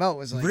when he came out.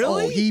 Was like,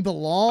 Really? oh, he I think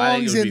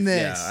belongs it would in be,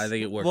 this. Yeah, I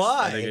think it works.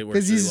 Why? I think it works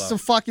Because he's really so well.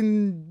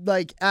 fucking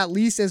like at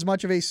least as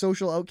much of a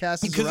social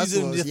outcast as the Because rest he's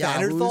of in those the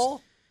yahoos.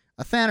 Thannerthal?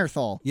 A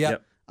Thannerthal.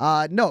 Yep.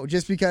 Yep. No,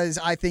 just because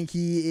I think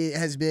he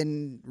has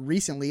been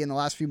recently in the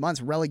last few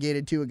months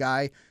relegated to a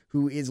guy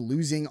who is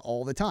losing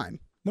all the time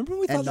Remember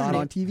when we thought and their not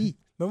name- on TV.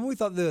 Remember when we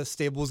thought the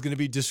stable was going to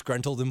be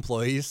disgruntled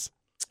employees?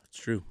 It's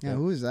true. Yeah,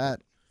 who is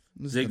that?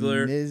 Was it the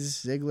Ziggler.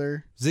 Miz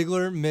Ziggler.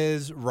 Ziggler,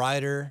 Miz,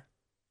 Ryder,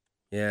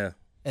 Yeah.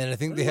 and I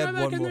think Was they had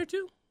Ryback one in more. there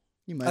too?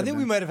 He might I have think been.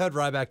 we might have had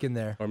Ryback in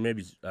there. Or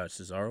maybe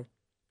Cesaro?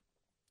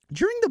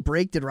 During the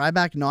break, did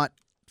Ryback not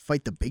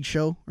fight the Big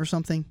Show or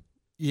something?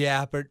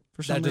 Yeah, but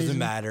For some that doesn't reason.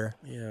 matter.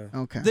 Yeah.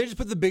 Okay. They just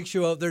put the Big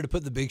Show out there to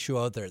put the Big Show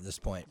out there at this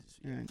point.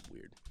 Alright.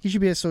 Weird. He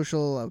should be a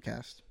social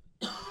outcast.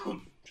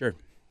 Sure.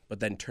 But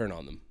then turn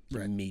on them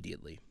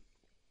immediately.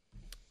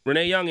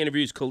 Renee Young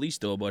interviews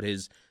Kalisto about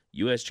his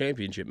U.S.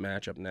 Championship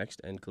match up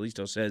next, and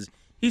Kalisto says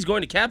he's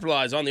going to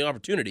capitalize on the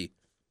opportunity.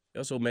 He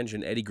also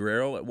mentioned Eddie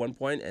Guerrero at one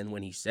point, and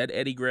when he said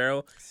Eddie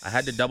Guerrero, I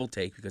had to double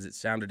take because it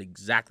sounded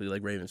exactly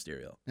like Rey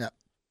Mysterio. Yeah.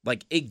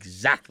 Like,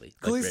 exactly.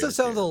 Like Rey Kalisto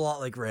sounds a Mysterio. lot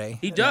like Ray.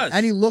 He does.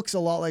 And he looks a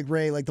lot like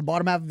Ray. Like the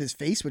bottom half of his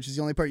face, which is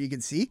the only part you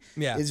can see,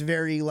 Yeah. is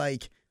very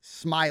like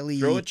smiley.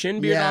 Throw a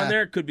chin beard Yeah. on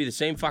there, it could be the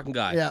same fucking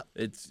guy. Yeah.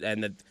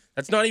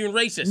 That's not even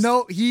racist.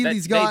 No, That-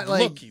 he's got they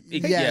like look-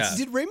 yes. yeah.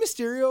 Did Rey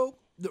Mysterio,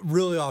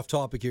 really off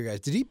topic here, guys,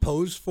 did he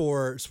pose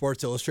for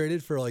Sports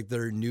Illustrated for like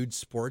their nude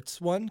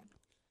sports one?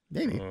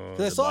 Maybe. I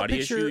The saw a body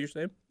picture- issue, you're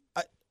saying?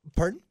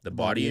 Pardon? The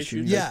body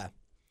issue? Yeah.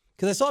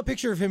 Because I saw a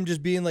picture of him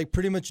just being like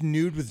pretty much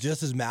nude with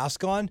just his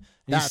mask on. And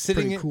That's he's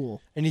sitting pretty in,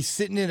 cool. And he's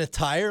sitting in a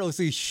tire. It looks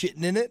like he's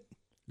shitting in it.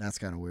 That's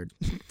kind of weird.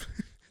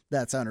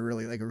 That sounded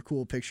really like a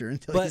cool picture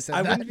until you But said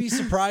I that. wouldn't be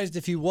surprised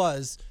if he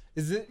was.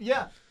 Is it?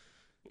 Yeah.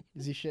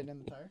 Is he shitting in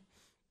the tire?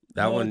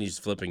 That No, one, he's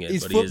flipping it,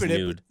 He's but flipping he is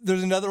it. nude. But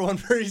there's another one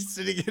where he's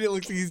sitting in it. It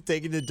looks like he's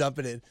taking a dump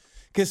in it.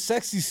 Because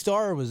Sexy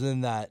Star was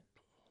in that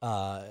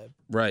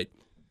Right.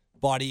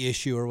 body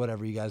issue or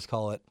whatever you guys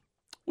call it.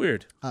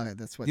 Weird. Okay,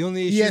 that's what The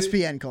only issue-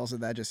 ESPN calls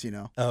it that, just so you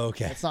know. Oh,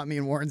 okay. That's not me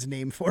and Warren's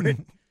name for it.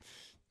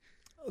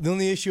 The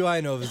only issue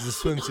I know of is the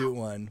swimsuit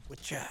one.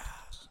 Which,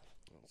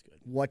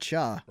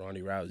 Whatcha?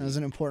 Ronnie Rousey. That was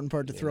an important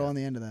part to throw on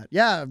the end of that.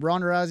 Yeah,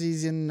 Ronda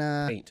Rousey's in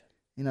Paint.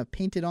 a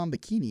painted on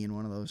bikini in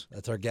one of those.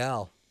 that's our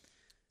gal.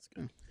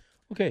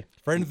 Okay.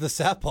 Friend of the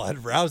Sap Pod,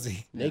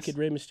 Rousey. Naked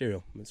Rey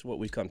Mysterio. That's what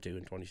we've come to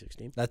in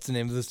 2016. That's the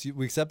name of this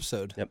week's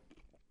episode. Yep.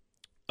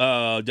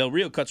 Del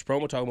Rio cuts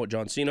promo talking about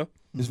John Cena, It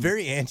was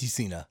very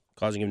anti-Cena.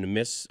 causing him to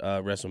miss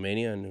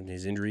WrestleMania and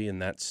his injury and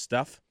that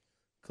stuff.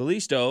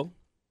 Kalisto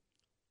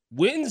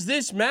wins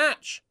this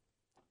match,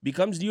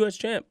 becomes the U.S.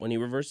 champ when he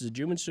reverses a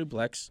German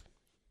suplex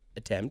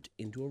attempt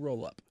into a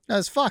roll-up. That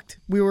was fucked.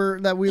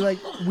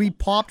 We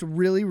popped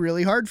really,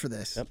 really hard for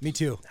this. Yep. Me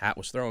too. Hat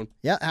was thrown.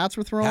 Yeah, hats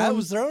were thrown. Hat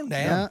was thrown.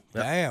 Damn. Yeah.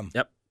 Damn.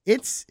 Yep.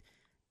 It's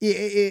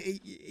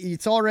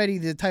already,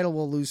 the title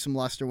will lose some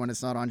luster when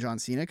it's not on John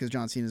Cena, because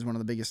John Cena is one of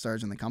the biggest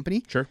stars in the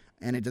company. Sure.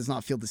 And it does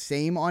not feel the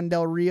same on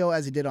Del Rio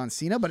as it did on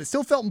Cena, but it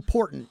still felt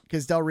important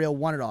because Del Rio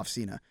won it off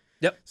Cena.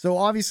 Yep. So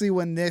obviously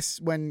when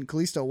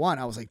Kalisto won,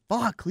 I was like,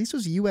 fuck,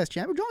 Kalisto's a U.S.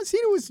 champion. John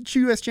Cena was a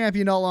U.S.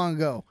 champion not long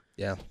ago.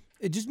 Yeah.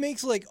 It just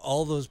makes like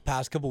all those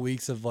past couple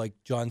weeks of like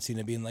John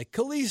Cena being like,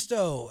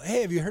 Kalisto,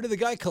 hey, have you heard of the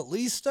guy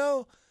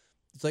Kalisto?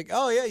 It's like,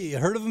 oh yeah, you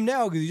heard of him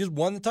now because he just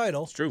won the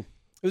title. It's true.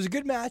 It was a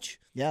good match.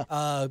 Yeah.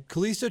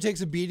 Kalisto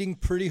takes a beating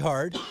pretty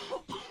hard.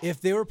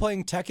 If they were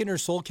playing Tekken or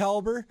Soul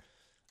Calibur,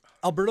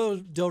 Alberto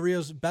Del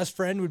Rio's best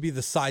friend would be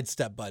the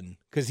sidestep button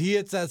because he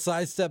hits that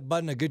sidestep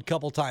button a good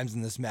couple times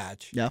in this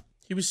match. Yeah.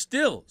 He was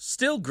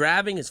still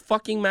grabbing his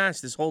fucking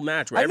mask this whole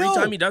match. Where I every know.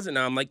 time he does it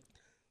now, I'm like,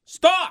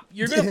 stop!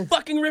 You're gonna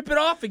fucking rip it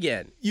off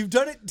again. You've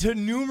done it to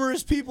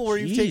numerous people where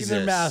you've taken their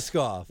Jesus. mask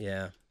off.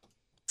 Yeah.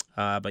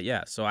 But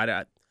yeah, so I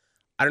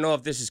don't know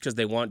if this is because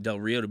they want Del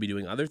Rio to be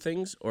doing other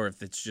things, or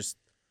if it's just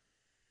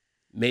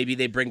maybe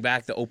they bring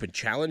back the open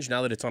challenge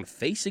now that it's on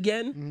face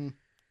again.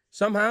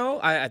 Somehow,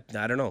 I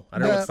don't know. I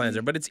don't know what the plans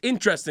are, but it's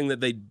interesting that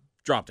they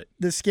dropped it.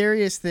 The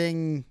scariest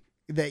thing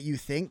that you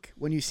think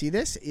when you see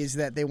this is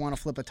that they want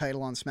to flip a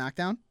title on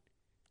SmackDown,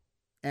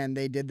 and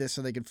they did this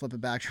so they could flip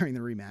it back during the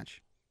rematch.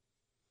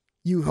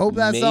 You hope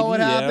that's not Maybe, what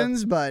yeah.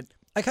 happens, but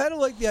I kind of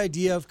like the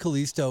idea of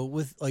Kalisto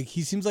with like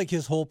he seems like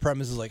his whole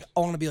premise is like I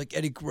want to be like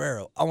Eddie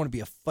Guerrero. I want to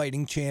be a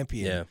fighting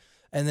champion. Yeah.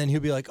 And then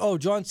he'll be like, "Oh,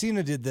 John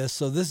Cena did this,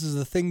 so this is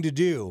the thing to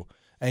do."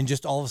 And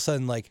just all of a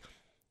sudden like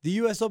the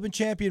US Open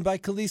champion by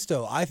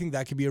Kalisto. I think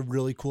that could be a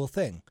really cool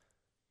thing.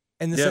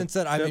 In the Yeah, sense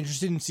that I'm yeah.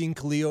 interested in seeing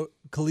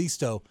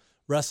Kalisto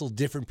wrestle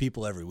different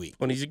people every week.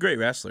 Well, he's a great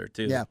wrestler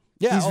too. yeah.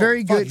 Yeah, He's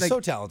very fuck, good. He's like, so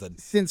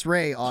talented. since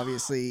Ray,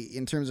 obviously,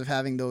 in terms of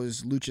having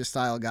those lucha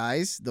style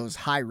guys, those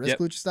high risk Yep.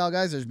 lucha style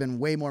guys, there's been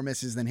way more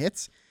misses than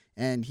hits,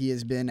 and he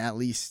has been at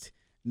least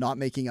not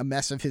making a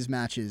mess of his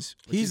matches.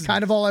 Which is He's-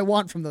 kind of all I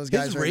want from those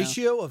guys His right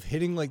ratio of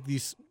hitting like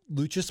these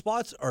lucha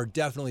spots are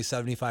definitely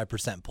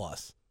 75%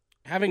 plus.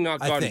 Having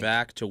not I gone think.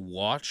 back to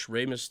watch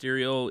Rey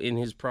Mysterio in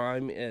his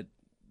prime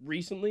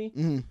recently,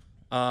 Mhm.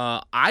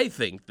 I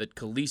think that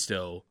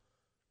Kalisto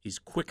is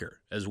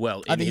quicker as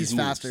well. I in think his he's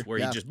moves, faster, where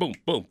yeah. he just boom,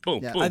 boom,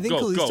 boom, Yeah. boom, I think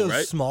go, Kalisto's go,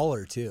 right?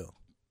 smaller too.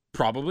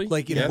 Probably,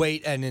 Like in yeah.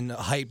 weight and in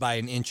height by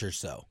an inch or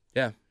so.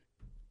 Yeah,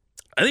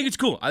 I think it's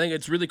cool. I think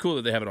it's really cool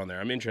that they have it on there.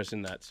 I'm interested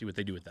in that. See what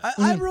they do with that.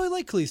 I really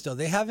like Kalisto.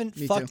 They haven't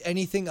Me fucked too.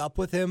 anything up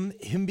with him.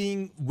 Him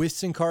being with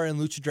Sin Cara and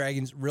Lucha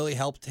Dragons really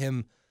helped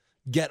him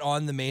get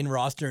on the main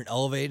roster and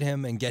elevate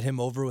him and get him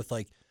over with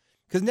like,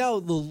 because now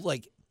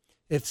like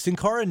if Sin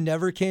Cara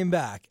never came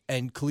back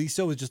and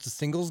Kalisto was just a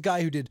singles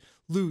guy who did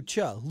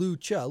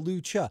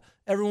lucha,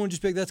 everyone would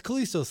just be like, that's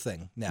Kalisto's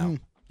thing now.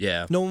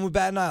 Yeah, No one would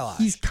bat an eyelash.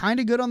 He's kind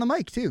of good on the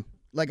mic too.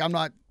 Like I'm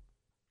not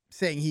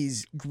saying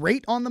he's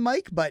great on the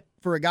mic, but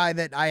for a guy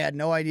that I had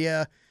no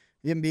idea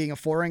him being a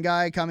foreign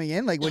guy coming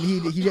in, like when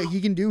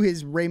he can do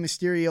his Rey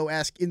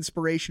Mysterio-esque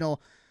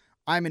inspirational,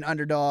 I'm an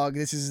underdog,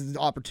 this is the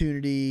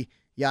opportunity,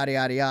 yada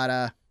yada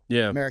yada,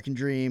 yeah. American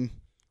Dream.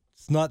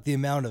 It's not the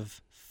amount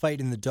of fight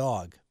in the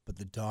dog, but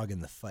the dog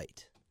in the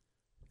fight.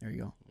 There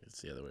you go.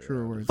 It's the other way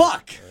Truer around. words.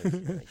 Fuck!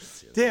 It's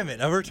the other Damn it,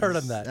 I worked hard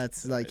on that.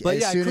 That's like But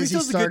as yeah, soon as he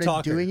Kalisto's a good started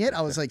talker. doing it,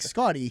 I was like,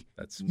 Scotty,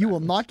 That's you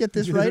will not get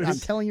this right. I'm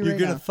telling you You're right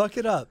gonna now. fuck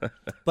it up.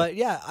 But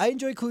yeah, I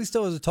enjoy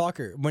Kalisto as a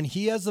talker. When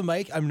he has the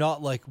mic, I'm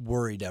not like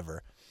worried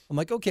ever. I'm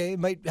like, okay, it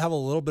might have a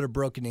little bit of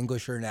broken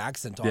English or an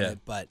accent on Yeah. it,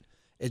 but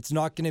it's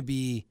not gonna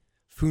be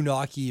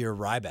Funaki or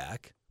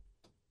Ryback.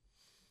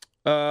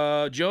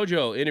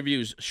 JoJo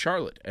interviews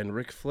Charlotte and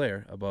Ric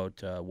Flair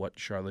about what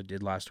Charlotte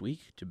did last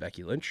week to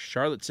Becky Lynch.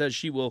 Charlotte says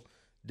she will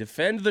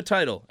defend the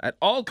title at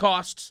all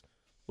costs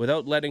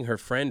without letting her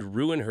friend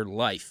ruin her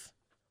life.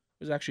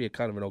 It was actually a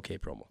kind of an okay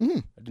promo.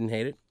 I didn't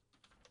hate it.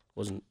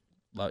 Wasn't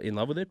in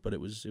love with it, but it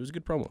was a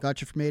good promo.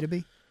 Got you from A to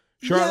B.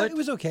 Yeah, Charlotte it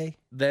was okay.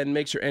 then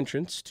makes her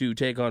entrance to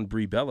take on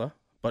Brie Bella,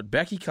 but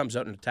Becky comes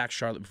out and attacks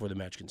Charlotte before the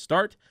match can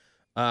start.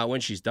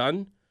 When she's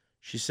done,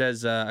 she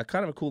says a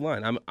kind of a cool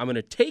line. I'm going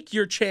to take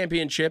your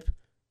championship,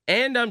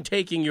 and I'm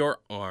taking your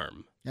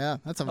arm. Yeah,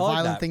 that's a like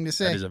violent that. thing to That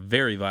say. is a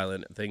very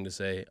violent thing to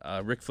say.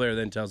 Ric Flair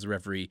then tells the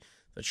referee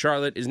that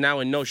Charlotte is now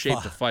in no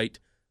shape to fight,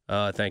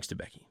 thanks to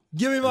Becky.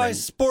 Give me my then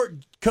sport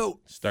coat,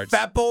 starts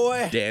fat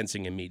boy.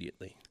 Dancing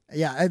immediately.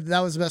 Yeah, that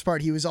was the best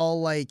part. He was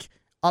all like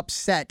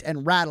upset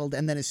and rattled,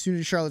 and then as soon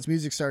as Charlotte's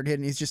music started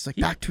hitting, he's just like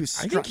back to his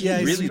I strut. think he Yeah,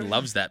 he's- really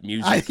loves that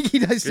music. I think he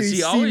does too. Because He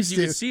he always, seems you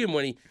to. can see him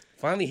when he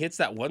finally hits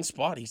that one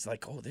spot. He's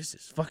like, "Oh, this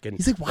is fucking."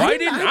 He's like, why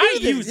didn't I I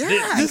do this? use Yeah.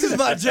 this? This is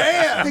my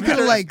jam. They could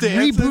have like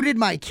Dancing. rebooted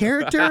my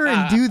character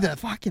and do the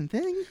fucking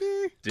thing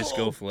here.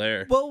 Disco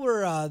Flair. Well,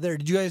 we're there.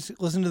 Did you guys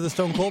listen to the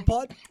Stone Cold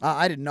pod?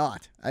 I did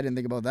not. I didn't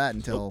think about that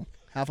until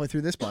halfway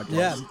through this podcast.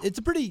 Yeah, it's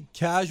a pretty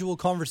casual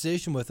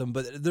conversation with him,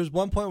 but there's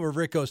one point where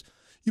Rick goes,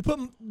 "You put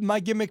my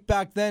gimmick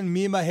back then,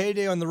 me and my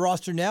heyday on the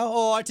roster now?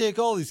 Oh, I take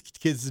all these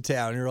kids to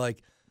town." And you're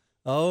like,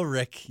 "Oh,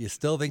 Rick, you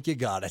still think you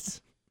got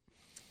it?"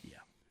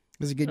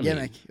 It was a good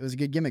gimmick. It was a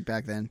good gimmick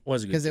back then.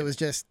 Was a good because it gimmick. was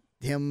just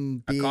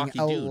him A being cocky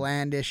dude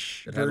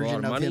outlandish that had a lot version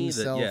of of money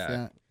himself. that,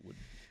 yeah. would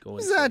go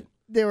Was insane. that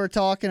they were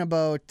talking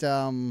about?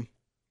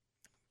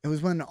 It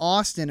was when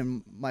Austin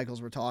and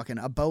Michaels were talking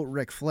about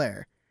Ric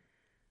Flair,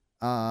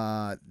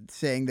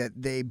 saying that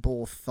they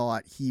both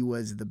thought he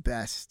was the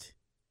best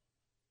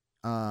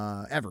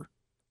ever.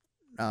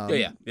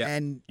 Yeah.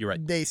 And You're right.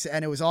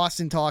 And it was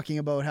Austin talking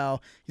about how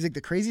he's like,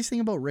 the craziest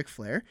thing about Ric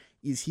Flair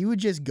is he would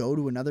just go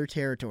to another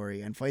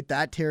territory and fight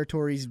that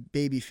territory's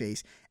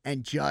babyface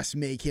and just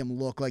make him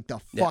look like the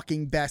Yeah.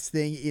 fucking best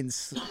thing in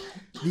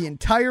the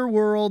entire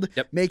world.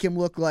 Yep. Make him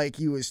look like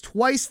he was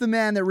twice the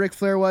man that Ric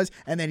Flair was,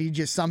 and then he'd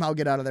just somehow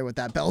get out of there with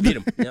that belt. Beat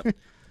him. Yep.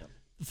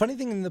 funny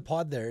thing in the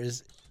pod there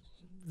is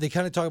they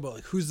kind of talk about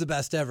like, who's the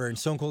best ever, and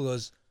Stone Cold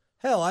goes,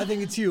 "Hell, I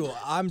think it's you.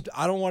 I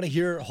don't want to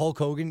hear Hulk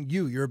Hogan.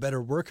 You're a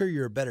better worker.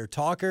 You're a better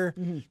talker.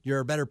 You're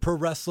a better pro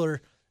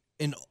wrestler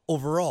in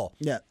overall."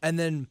 Yeah. And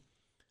then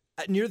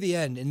near the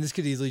end, and this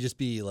could easily just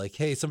be like,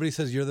 "Hey, somebody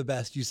says you're the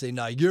best. You say,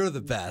 nah, you're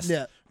the best."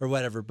 Yeah. Or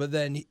whatever. But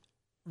then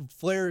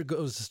Flair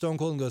goes to Stone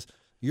Cold and goes,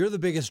 "You're the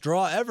biggest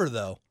draw ever,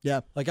 though.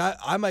 Yeah. Like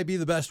I might be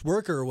the best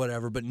worker or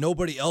whatever, but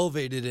nobody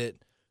elevated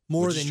it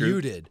more Which is than true.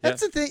 you did."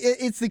 That's the thing.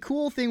 It's the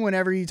cool thing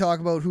whenever you talk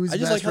about who's I the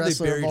just best like how they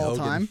wrestler of buried all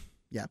Hogan. time.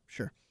 Yeah,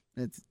 sure.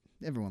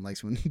 Everyone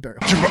likes when Hogan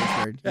gets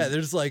buried. Yeah,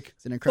 they're just like,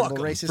 It's an incredible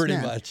fuck 'em, racist pretty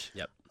man. much.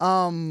 Yep.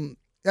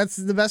 That's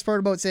the best part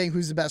about saying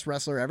who's the best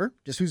wrestler ever,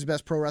 just who's the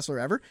best pro wrestler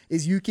ever,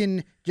 is you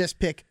can just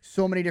pick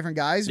so many different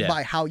guys Yeah.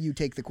 by how you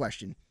take the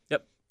question.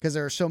 Yep. Because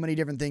there are so many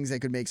different things that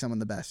could make someone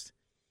the best.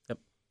 Yep.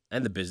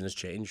 And the business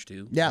changed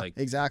too. Yeah, Like,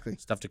 exactly.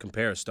 stuff to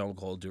compare Stone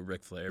Cold to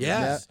Ric Flair. Yeah.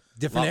 because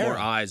Different a lot era.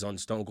 more eyes on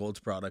Stone Cold's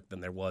product than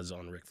there was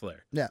on Ric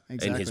Flair Yeah,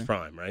 exactly. in his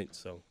prime, right?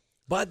 So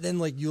But then,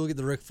 like, you look at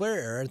the Ric Flair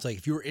era, it's like,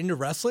 if you were into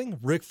wrestling,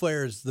 Ric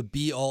Flair is the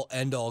be-all,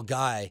 end-all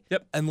guy.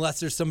 Yep. Unless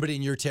there's somebody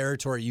in your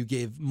territory you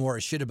gave more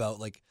a shit about,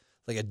 like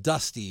a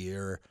Dusty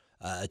or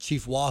a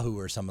Chief Wahoo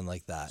or something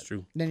like that. it's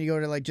true. Then you go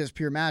to like just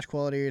pure match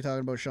quality, you're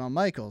talking about Shawn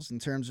Michaels. In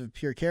terms of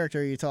pure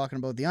character, you're talking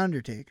about The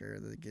Undertaker.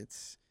 Like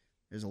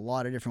there's a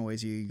lot of different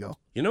ways you could go.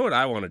 You know what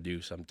I want to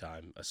do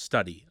sometime? A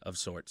study of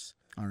sorts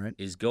All right.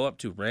 is go up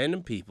to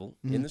random people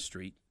Mm-hmm. in the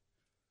street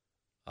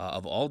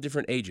of all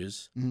different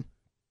ages Mhm.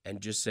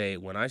 and just say,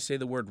 when I say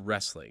the word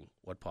wrestling,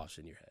 what pops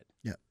in your head?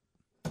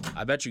 Yeah.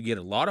 I bet you get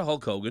a lot of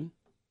Hulk Hogan,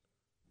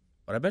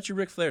 but I bet you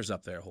Ric Flair's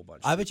up there a whole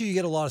bunch. I bet you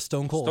get a lot of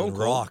Stone Cold Stone and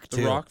Cold, Rock,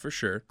 too. The Rock for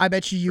sure. I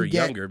bet you for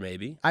get younger,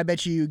 maybe. I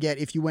bet you get,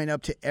 if you went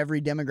up to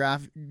every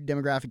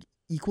demographic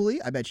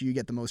equally, I bet you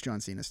get the most John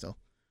Cena still.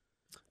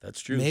 That's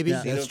true. Maybe,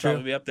 Cena's that's true.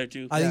 probably be up there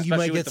too. I think you might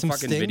Especially get with some the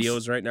fucking stings.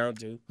 videos right now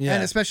too. Yeah.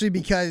 And especially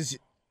because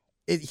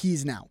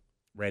he's now.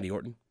 Randy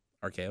Orton,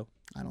 RKO.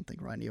 I don't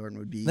think Randy Orton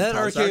would be. that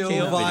Those RKO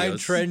RKO Vine videos.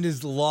 trend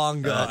is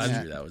long gone. That's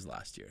Yeah. true. That was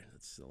last year.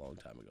 That's a long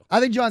time ago. I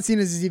think John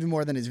Cena's is even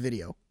more than his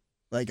video.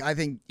 Like I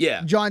think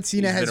Yeah. John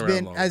Cena He's has been been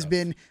around long has enough.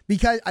 been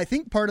because I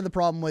think part of the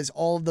problem was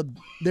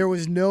there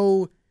was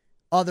no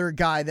other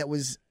guy that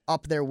was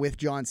up there with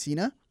John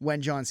Cena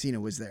when John Cena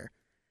was there.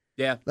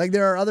 Yeah. Like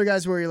there are other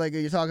guys where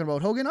you're talking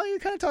about Hogan. Oh, you're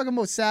kind of talking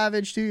about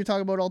Savage too. You're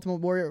talking about Ultimate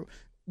Warrior.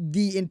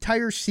 The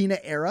entire Cena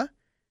era,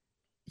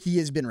 he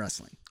has been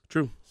wrestling.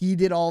 True. He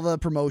did all the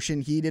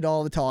promotion. He did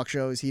all the talk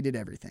shows. He did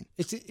everything.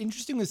 It's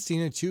interesting with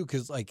Cena too,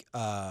 because like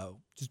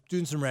just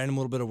doing some random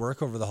little bit of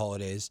work over the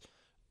holidays,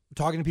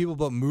 talking to people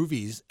about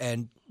movies,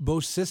 and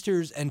both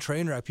Sisters and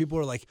Trainwreck, people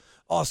are like,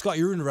 "Oh, Scott,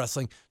 you're into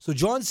wrestling." So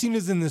John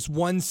Cena's in this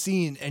one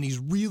scene, and he's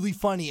really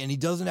funny, and he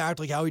doesn't act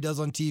like how he does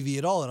on TV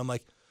at all. And I'm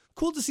like,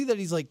 cool to see that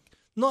he's like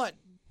not.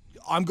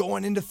 I'm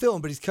going into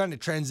film, but he's kind of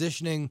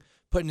transitioning,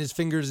 putting his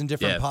fingers in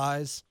different Yeah.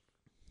 pies.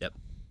 Yep.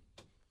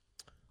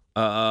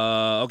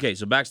 Okay,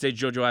 so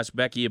backstage, JoJo asks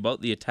Becky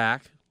about the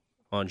attack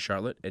on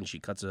Charlotte, and she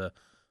cuts a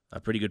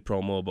pretty good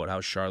promo about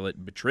how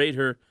Charlotte betrayed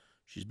her.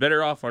 She's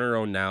better off on her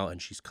own now,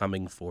 and she's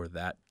coming for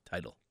that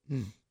title.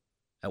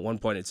 At one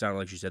point, it sounded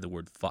like she said the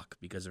word fuck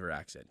because of her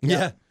accent.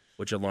 Yeah.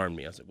 Which alarmed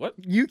me. I was like, what?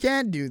 You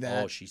can do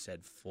that. Oh, she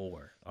said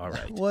four. All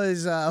right.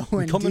 Was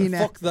when Come and Dean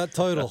fuck that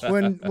title.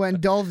 when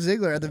Dolph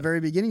Ziggler at the very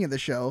beginning of the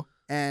show,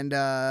 and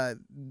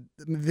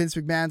Vince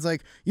McMahon's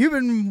like, "You've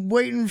been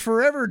waiting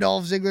forever,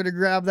 Dolph Ziggler, to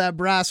grab that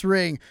brass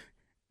ring.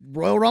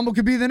 Royal Rumble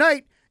could be the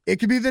night. It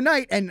could be the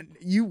night." And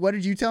what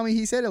did you tell me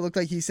he said? It looked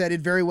like he said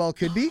it very well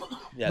could be.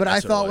 Yeah, but I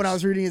that's what it thought when I was.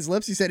 was reading his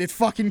lips, he said it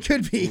fucking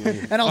could be.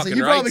 And I was like, Fucking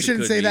you probably rights it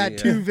shouldn't could say be, that yeah.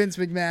 to Vince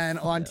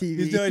McMahon on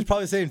He's TV.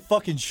 probably saying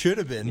fucking should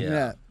have been.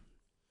 Yeah.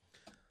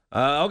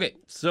 Okay,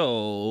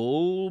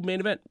 so main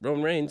event.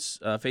 Roman Reigns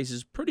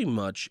faces pretty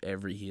much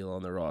every heel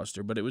on the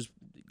roster, but it was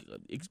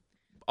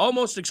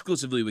almost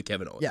exclusively with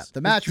Kevin Owens. Yeah,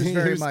 the match was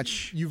very Here's-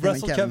 much You him and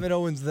wrestled Kevin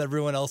Owens with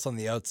everyone else on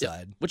the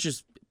outside. Which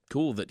is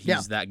cool that he's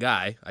Yeah. that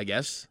guy, I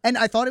guess. And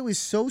I thought it was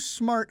so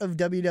smart of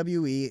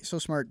WWE, so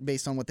smart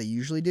based on what they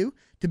usually do,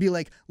 to be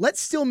like, let's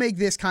still make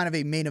this kind of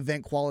a main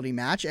event quality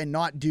match and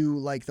not do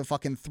like the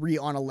fucking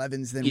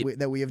 3-on-11s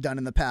that we have done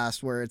in the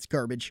past where it's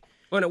garbage.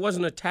 Well, and it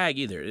wasn't a tag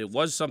either. It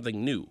was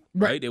something new,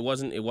 right? It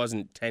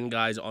wasn't 10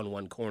 guys on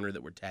one corner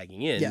that were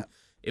tagging in. Yeah.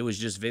 It was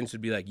just Vince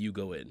would be like, you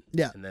go in.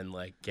 Yeah. And then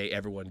like, okay,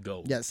 everyone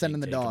go. Yeah, send in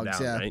the Take 'em dogs,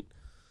 down, yeah. Right?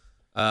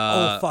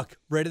 Oh, fuck.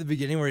 Right at the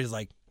beginning where he's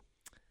like,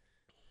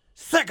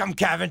 sick him,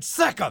 Kevin,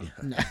 sick him.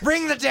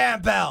 Ring the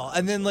damn bell.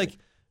 And then, like,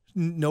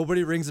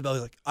 nobody rings the bell.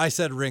 He's like, I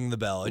said ring the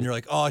bell. And you're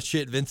like, oh,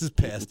 shit, Vince is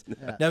pissed.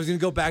 Now he's going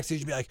to go backstage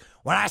and be like,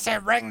 when I say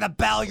ring the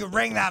bell, you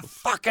ring that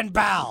fucking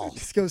bell.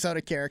 This goes out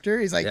of character.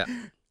 He's like, Yeah.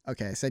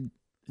 okay, I said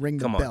ring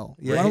the Come on. bell.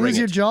 Yeah, Want to ring lose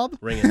your it. job?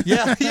 Ring it.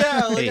 Yeah,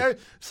 yeah. Like, Hey.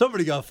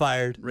 somebody got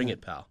fired. Ring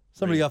it, pal.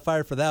 Somebody Ring it. got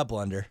fired for that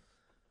blunder.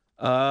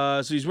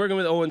 So he's working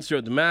with Owens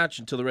throughout the match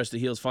until the rest of the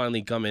heels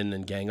finally come in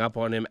and gang up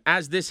on him.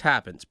 As this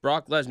happens,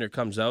 Brock Lesnar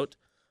comes out.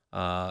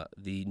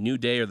 The New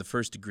Day are the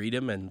first to greet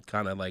him and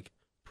kind of like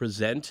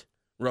present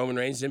Roman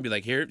Reigns to him, be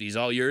like, here, he's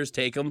all yours,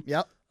 take him.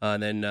 Yep.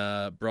 And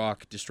then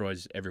Brock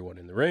destroys everyone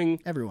in the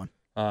ring. Everyone.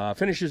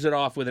 Finishes it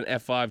off with an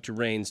F5 to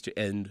Reigns to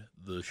end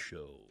the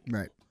show.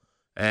 Right.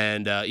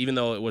 And even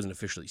though it wasn't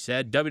officially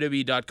said,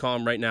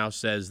 WWE.com right now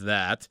says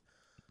that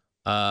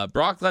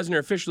Brock Lesnar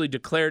officially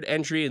declared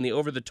entry in the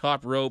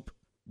over-the-top rope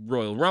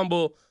Royal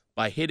Rumble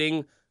by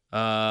hitting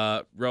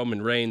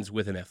Roman Reigns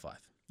with an F5.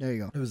 There you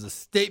go. It was a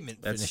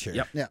statement That's finisher.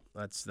 Yep. Yeah.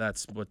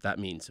 That's what that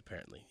means.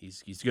 Apparently,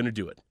 he's going to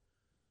do it.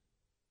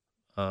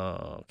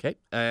 Okay,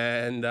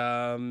 and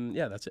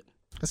yeah, that's it.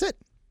 That's it.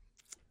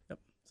 Yep.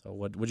 So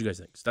what do you guys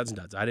think? Studs and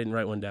duds. I didn't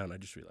write one down. I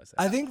just realized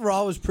that. I think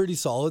Raw was pretty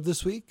solid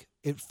this week.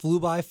 It flew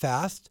by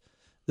fast.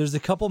 There's a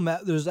couple.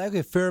 There's actually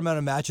a fair amount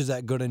of matches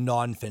that go to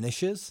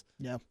non-finishes,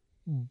 Yeah.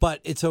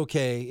 but it's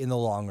okay in the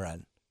long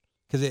run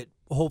because it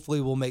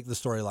hopefully will make the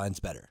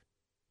storylines better.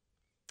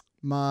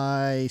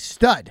 My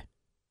stud,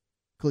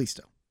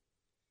 Kalisto.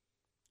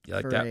 You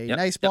like for that? a Yep,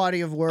 nice yep.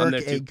 body of I'm work, there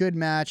a too. good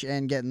match,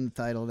 and getting the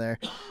title there.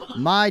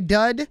 My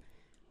dud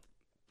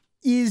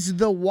is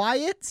the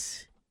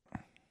Wyatts.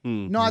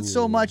 Not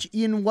so much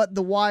in what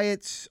the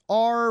Wyatts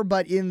are,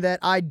 but in that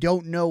I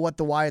don't know what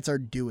the Wyatts are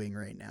doing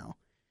right now.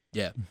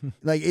 Yeah.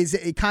 Like,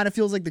 it kind of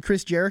feels like the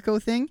Chris Jericho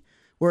thing,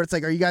 where it's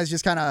like, are you guys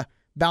just kind of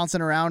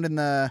bouncing around in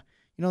the,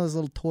 those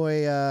little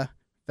toy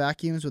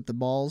vacuums with the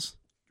balls?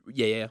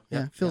 Yeah.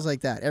 Yeah, feels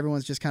like that.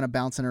 Everyone's just kind of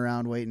bouncing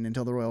around, waiting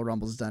until the Royal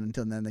Rumble's done,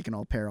 until then they can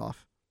all pair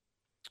off,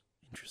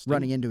 Interesting.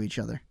 running into each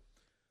other,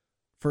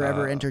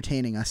 forever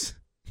entertaining us.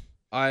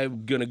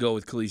 I'm gonna go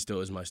with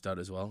Kalisto as my stud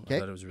as well. Okay. I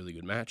thought it was a really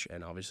good match,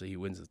 and obviously he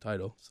wins the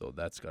title, so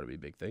that's got to be a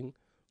big thing.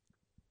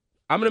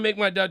 I'm gonna make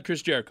my dud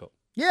Chris Jericho,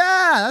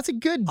 Yeah, that's a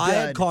good dud. I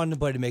had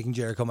contemplated making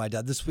Jericho my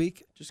dad this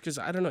week. just because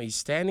I don't know. He's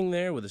standing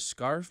there with a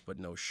scarf but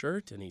no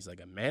shirt, and he's like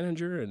a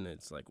manager, and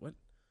it's like, what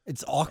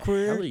It's the hell are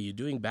awkward, you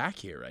doing back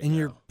here right and now?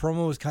 your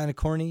promo was kind of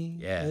corny.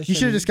 Yeah. He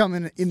should have just come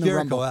in the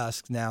Rumble.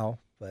 Jericho-esque now,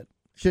 but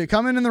Should have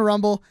come in the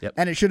Rumble, Yep.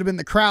 and it should have been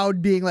the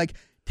crowd being like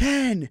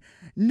 10,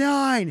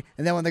 9,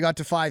 and then when they got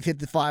to 5, hit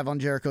the 5 on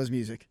Jericho's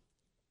music.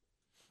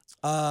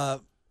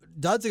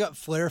 Duds, I got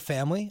Flair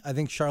family. I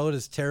think Charlotte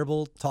is a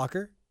terrible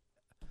talker,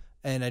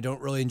 and I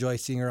don't really enjoy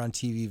seeing her on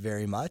TV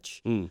very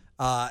much. And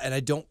I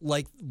don't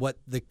like what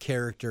the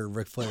character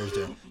Ric Flair is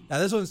doing. Now,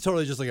 this one's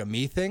totally just like a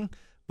me thing,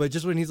 but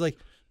just when he's like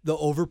the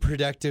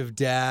overprotective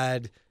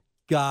dad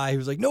guy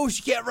who's like, no,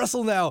 she can't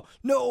wrestle now.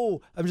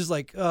 No, I'm just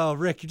like, oh,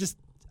 Rick,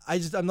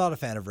 I'm not a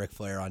fan of Ric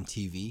Flair on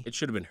TV. It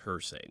should have been her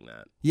saying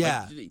that.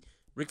 Yeah. Like,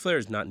 Ric Flair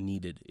is not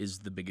needed is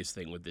the biggest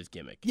thing with this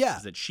gimmick. Yeah.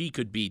 Is that she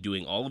could be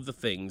doing all of the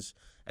things,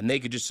 and they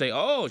could just say,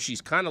 oh,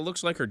 she's kind of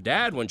looks like her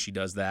dad when she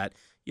does that.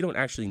 You don't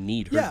actually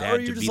need her Yeah, dad or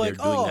to you're be just there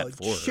like, doing oh, that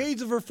for her.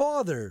 shades of her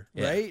father,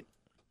 Yeah. right?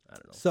 I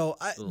don't know. So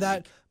little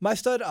that weak. my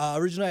stud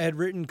originally I had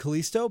written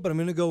Kalisto, but I'm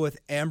going to go with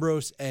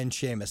Ambrose and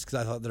Sheamus because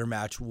I thought their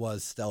match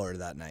was stellar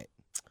that night.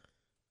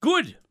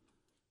 Good.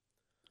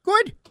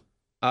 Good.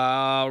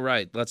 All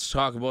right, let's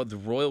talk about the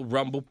Royal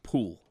Rumble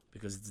pool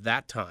because it's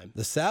that time.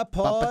 The Sap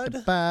Pod.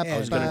 I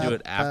was going to do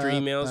it Ba- after ba-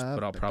 emails, ba-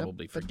 but I'll ba-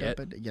 probably ba- forget.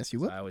 ba- Yes, you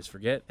will. I always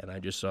forget, and I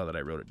just saw that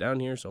I wrote it down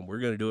here, so we're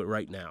going to do it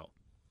right now.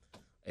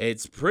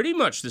 It's pretty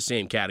much the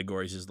same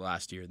categories as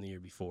last year and the year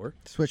before.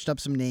 Switched up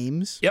some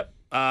names. Yep.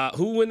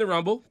 Who will win the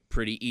Rumble?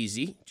 Pretty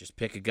easy. Just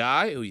pick a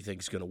guy who you think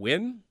is going to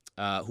win.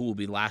 Who will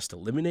be last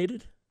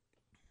eliminated?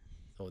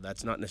 So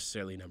that's not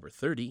necessarily number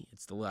 30.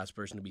 It's the last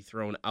person to be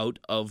thrown out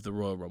of the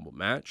Royal Rumble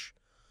match.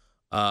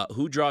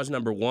 Who draws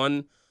number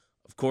 1?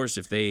 Of course,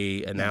 if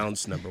they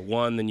announce number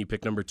 1, then you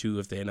pick number 2.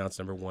 If they announce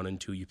number 1 and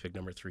 2, you pick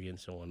number 3, and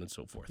so on and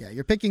so forth. Yeah,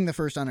 you're picking the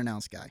first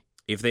unannounced guy.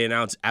 If they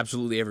announce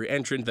absolutely every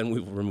entrant, then we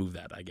will remove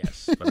that, I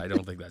guess. But I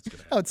don't think that's going to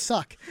That happen. would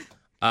suck.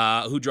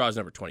 Who draws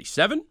number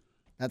 27?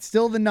 That's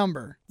still the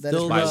number. That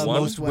Still is by the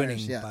one? most winning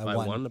winners, yeah. by By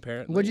one. 1,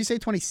 apparently. What'd you say,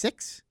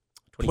 26?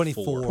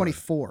 24.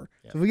 24.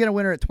 Yeah. So if we get a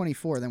winner at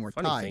 24, then we're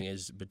Funny tied. thing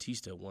is,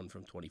 Batista won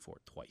from 24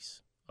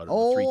 twice out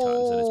of the 3 times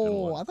that it's been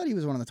Oh, won. I thought he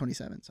was one of the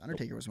 27s.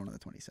 Undertaker was one of the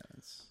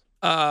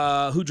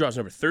 27s. Who draws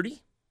number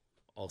 30?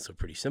 Also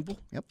pretty simple.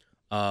 Yep.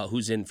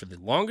 Who's in for the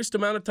longest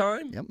amount of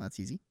time? Yep, that's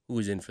easy. Who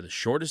is in for the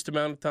shortest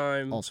amount of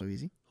time? Also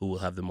easy. Who will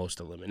have the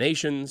most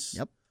eliminations?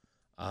 Yep.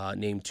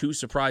 Name 2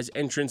 surprise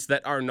entrants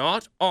that are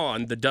not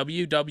on the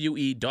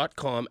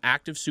WWE.com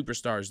active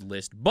superstars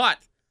list, but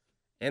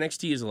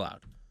NXT is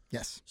allowed.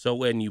 Yes. So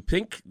when you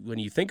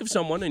think of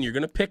someone and you're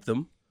going to pick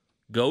them,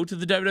 go to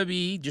the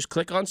WWE, just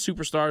click on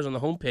superstars on the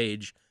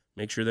homepage,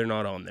 make sure they're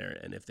not on there,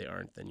 and if they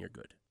aren't, then you're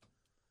good.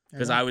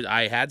 Because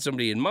I had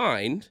somebody in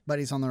mind, But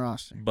he's on the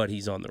roster. but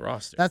he's on the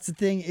roster. That's the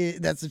thing.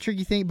 That's the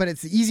tricky thing, but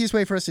it's the easiest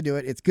way for us to do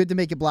it. It's good to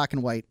make it black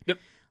and white. Yep.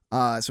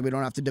 So we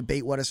don't have to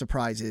debate what a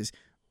surprise is.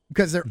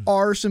 Because there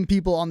are some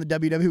people on the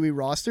WWE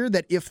roster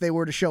that if they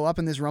were to show up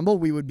in this Rumble,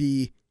 we would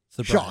be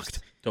Surprised. shocked.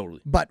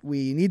 Totally. But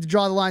we need to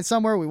draw the line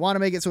somewhere. We want to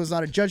make it so it's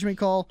not a judgment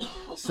call.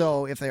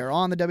 So if they are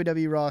on the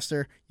WWE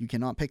roster, you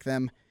cannot pick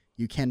them.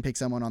 You can pick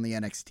someone on the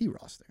NXT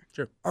roster.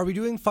 Sure. Are we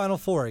doing Final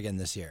Four again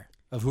this year?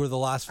 of who are the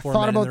last four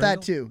Thought men in about the that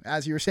Rumble? too,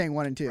 as you were saying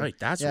 1 and 2. Right,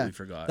 that's Yeah. what we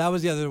forgot. That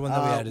was the other one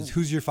that we had is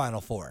who's your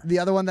final four? The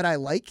other one that I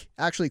like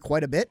actually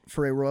quite a bit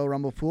for a Royal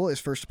Rumble pool is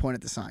first to point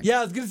at the sign. Yeah,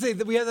 I was going to say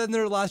that we had that in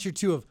there last year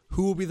too of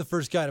who will be the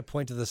first guy to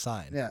point to the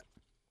sign. Yeah.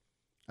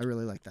 I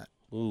really like that.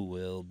 Who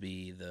will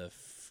be the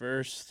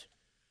first?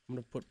 I'm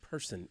going to put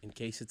person in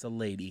case it's a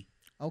lady.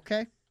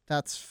 Okay.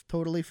 That's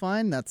totally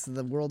fine. That's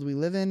the world we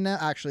live in now.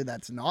 Actually,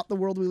 that's not the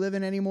world we live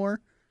in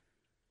anymore.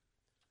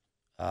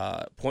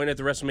 Point at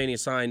the WrestleMania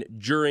sign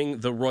during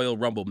the Royal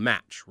Rumble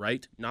match,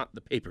 right? Not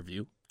the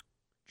pay-per-view.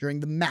 During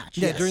the match.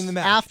 Yeah, yes. during the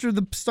match. After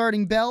the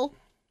starting bell.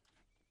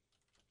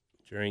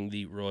 During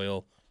the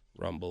Royal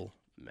Rumble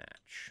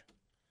match.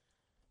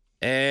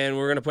 And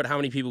we're going to put how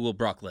many people will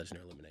Brock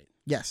Lesnar eliminate?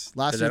 Yes.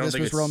 Last 'Cause I year don't this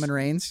think was it's- Roman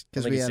Reigns I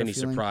because don't we think it's had a any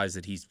feeling. surprise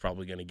that he's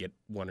probably going to get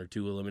 1 or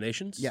 2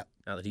 eliminations. Yeah.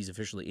 Now that he's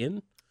officially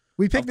in.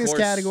 We picked Of this course.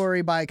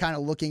 category by kind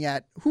of looking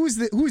at who's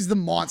the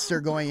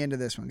monster going into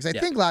this one because I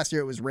Yeah. think last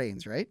year it was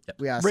Reigns, right? Yep.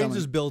 We asked Reigns someone-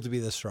 is billed to be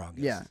the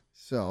strongest. Yeah.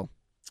 So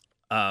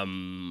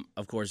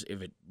Of course,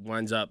 if it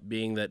winds up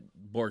being that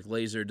Brock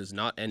Lesnar does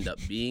not end up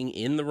being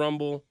in the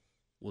Rumble,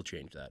 we'll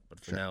change that.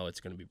 But for now, it's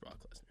going to be Brock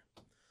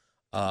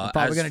Lesnar. we're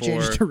probably going to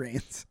change it to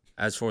Reigns.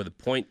 As for the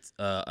point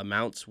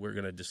amounts, we're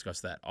going to discuss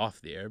that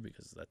off the air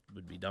because that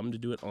would be dumb to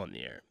do it on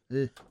the air.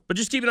 But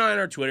just keep an eye on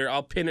our Twitter.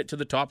 I'll pin it to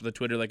the top of the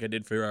Twitter like I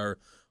did for our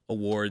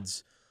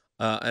awards.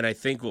 And I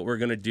think what we're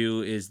going to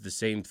do is the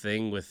same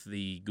thing with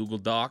the Google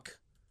Doc.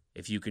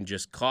 If you can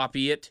just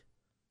copy it,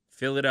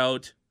 fill it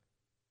out,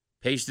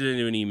 paste it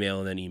into an email,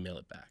 and then email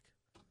it back.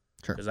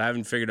 Sure. Because I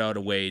haven't figured out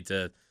a way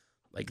to,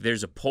 like,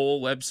 there's a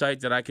poll website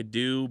that I could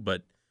do,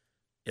 but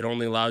it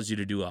only allows you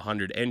to do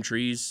 100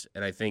 entries,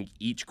 and I think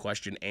each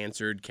question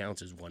answered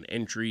counts as 1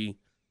 entry.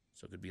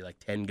 So it could be like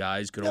 10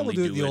 guys could Yeah, only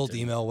we'll do do it the old and-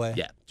 email way.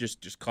 Yeah,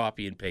 just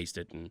copy and paste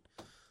it, and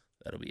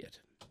that'll be it.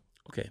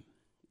 Okay,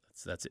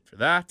 that's it for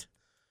that.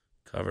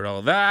 Covered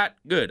all that.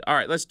 Good. All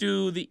right, let's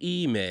do the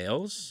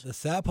emails. The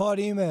Sapod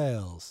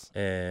emails.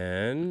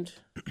 And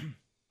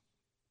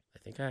I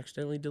think I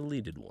accidentally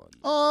deleted one.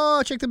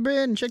 Oh, check the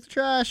bin, check the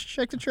trash,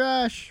 check the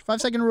trash.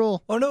 5-second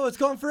rule. Oh no, it's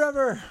gone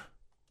forever.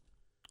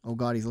 Oh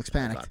God, he looks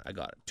panicked. I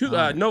got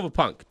it. Nova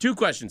Punk. 2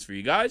 questions for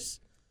you guys.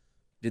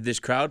 Did this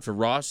crowd for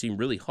Raw seem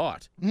really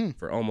hot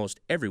for almost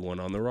everyone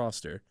on the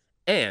roster?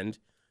 And do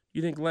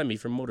you think Lemmy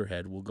from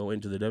Motorhead will go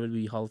into the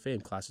WWE Hall of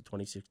Fame class of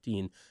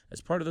 2016 as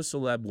part of the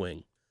celeb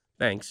wing?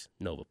 Thanks,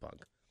 Nova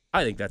Punk.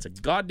 I think that's a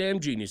goddamn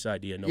genius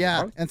idea, Nova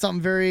Yeah, Punk. and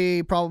something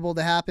very probable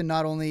to happen,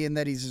 not only in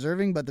that he's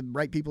deserving, but the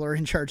right people are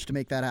in charge to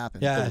make that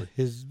happen. Yeah, Totally.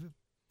 his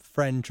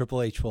friend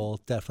Triple H will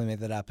definitely make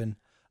that happen.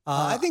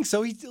 I think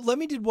so.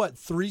 Lemmy did what,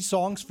 3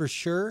 songs for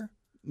sure?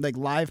 Like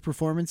live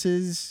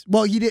performances.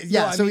 Well, he did.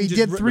 Yeah, No, I so mean he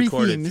just did 3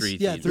 recorded themes. 3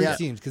 Yeah, themes. 3 Yeah.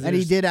 teams. Cause And he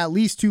there's- did at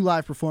least 2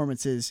 live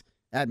performances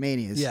at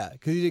Manias. Yeah,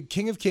 because he did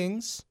King of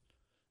Kings,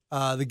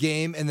 the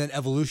game, and then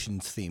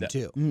Evolution's theme Yeah.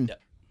 too. Yeah.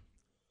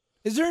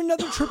 Is there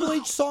another Triple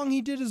H song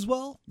he did as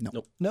well?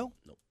 Nope. No?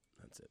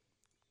 That's it.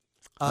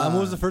 What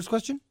was the first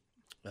question?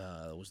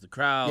 Was the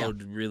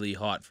crowd really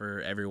hot for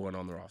everyone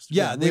on the roster?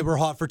 Yeah, they were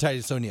hot for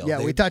Titus O'Neil. Yeah,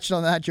 they, we touched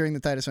on that during the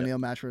Titus O'Neil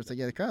match where it's like,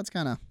 yeah, the crowd's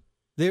kind of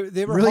they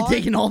were really hot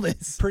taking all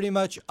this. pretty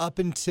much up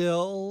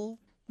until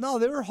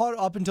they were hot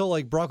up until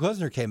like Brock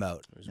Lesnar came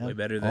out. It was way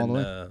better all than, the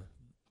way.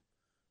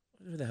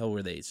 where the hell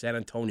were they? San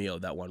Antonio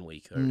that one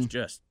week. There was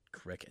just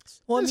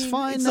crickets. Well, It's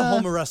fine, It's the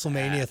home of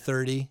WrestleMania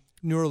 30.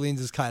 New Orleans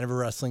is kind of a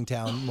wrestling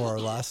town, more or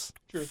less.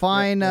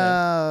 Fine,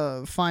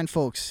 fine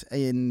folks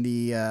in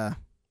the The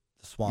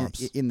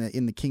swamps in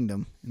the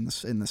kingdom, in the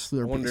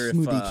Slurpee wonder if,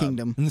 smoothie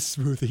kingdom. in the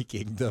Smoothie I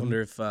Kingdom.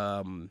 wonder if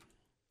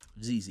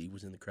ZZ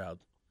was in the crowd.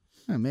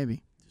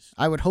 Maybe.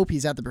 I would hope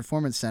he's at the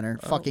performance center,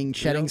 fucking we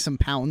shedding don't- some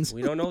pounds.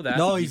 We don't know that.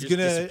 No, He he's just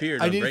gonna.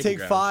 disappeared I on need to Breaking take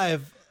Ground.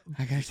 5.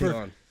 I got Hold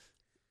on.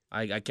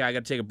 I got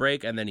to take a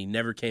break, and then he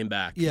never came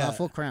back. Yeah,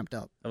 full cramped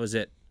up. That was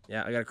it.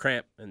 Yeah, I got a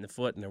cramp in the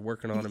foot, and they're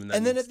working on him.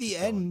 and then he's at the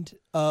just going. end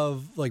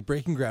of like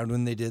Breaking Ground,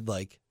 when they did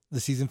like the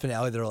season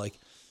finale, they're like,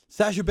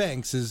 Sasha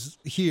Banks is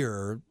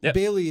here, Yep.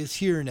 Bailey is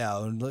here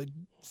now, and like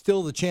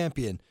still the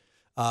champion.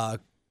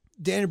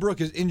 Dana Brooke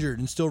is injured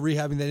and still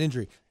rehabbing that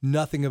injury.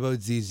 Nothing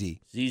about ZZ.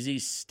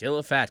 ZZ's still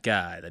a fat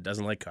guy that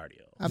doesn't like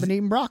cardio. I've been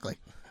eating broccoli.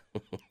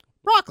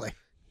 Broccoli.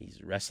 He's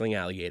wrestling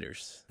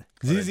alligators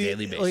on a ZZ,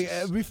 daily basis. like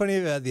it'd be funny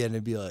if at the end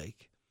it'd be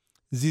like,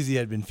 ZZ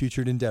had been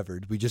featured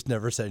endeavored. We just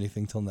never said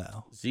anything till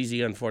now. ZZ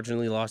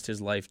unfortunately lost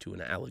his life to an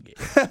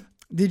alligator,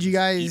 Did you eaten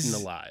guys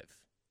alive.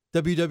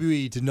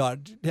 WWE did not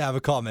have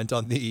a comment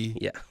on the.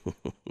 Yeah.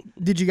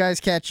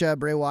 catch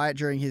Bray Wyatt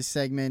during his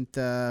segment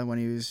when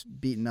he was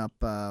beating up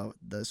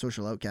the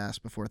social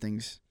outcast before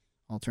things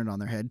all turned on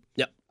their head?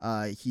 Yep.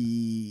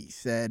 He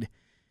said,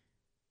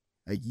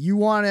 "You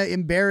want to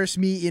embarrass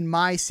me in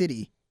my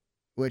city,"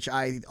 which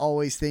I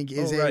always think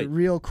is Oh, a right.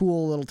 real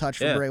cool little touch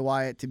for Yeah. Bray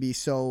Wyatt to be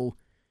so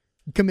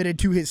committed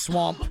to his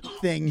swamp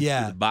thing.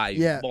 Yeah. The bayou.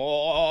 Yeah.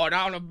 Born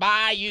on the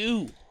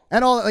bayou.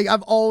 And all like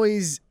I've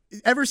always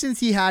ever since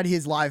he had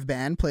his live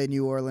band play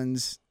New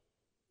Orleans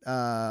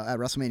at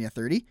WrestleMania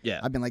 30,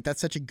 Yeah. I've been like,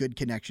 that's such a good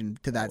connection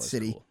to that was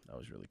city. Cool. That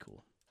was really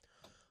cool.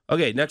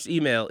 Okay, next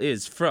email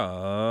is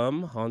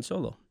from Han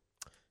Solo.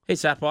 Hey,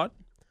 Satpod.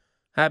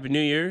 Happy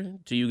New Year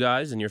to you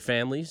guys and your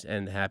families,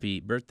 and happy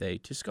birthday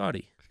to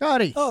Scotty.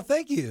 Scotty. Oh,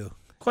 thank you.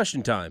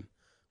 Question time.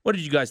 What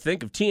did you guys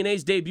think of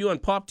TNA's debut on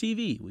Pop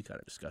TV? We kind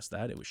of discussed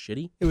that. It was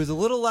shitty. It was a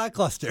little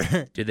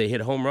lackluster. Did they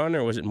hit a home run,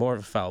 or was it more of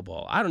a foul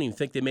ball? I don't even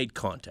think they made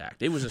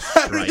contact. It was a I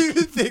strike. don't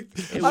even think.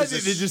 It I was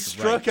think a they just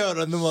strike. struck out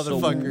on the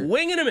motherfucker.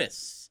 Swing and a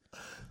miss.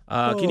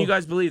 Can you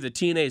guys believe that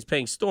TNA is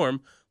paying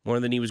Storm more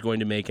than he was going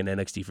to make in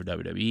NXT for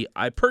WWE?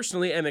 I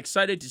personally am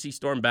excited to see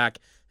Storm back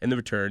and the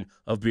return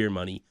of Beer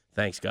Money.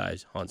 Thanks,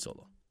 guys. Han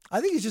Solo. I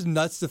think it's just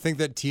nuts to think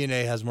that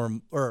TNA has more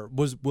or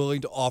was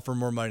willing to offer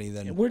more money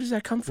than. Where does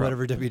that come from?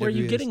 Whatever WWE Where are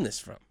you is. getting this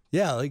from?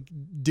 Yeah, like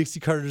Dixie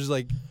Carter's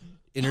like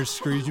inner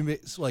Scrooge,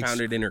 like Found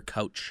it in her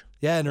couch.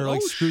 yeah, and her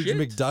like Oh, Scrooge shit.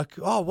 McDuck.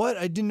 Oh, what?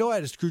 I didn't know I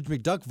had a Scrooge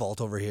McDuck vault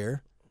over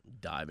here.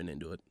 Diving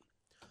into it.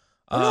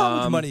 I don't know how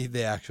much money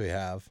they actually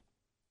have.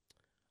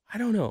 I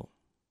don't know.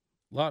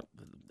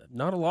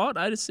 Not a lot,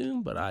 I'd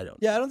assume, but I don't.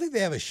 Yeah, I don't think they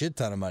have a shit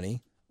ton of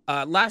money.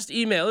 Last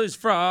email is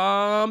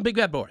from Big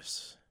Bad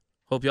Boris.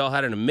 Hope y'all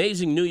had an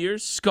amazing New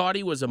Year's.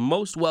 Scotty was a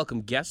most welcome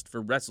guest for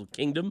Wrestle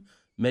Kingdom.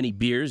 Many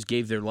beers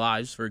gave their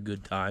lives for a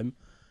good time.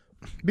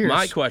 Beers.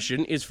 My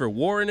question is for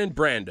Warren and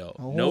Brando.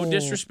 No Oh.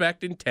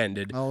 disrespect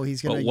intended. Oh,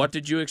 he's gonna. But what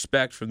did you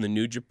expect from the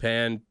New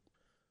Japan,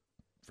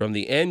 from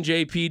the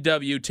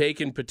NJPW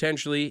taken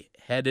potentially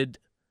headed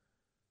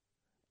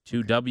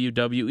to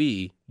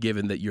WWE,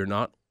 given that you're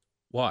not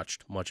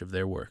watched much of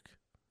their work?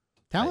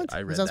 Talent? I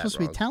read Was that that supposed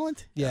to wrong. be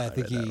talent? Yeah, I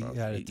think read that he wrong.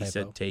 had a He typo.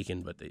 said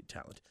taken, but they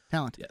talent.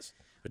 Talent. Yes.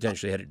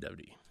 Potentially headed to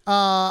WWE.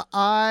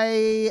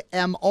 I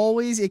am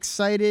always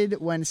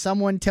excited when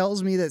someone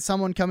tells me that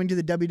someone coming to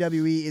the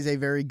WWE is a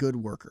very good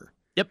worker.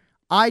 Yep.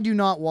 I do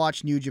not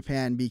watch New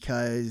Japan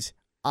because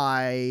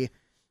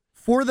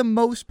for the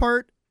most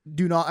part,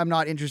 I'm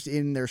not interested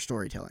in their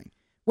storytelling,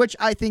 which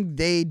I think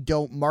they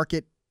don't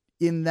market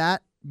in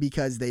that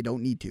because they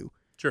don't need to.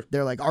 Sure.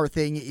 They're like, our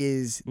thing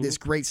is this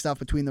great stuff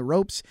between the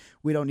ropes.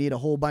 We don't need a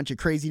whole bunch of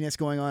craziness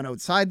going on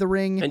outside the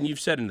ring. And you've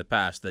said in the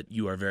past that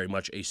you are very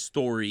much a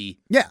story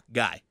Yeah,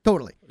 guy.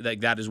 totally.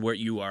 Like that is where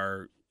you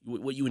are,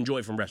 what you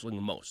enjoy from wrestling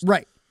the most.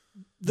 Right.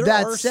 There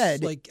That are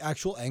said- like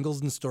actual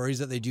angles and stories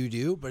that they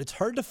do, but it's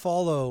hard to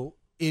follow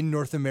in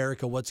North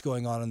America what's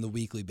going on the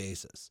weekly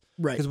basis.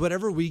 Right. Because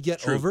whatever we get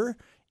True. over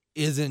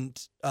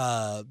isn't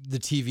the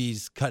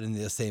TV's cut in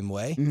the same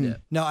way. Yeah.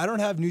 Now, I don't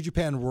have New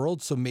Japan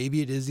World, so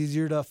maybe it is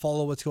easier to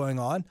follow what's going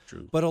on.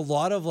 True. But a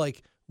lot of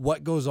like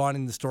what goes on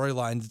in the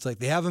storylines, it's like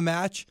they have a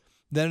match,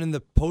 then in the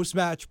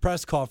post-match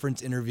press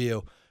conference interview,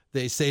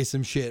 they say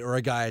some shit or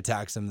a guy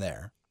attacks them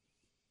there.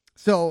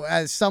 So,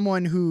 as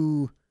someone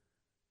who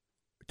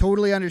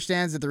totally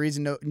understands that the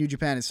reason New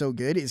Japan is so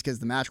good is because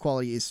the match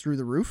quality is through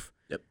the roof.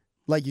 Yep.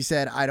 Like you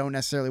said, I don't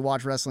necessarily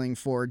watch wrestling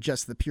for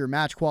just the pure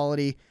match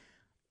quality.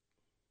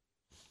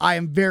 I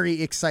am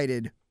very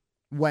excited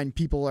when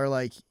people are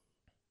like,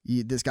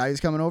 this guy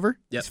who's coming over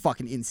Yep. is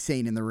fucking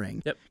insane in the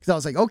ring. Yep. Because I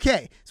was like,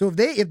 okay, so if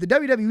the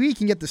WWE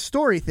can get the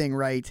story thing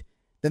right,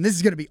 then this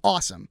is going to be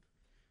awesome.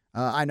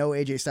 I know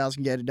AJ Styles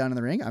can get it done in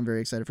the ring. I'm very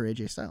excited for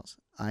AJ Styles.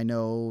 I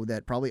know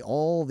that probably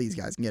all these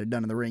guys can get it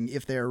done in the ring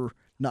if they're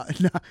not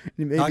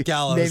maybe,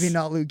 Gallows. Maybe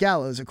not Luke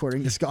Gallows,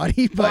 according to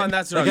Scotty. But Well, and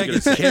that's what I That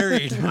was guy going to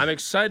gets say. carried. I'm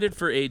excited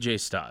for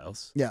AJ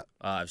Styles. yeah,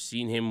 I've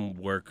seen him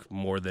work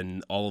more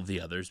than all of the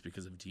others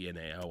because of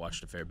TNA. I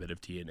watched a fair bit of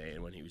TNA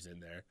and when he was in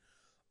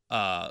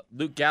there.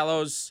 Luke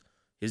Gallows,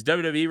 his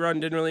WWE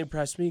run didn't really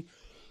impress me.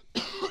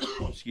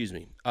 Excuse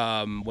me.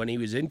 When he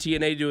was in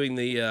TNA doing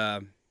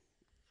the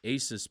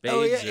Ace of Spades.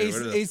 Oh, yeah, or whatever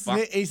the fuck.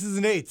 aces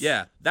and eights.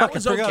 Yeah, that Fuck, I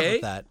was forgot okay.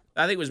 about that.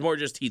 I think it was more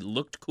just he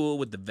looked cool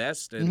with the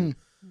vest and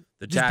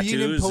the Just tattoos.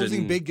 being an imposing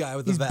and big guy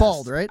with he's a vest.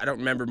 bald, right? I don't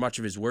remember much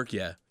of his work.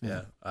 Yeah.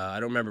 I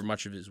don't remember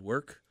much of his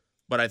work,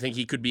 but I think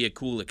he could be a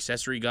cool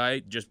accessory guy,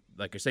 just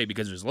like I say,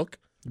 because of his look.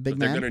 Big If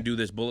they're man. going to do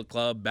this Bullet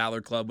Club,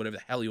 Balor Club, whatever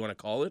the hell you want to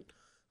call it,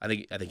 I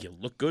think he'll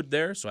look good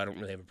there. So I don't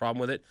really have a problem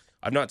with it.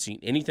 I've not seen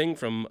anything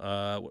from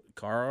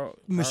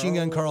Machine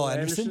Gun Carl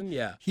Anderson.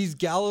 Yeah. He's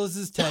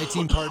Gallows' tag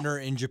team partner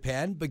in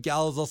Japan, but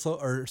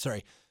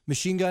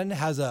Machine Gun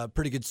has a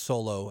pretty good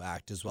solo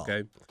act as well.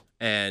 Okay.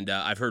 And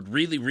I've heard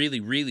really, really,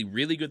 really,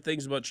 really good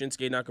things about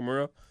Shinsuke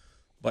Nakamura,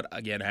 but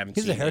again, I haven't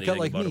He's seen a haircut anything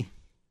like about me. him.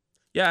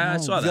 Yeah, I saw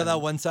He's got that.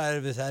 that one side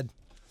of his head.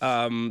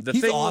 The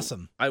He's thing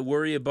awesome. I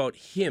worry about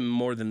him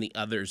more than the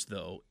others,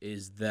 though,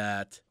 is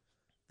that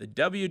the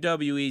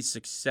WWE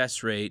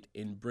success rate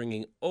in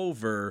bringing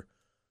over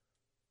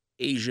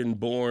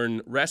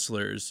Asian-born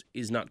wrestlers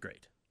is not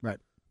great. Right.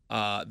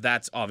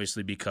 That's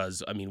obviously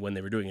because, I mean, when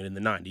they were doing it in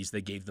the 90s,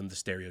 they gave them the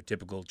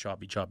stereotypical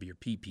choppy or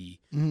PP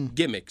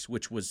gimmicks,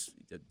 which was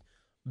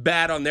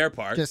bad on their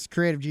part. Just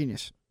creative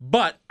genius.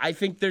 But I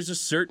think there's a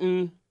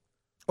certain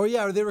Oh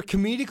yeah, or they were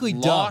comedically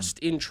lost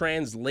in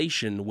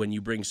translation when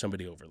you bring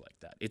somebody over like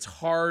that. It's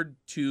hard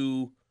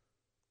to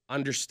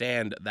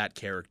understand that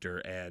character,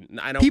 and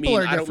I don't People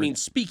are I don't different. mean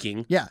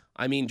speaking. Yeah.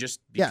 I mean just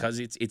Yeah. because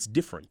it's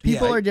different.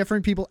 People Yeah. are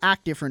different. People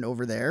act different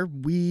over there.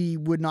 We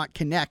would not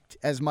connect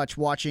as much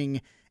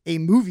watching a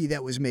movie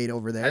that was made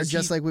over there, Has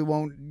just he- like we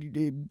won't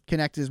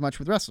connect as much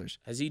with wrestlers.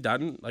 Has he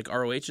done like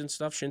ROH and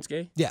stuff,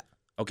 Shinsuke? Yeah.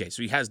 Okay,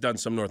 so he has done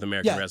some North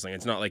American Yeah. wrestling.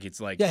 It's not like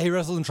it's like Yeah, he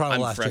wrestled in Toronto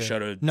I'm last fresh year.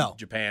 out of No,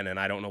 Japan and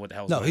I don't know what the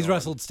hell's no, going he's on.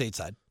 wrestled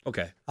stateside.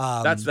 Okay,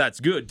 Um, that's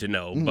good to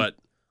know. But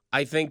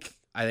I think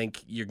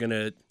you're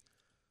gonna.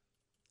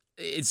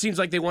 It seems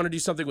like they want to do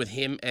something with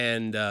him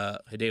and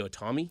Hideo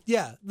Itami.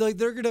 Yeah, like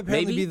they're going to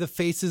apparently Maybe? be the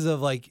faces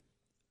of like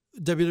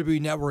WWE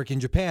Network in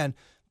Japan.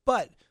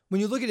 But when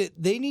you look at it,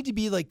 they need to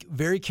be like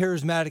very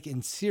charismatic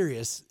and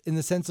serious in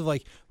the sense of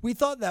like, we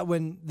thought that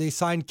when they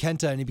signed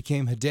Kenta and he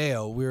became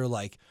Hideo, we were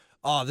like,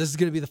 oh, this is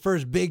going to be the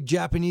first big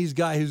Japanese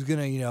guy who's going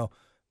to,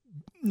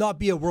 not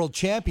be a world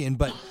champion,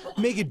 but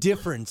make a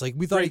difference. Like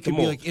we thought he Break the could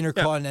be mold. like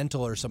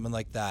Intercontinental or something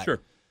like that. Sure.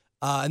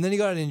 And then he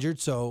got injured,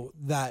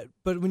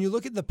 but when you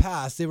look at the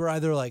past, they were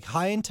either like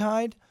High and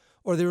Tide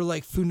or they were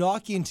like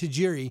Funaki and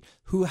Tajiri,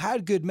 who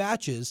had good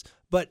matches,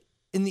 but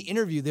in the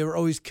interview, they were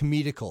always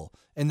comedical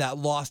and that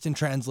lost in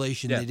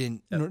translation. Yeah. They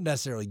didn't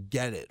necessarily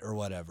get it or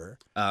whatever.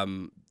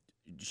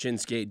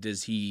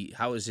 Shinsuke,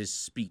 how is his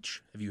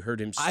speech? Have you heard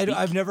him speak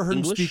I've never heard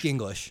English? him speak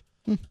English.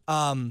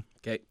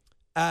 Okay.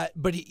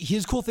 But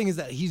his cool thing is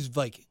that he's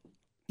like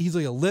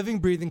a living,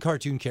 breathing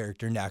cartoon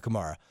character,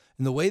 Nakamura.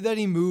 And the way that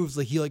he moves,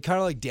 like he like kind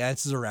of like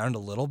dances around a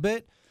little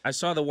bit. I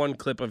saw the one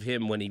clip of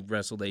him when he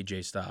wrestled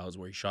AJ Styles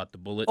where he shot the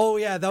bullet. Oh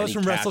yeah, that and was he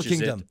from Wrestle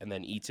catches it Kingdom. and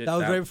then eats it. That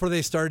was right before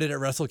they started at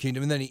Wrestle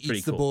Kingdom, and then he Pretty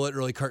eats the cool. bullet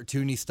really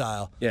cartoony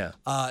style. Yeah.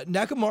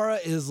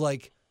 Nakamura is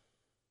like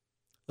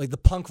the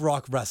punk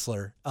rock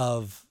wrestler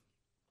of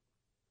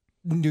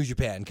New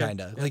Japan,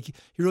 kind of. Like he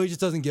really just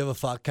doesn't give a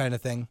fuck kind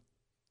of thing.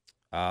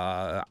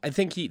 I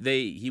think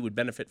he would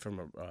benefit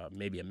from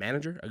maybe a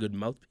manager, a good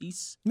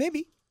mouthpiece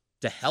Maybe.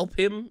 to help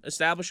him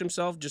establish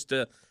himself, just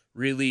to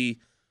really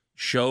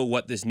show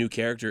what this new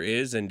character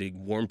is and to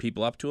warm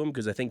people up to him,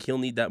 because I think he'll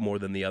need that more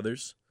than the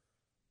others.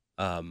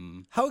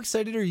 How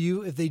excited are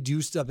you if they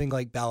do something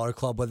like Balor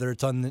Club, whether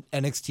it's on the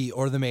NXT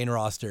or the main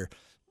roster?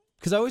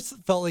 Because I always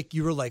felt like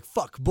you were like,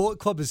 fuck, Bullet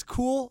Club is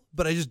cool,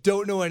 but I just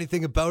don't know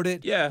anything about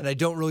it. Yeah. And I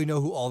don't really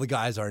know who all the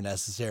guys are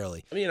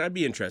necessarily. I mean, I'd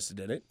be interested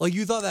in it. Like,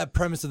 you thought that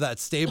premise of that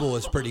stable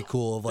was pretty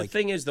cool. Of The like,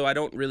 thing is, though, I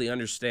don't really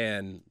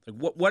understand.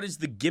 Like, what is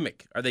the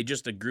gimmick? Are they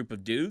just a group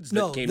of dudes that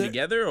No, came they're-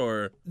 together,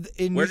 or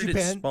in where New did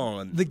Japan, it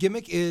spawn? the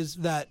gimmick is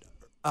that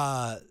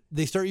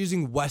they start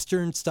using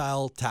Western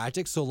style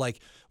tactics. So, like,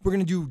 we're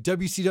going to do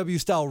WCW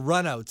style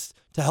runouts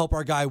to help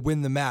our guy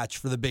win the match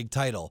for the big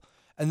title.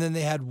 And then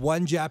they had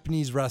one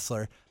Japanese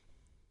wrestler.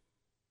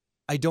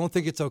 I don't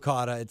think it's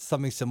Okada. It's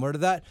something similar to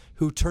that,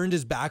 who turned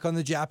his back on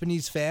the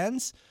Japanese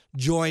fans,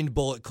 joined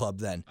Bullet Club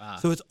then.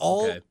 So it's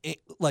all okay.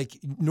 like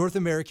North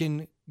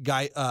American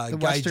guy, The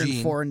Western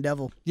gaijin. foreign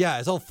devil. Yeah,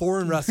 it's all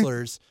foreign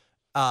wrestlers,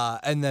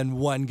 and then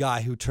one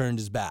guy who turned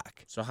his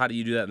back. So how do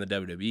you do that in the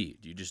WWE?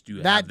 Do you just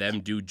have That- them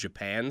do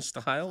Japan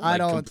style, I like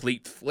don't-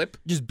 complete flip,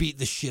 Just beat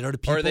the shit out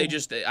of people. or are they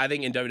just? I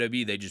think in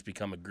WWE they just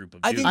become a group of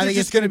I dudes. think I they're think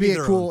just it's going to gonna be be a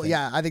their cool. own thing.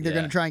 Yeah, I think they're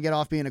going Yeah. to try and get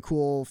off being a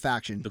cool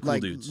faction. The cool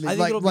dudes. I think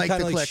like, it'll be like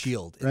kind the of like Click,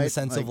 Shield in right? the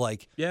sense of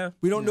like, yeah,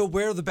 we don't know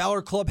where the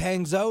Balor Club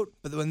hangs out,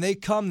 but when they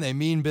come, they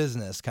mean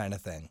business, kind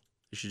of thing.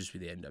 it should just be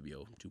the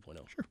NWO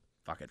 2.0. Sure,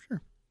 fuck it.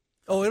 Sure.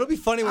 Oh, it'll be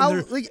funny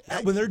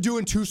when they're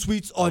doing two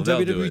suites on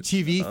they'll do WWE it.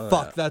 TV. Oh,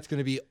 Fuck, yeah. that's going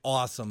to be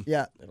awesome.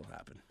 Yeah. It'll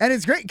happen. And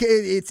it's great.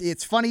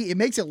 It's funny. It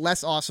makes it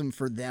less awesome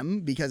for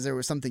them because there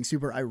was something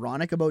super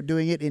ironic about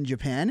doing it in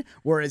Japan.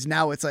 Whereas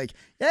now it's like,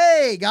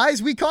 hey,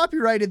 guys, we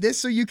copyrighted this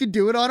so you could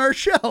do it on our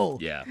show.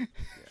 Yeah.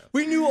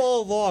 We knew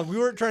all along. We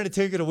weren't trying to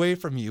take it away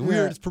from you. We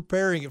Yeah. were just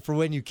preparing it for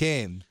when you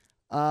came.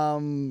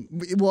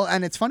 Well,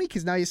 and it's funny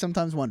because now you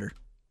sometimes wonder.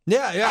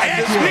 Yeah, yeah.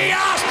 It's me,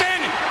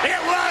 Austin!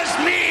 It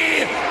was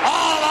me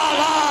all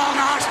along,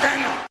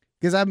 Austin!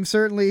 Because I'm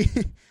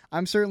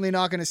certainly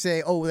not going to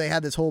say, oh, they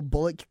had this whole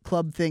Bullet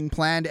Club thing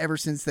planned ever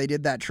since they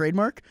did that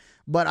trademark.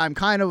 But I'm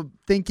kind of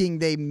thinking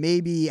they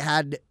maybe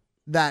had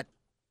that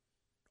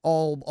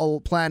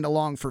all planned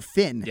along for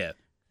Finn. Yeah.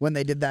 When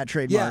they did that Yeah,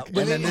 trademark. when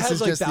And then they this had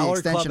is like just the Balor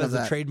extension Club of as a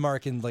that.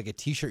 trademark and like a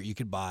T-shirt you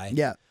could buy.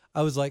 Yeah.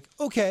 I was like,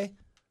 okay.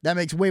 That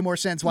makes way more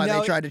sense why Now-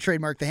 they tried to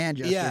trademark the hand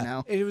gesture Yeah,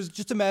 now. it was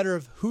just a matter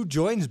of who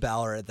joins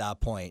Balor at that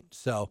point.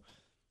 So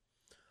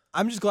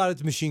I'm just glad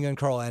it's Machine Gun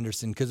Carl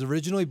Anderson because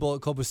originally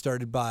Bullet Club was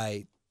started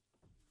by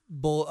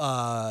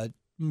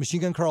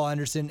Machine Gun Carl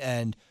Anderson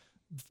and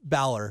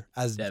Balor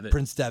as Devitt.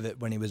 Prince Devitt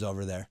when he was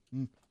over there.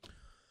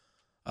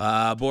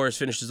 Boris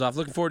finishes off.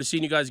 Looking forward to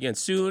seeing you guys again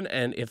soon.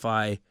 And if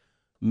I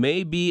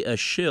may be a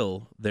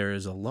shill, there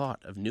is a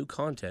lot of new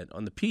content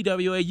on the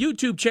PWA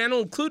YouTube channel,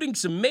 including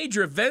some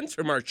major events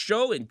from our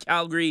show in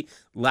Calgary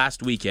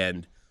last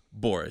weekend.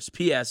 Boris.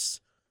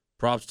 P.S.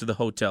 Props to the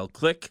Hotel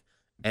Click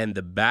and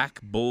the Back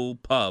Bull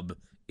Pub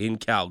in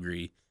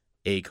Calgary.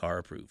 A-car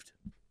approved.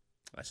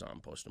 I saw him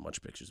posting a bunch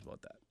of pictures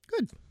about that.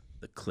 Good.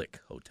 The Click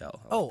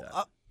Hotel. I like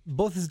that.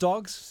 Both his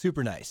dogs,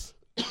 super nice.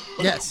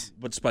 Yes.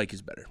 But Spike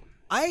is better.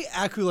 I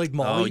actually like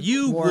Molly. Oh,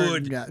 you Warren,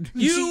 would. yeah.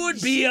 You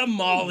would be a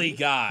Molly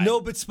guy.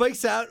 No, but Spike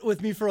sat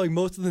with me for like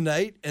most of the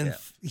night, and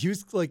he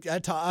was like,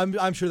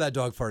 I'm sure that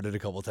dog farted a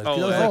couple times.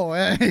 'Cause I was like, Oh,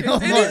 yeah.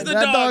 It is the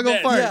that dog will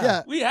then. fart. Yeah.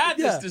 Yeah. We had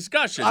Yeah. this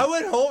discussion. I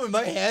went home and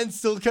my hands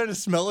still kind of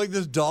smell like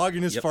this dog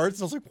and his Yep. farts,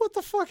 and I was like, what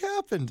the fuck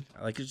happened?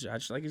 I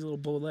just like his little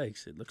bow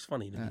legs. It looks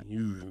funny to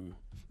me.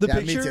 The Yeah,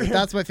 picture, me too.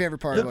 That's my favorite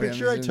part the about him.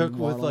 picture I is took him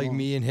with waddling like along.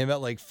 me and him at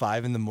like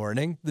 5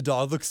 a.m. The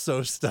dog looks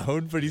so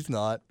stoned, but he's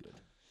not.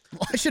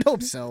 Well, I should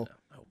hope so.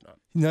 I hope not.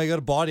 You know, I got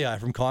a body eye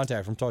from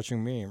contact from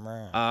touching me.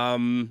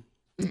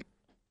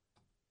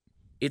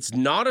 It's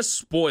not a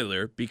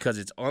spoiler because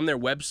it's on their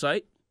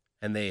website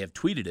and they have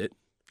tweeted it.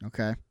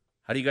 Okay.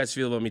 How do you guys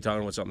feel about me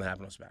talking about something that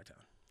happened on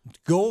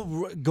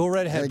SmackDown? Go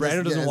right ahead. Like,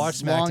 Brandon doesn't as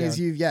watch long SmackDown. as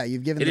you've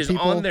given It the is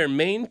people. on their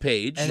main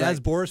page. and as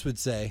Boris would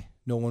say,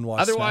 no one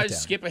watched Otherwise, SmackDown.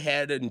 skip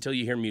ahead until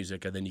you hear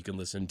music, and then you can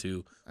listen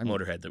to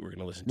Motorhead that we're going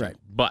to listen to. Right.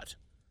 But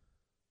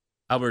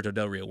Alberto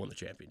Del Rio won the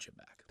championship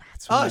back.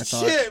 That's what Oh, I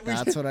thought. shit, we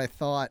That's what I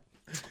thought.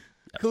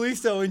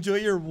 Kalisto, enjoy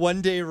your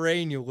one-day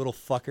reign, you little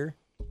fucker.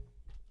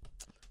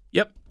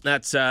 Yep,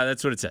 that's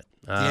what it said.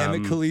 Damn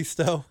it,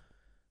 Kalisto.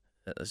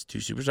 That's two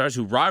superstars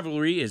whose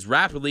rivalry is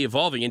rapidly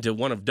evolving into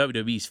one of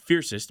WWE's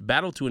fiercest,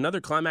 battle to another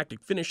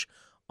climactic finish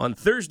on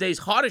Thursday's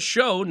hottest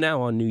show,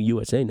 now on New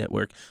USA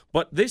Network.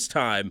 But this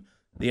time,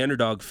 the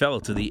underdog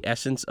fell to the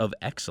essence of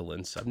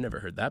excellence. I've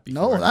never heard that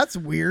before. No, that's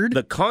weird.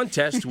 The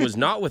contest was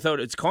not without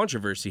its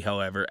controversy,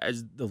 however,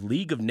 as the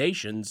League of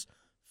Nations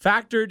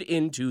factored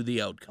into the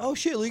outcome. Oh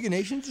shit, League of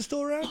Nations is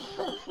still around?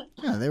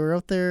 Yeah, they were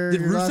out there.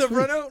 Did last Rusev week.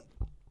 run out?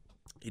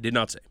 He did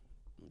not say.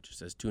 It just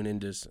says tune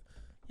into.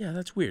 Yeah,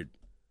 that's weird.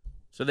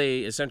 So they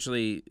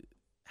essentially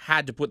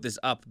had to put this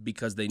up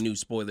because they knew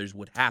spoilers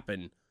would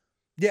happen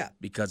Yeah.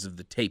 because of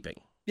the taping.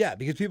 Yeah,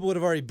 because people would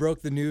have already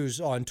broke the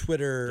news on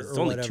Twitter It's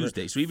or only whatever.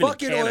 Tuesday, so even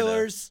Fucking in Canada,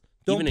 Oilers,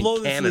 don't even blow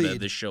in this Canada,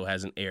 lead. this show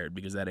hasn't aired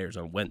because that airs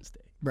on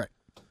Wednesday. Right.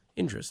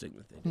 Interesting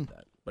that they did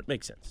that, but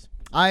makes sense.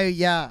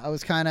 I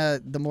was kind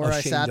of the more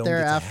I Shane sat Doan there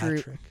gets a after.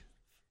 hat trick.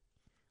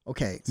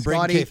 Okay,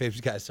 Breaking Scotty.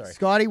 kayfabe, guys. Sorry.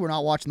 Scotty, we're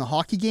not watching the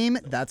hockey game.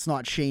 That's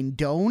not Shane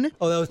Doan.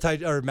 Oh, that was Ty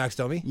or Max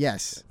Domi.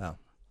 Yes.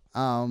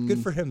 Oh,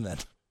 good for him then.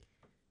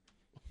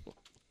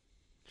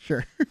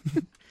 Sure.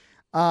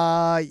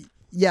 The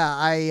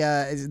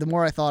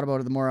more I thought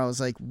about it, the more I was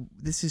like,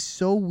 this is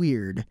so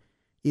weird.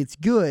 It's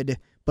good,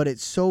 but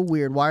it's so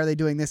weird. Why are they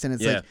doing this? And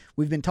it's like,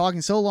 we've been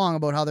talking so long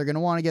about how they're going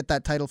to want to get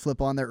that title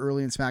flip on there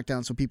early in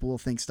SmackDown so people will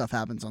think stuff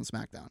happens on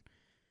SmackDown.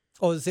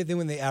 Oh, the same thing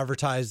when they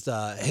advertised,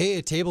 hey,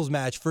 a tables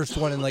match, first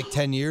one in like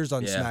 10 years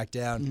on Yeah.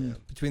 SmackDown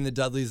between the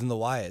Dudleys and the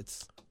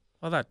Wyatts.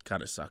 Well, that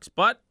kind of sucks,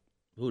 but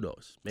who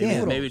knows?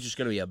 Maybe it's just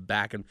going to be a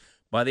back and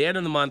by the end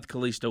of the month,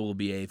 Kalisto will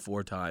be a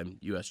 4-time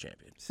U.S.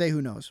 champion. Say who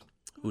knows.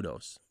 Who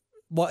knows?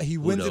 Well, he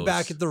wins it knows?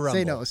 back at the Rumble.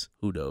 Say knows.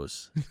 Who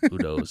knows? Who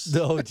knows?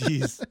 Oh,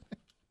 jeez.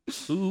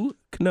 Who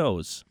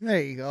knows? There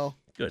you go.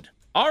 Good.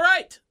 All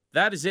right.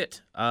 That is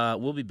it.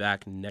 We'll be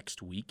back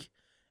next week.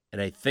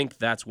 And I think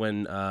that's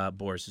when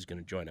Boris is going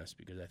to join us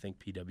because I think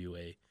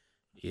PWA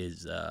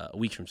is a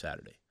week from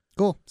Saturday.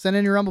 Cool. Send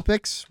in your Rumble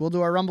picks. We'll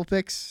do our Rumble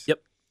picks. Yep.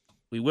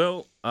 We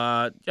will.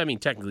 I mean,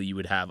 technically, you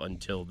would have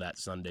until that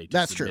Sunday to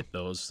That's submit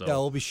true. those. So. Yeah,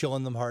 we'll be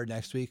showing them hard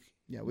next week.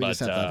 Yeah, we But just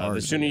have to have the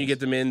ours. sooner you get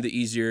them in, the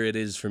easier it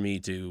is for me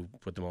to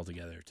put them all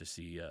together to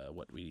see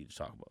what we need to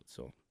talk about.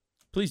 So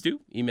please do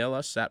email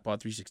us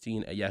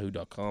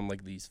satpod316@yahoo.com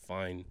like these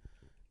fine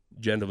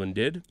gentlemen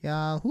did.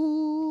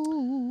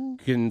 Yahoo. You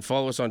can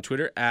follow us on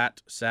Twitter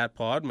at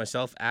satpod,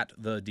 myself at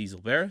the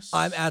Diesel Barris.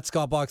 I'm at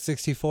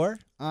ScottBox64.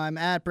 I'm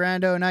at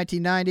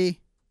Brando1990.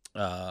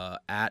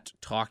 At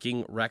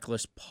Talking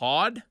Reckless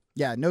Pod.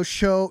 Yeah, no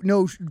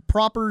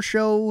proper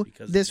show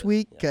Because of this the-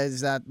 week yeah.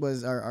 because that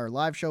was our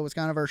live show was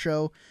kind of our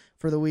show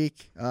for the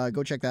week.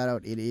 Go check that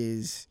out. It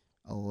is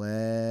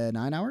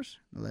 9 hours.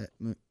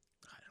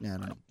 Yeah, I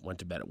don't I know. went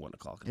to bed at 1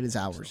 o'clock. It is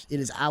hours. It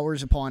is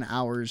hours upon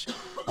hours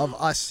of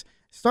us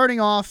starting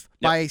off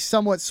by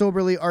somewhat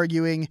soberly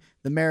arguing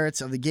the merits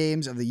of the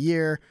games of the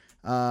year.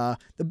 The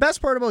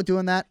best part about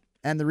doing that,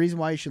 and the reason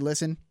why you should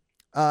listen,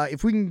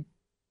 if we can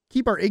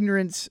keep our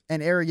ignorance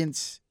and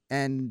arrogance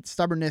and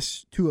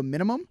stubbornness to a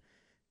minimum,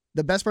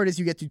 the best part is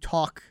you get to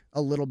talk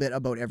a little bit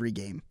about every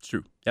game It's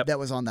true. Yep. that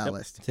was on that Yep.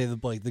 list. Say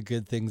the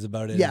good things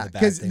about it. Yeah, and the bad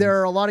because things. there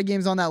are a lot of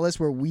games on that list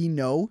where we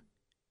know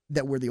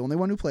that we're the only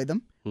one who played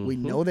them. We Mhm.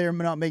 know they're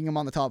not making them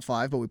on the top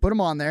 5, but we put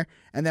them on there.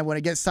 And then when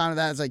it gets time to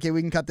that, it's like, hey,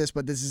 we can cut this,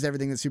 but this is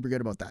everything that's super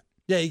good about that.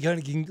 Yeah, you kind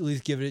of can at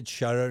least give it a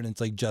shout out, and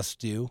it's like just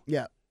do.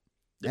 Yeah.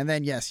 And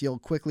then, yes, you'll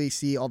quickly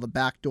see all the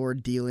backdoor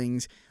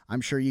dealings. I'm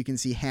sure you can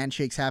see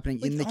handshakes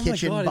happening in the Like, oh my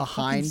kitchen God,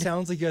 behind. It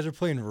sounds like you guys are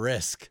playing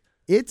Risk.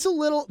 It's a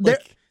little...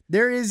 Like-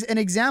 there is an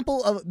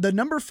example of the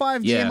number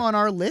 5 game Yeah. on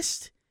our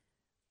list.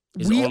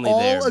 Is We only there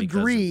all because of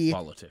agree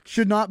politics.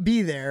 should not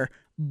be there,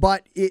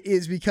 but it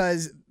is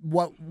because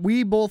what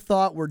we both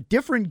thought were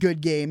different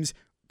good games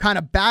kind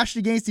of bashed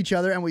against each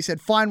other, and we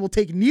said, fine, we'll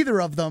take neither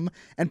of them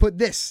and put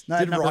this at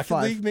Did number Rocket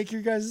 5. League make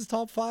your guys'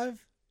 top 5?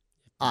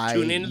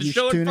 Tune into the you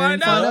show should and tune in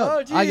find out.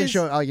 Oh, I can geez.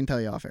 show. I can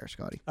tell you off air,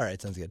 Scotty. All right,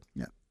 sounds good.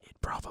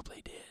 It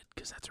probably did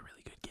because that's a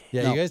really good game.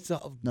 Yeah, No. you guys are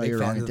No, big you're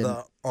wrong. fans It of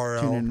didn't. the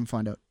RL. Tune in and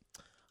find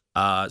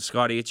out.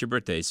 Scotty, it's your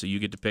birthday, so you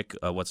get to pick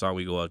what song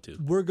we go out to.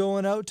 We're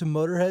going out to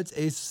Motorhead's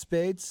Ace of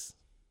Spades.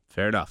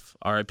 Fair enough.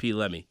 R.I.P.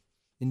 Lemmy.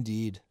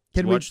 Indeed.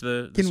 Can you we watch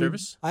the can we-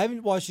 service? I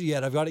haven't watched it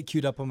yet. I've got it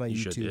queued up on my You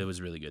YouTube. should. It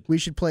was really good. We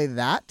should play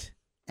that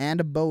and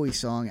a Bowie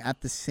song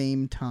at the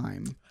same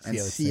time and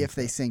how it see if syncs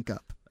they up. sync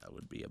up. That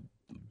would be a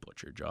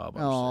butcher job.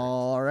 I'm sure.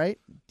 All right,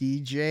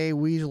 DJ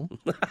Weasel.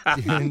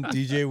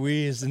 DJ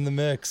Wee is in the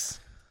mix.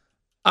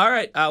 All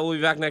right. We'll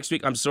be back next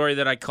week. I'm sorry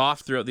that I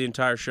coughed throughout the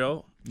entire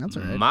show. That's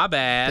all right. My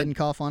bad. Didn't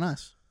cough on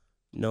us.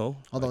 No.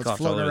 Although I it's coughed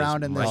floating all over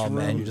around in this Oh, room.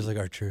 man, you're just like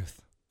our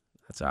truth.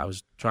 That's I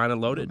was trying to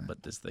load it,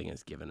 but this thing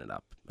is giving it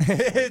up.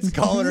 It's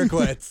calling her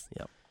quits.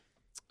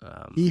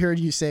 He heard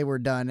you say we're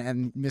done,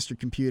 and Mr.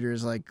 Computer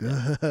is like,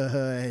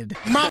 good.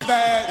 My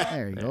bad.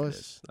 There he There it goes.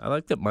 is. I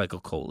like that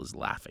Michael Cole is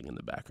laughing in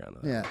the background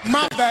of that. Yeah.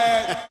 My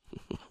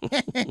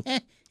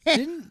bad.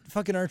 Didn't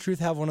fucking our truth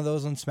have one of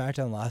those on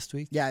SmackDown last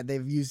week? Yeah,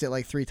 they've used it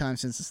like 3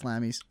 times since the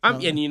Slammies.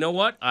 And you know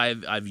what?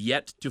 I've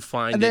yet to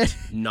find And then- it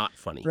not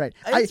funny. Right.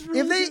 It's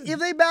really good. If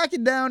they back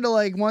it down to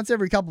like once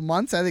every couple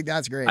months, I think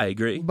that's great. I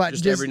agree. But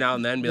just just- every now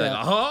and then be yeah.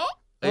 like, oh,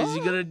 is he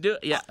gonna do it?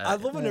 Yeah. I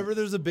love whenever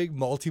there's a big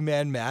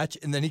multi-man match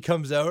and then he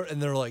comes out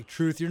and they're like,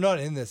 Truth, you're not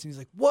in this. And he's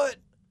like, what?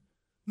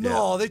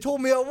 No, they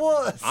told me I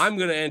was. I'm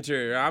gonna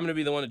enter. I'm gonna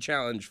be the one to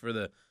challenge for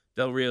the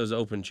Del Rio's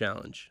Open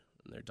Challenge.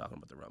 And they're talking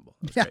about the Rumble.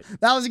 That was Yeah, great.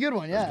 that was a good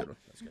one. That was Yeah. a good one.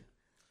 That's good.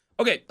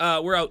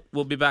 Okay, we're out.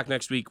 We'll be back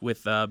next week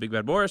with Big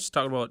Bad Boris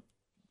talking about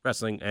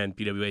wrestling and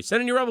PWA. Send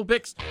in your Rumble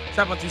picks.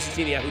 Tap on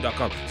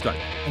 316yahoo.com. Scott.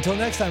 Until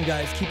next time,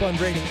 guys, keep on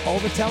braiding all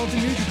the talent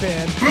in New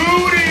Japan.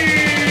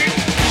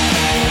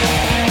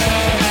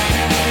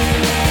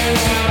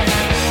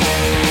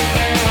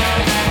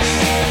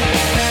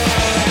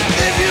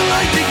 If you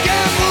like to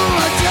gamble,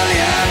 I tell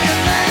you I'm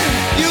your man.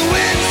 You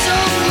win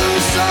some,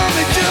 lose some,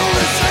 it's all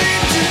the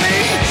same to me.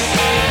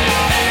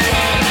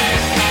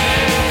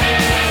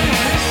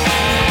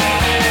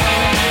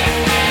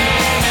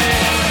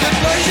 The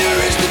pleasure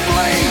is to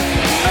blame.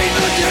 Ain't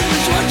no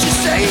difference what you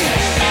say.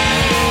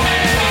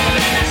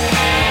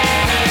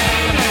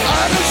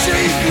 I don't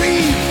say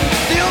green.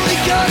 The only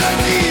card I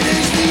need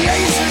is the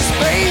ace of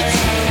spades.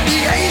 The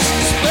ace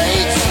of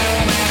spades.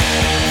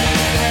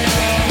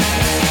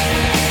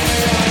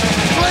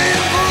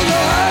 Playing for the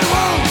high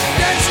road,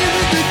 dancing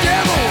with the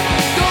devil,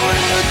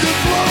 going with the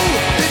flow.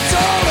 It's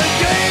all a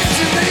game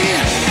to me.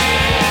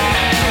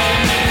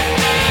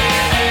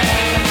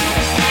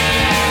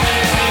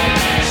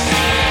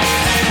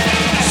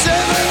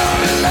 Seven or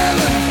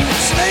 11,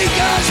 snake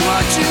eyes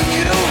watching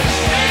you.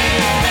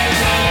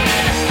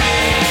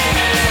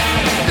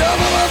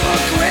 Double up or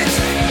quit,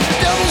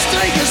 double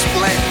strike or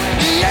split.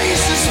 The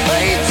ace of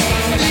spades,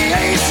 the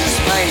ace of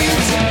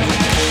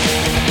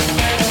spades.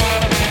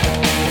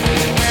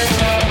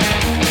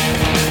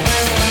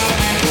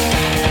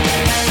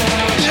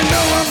 You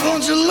know I'm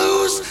going to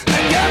lose,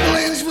 and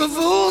gambling's for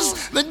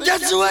fools. But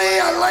that's the way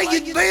I like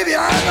it, baby.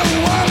 I don't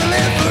want to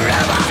live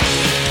forever.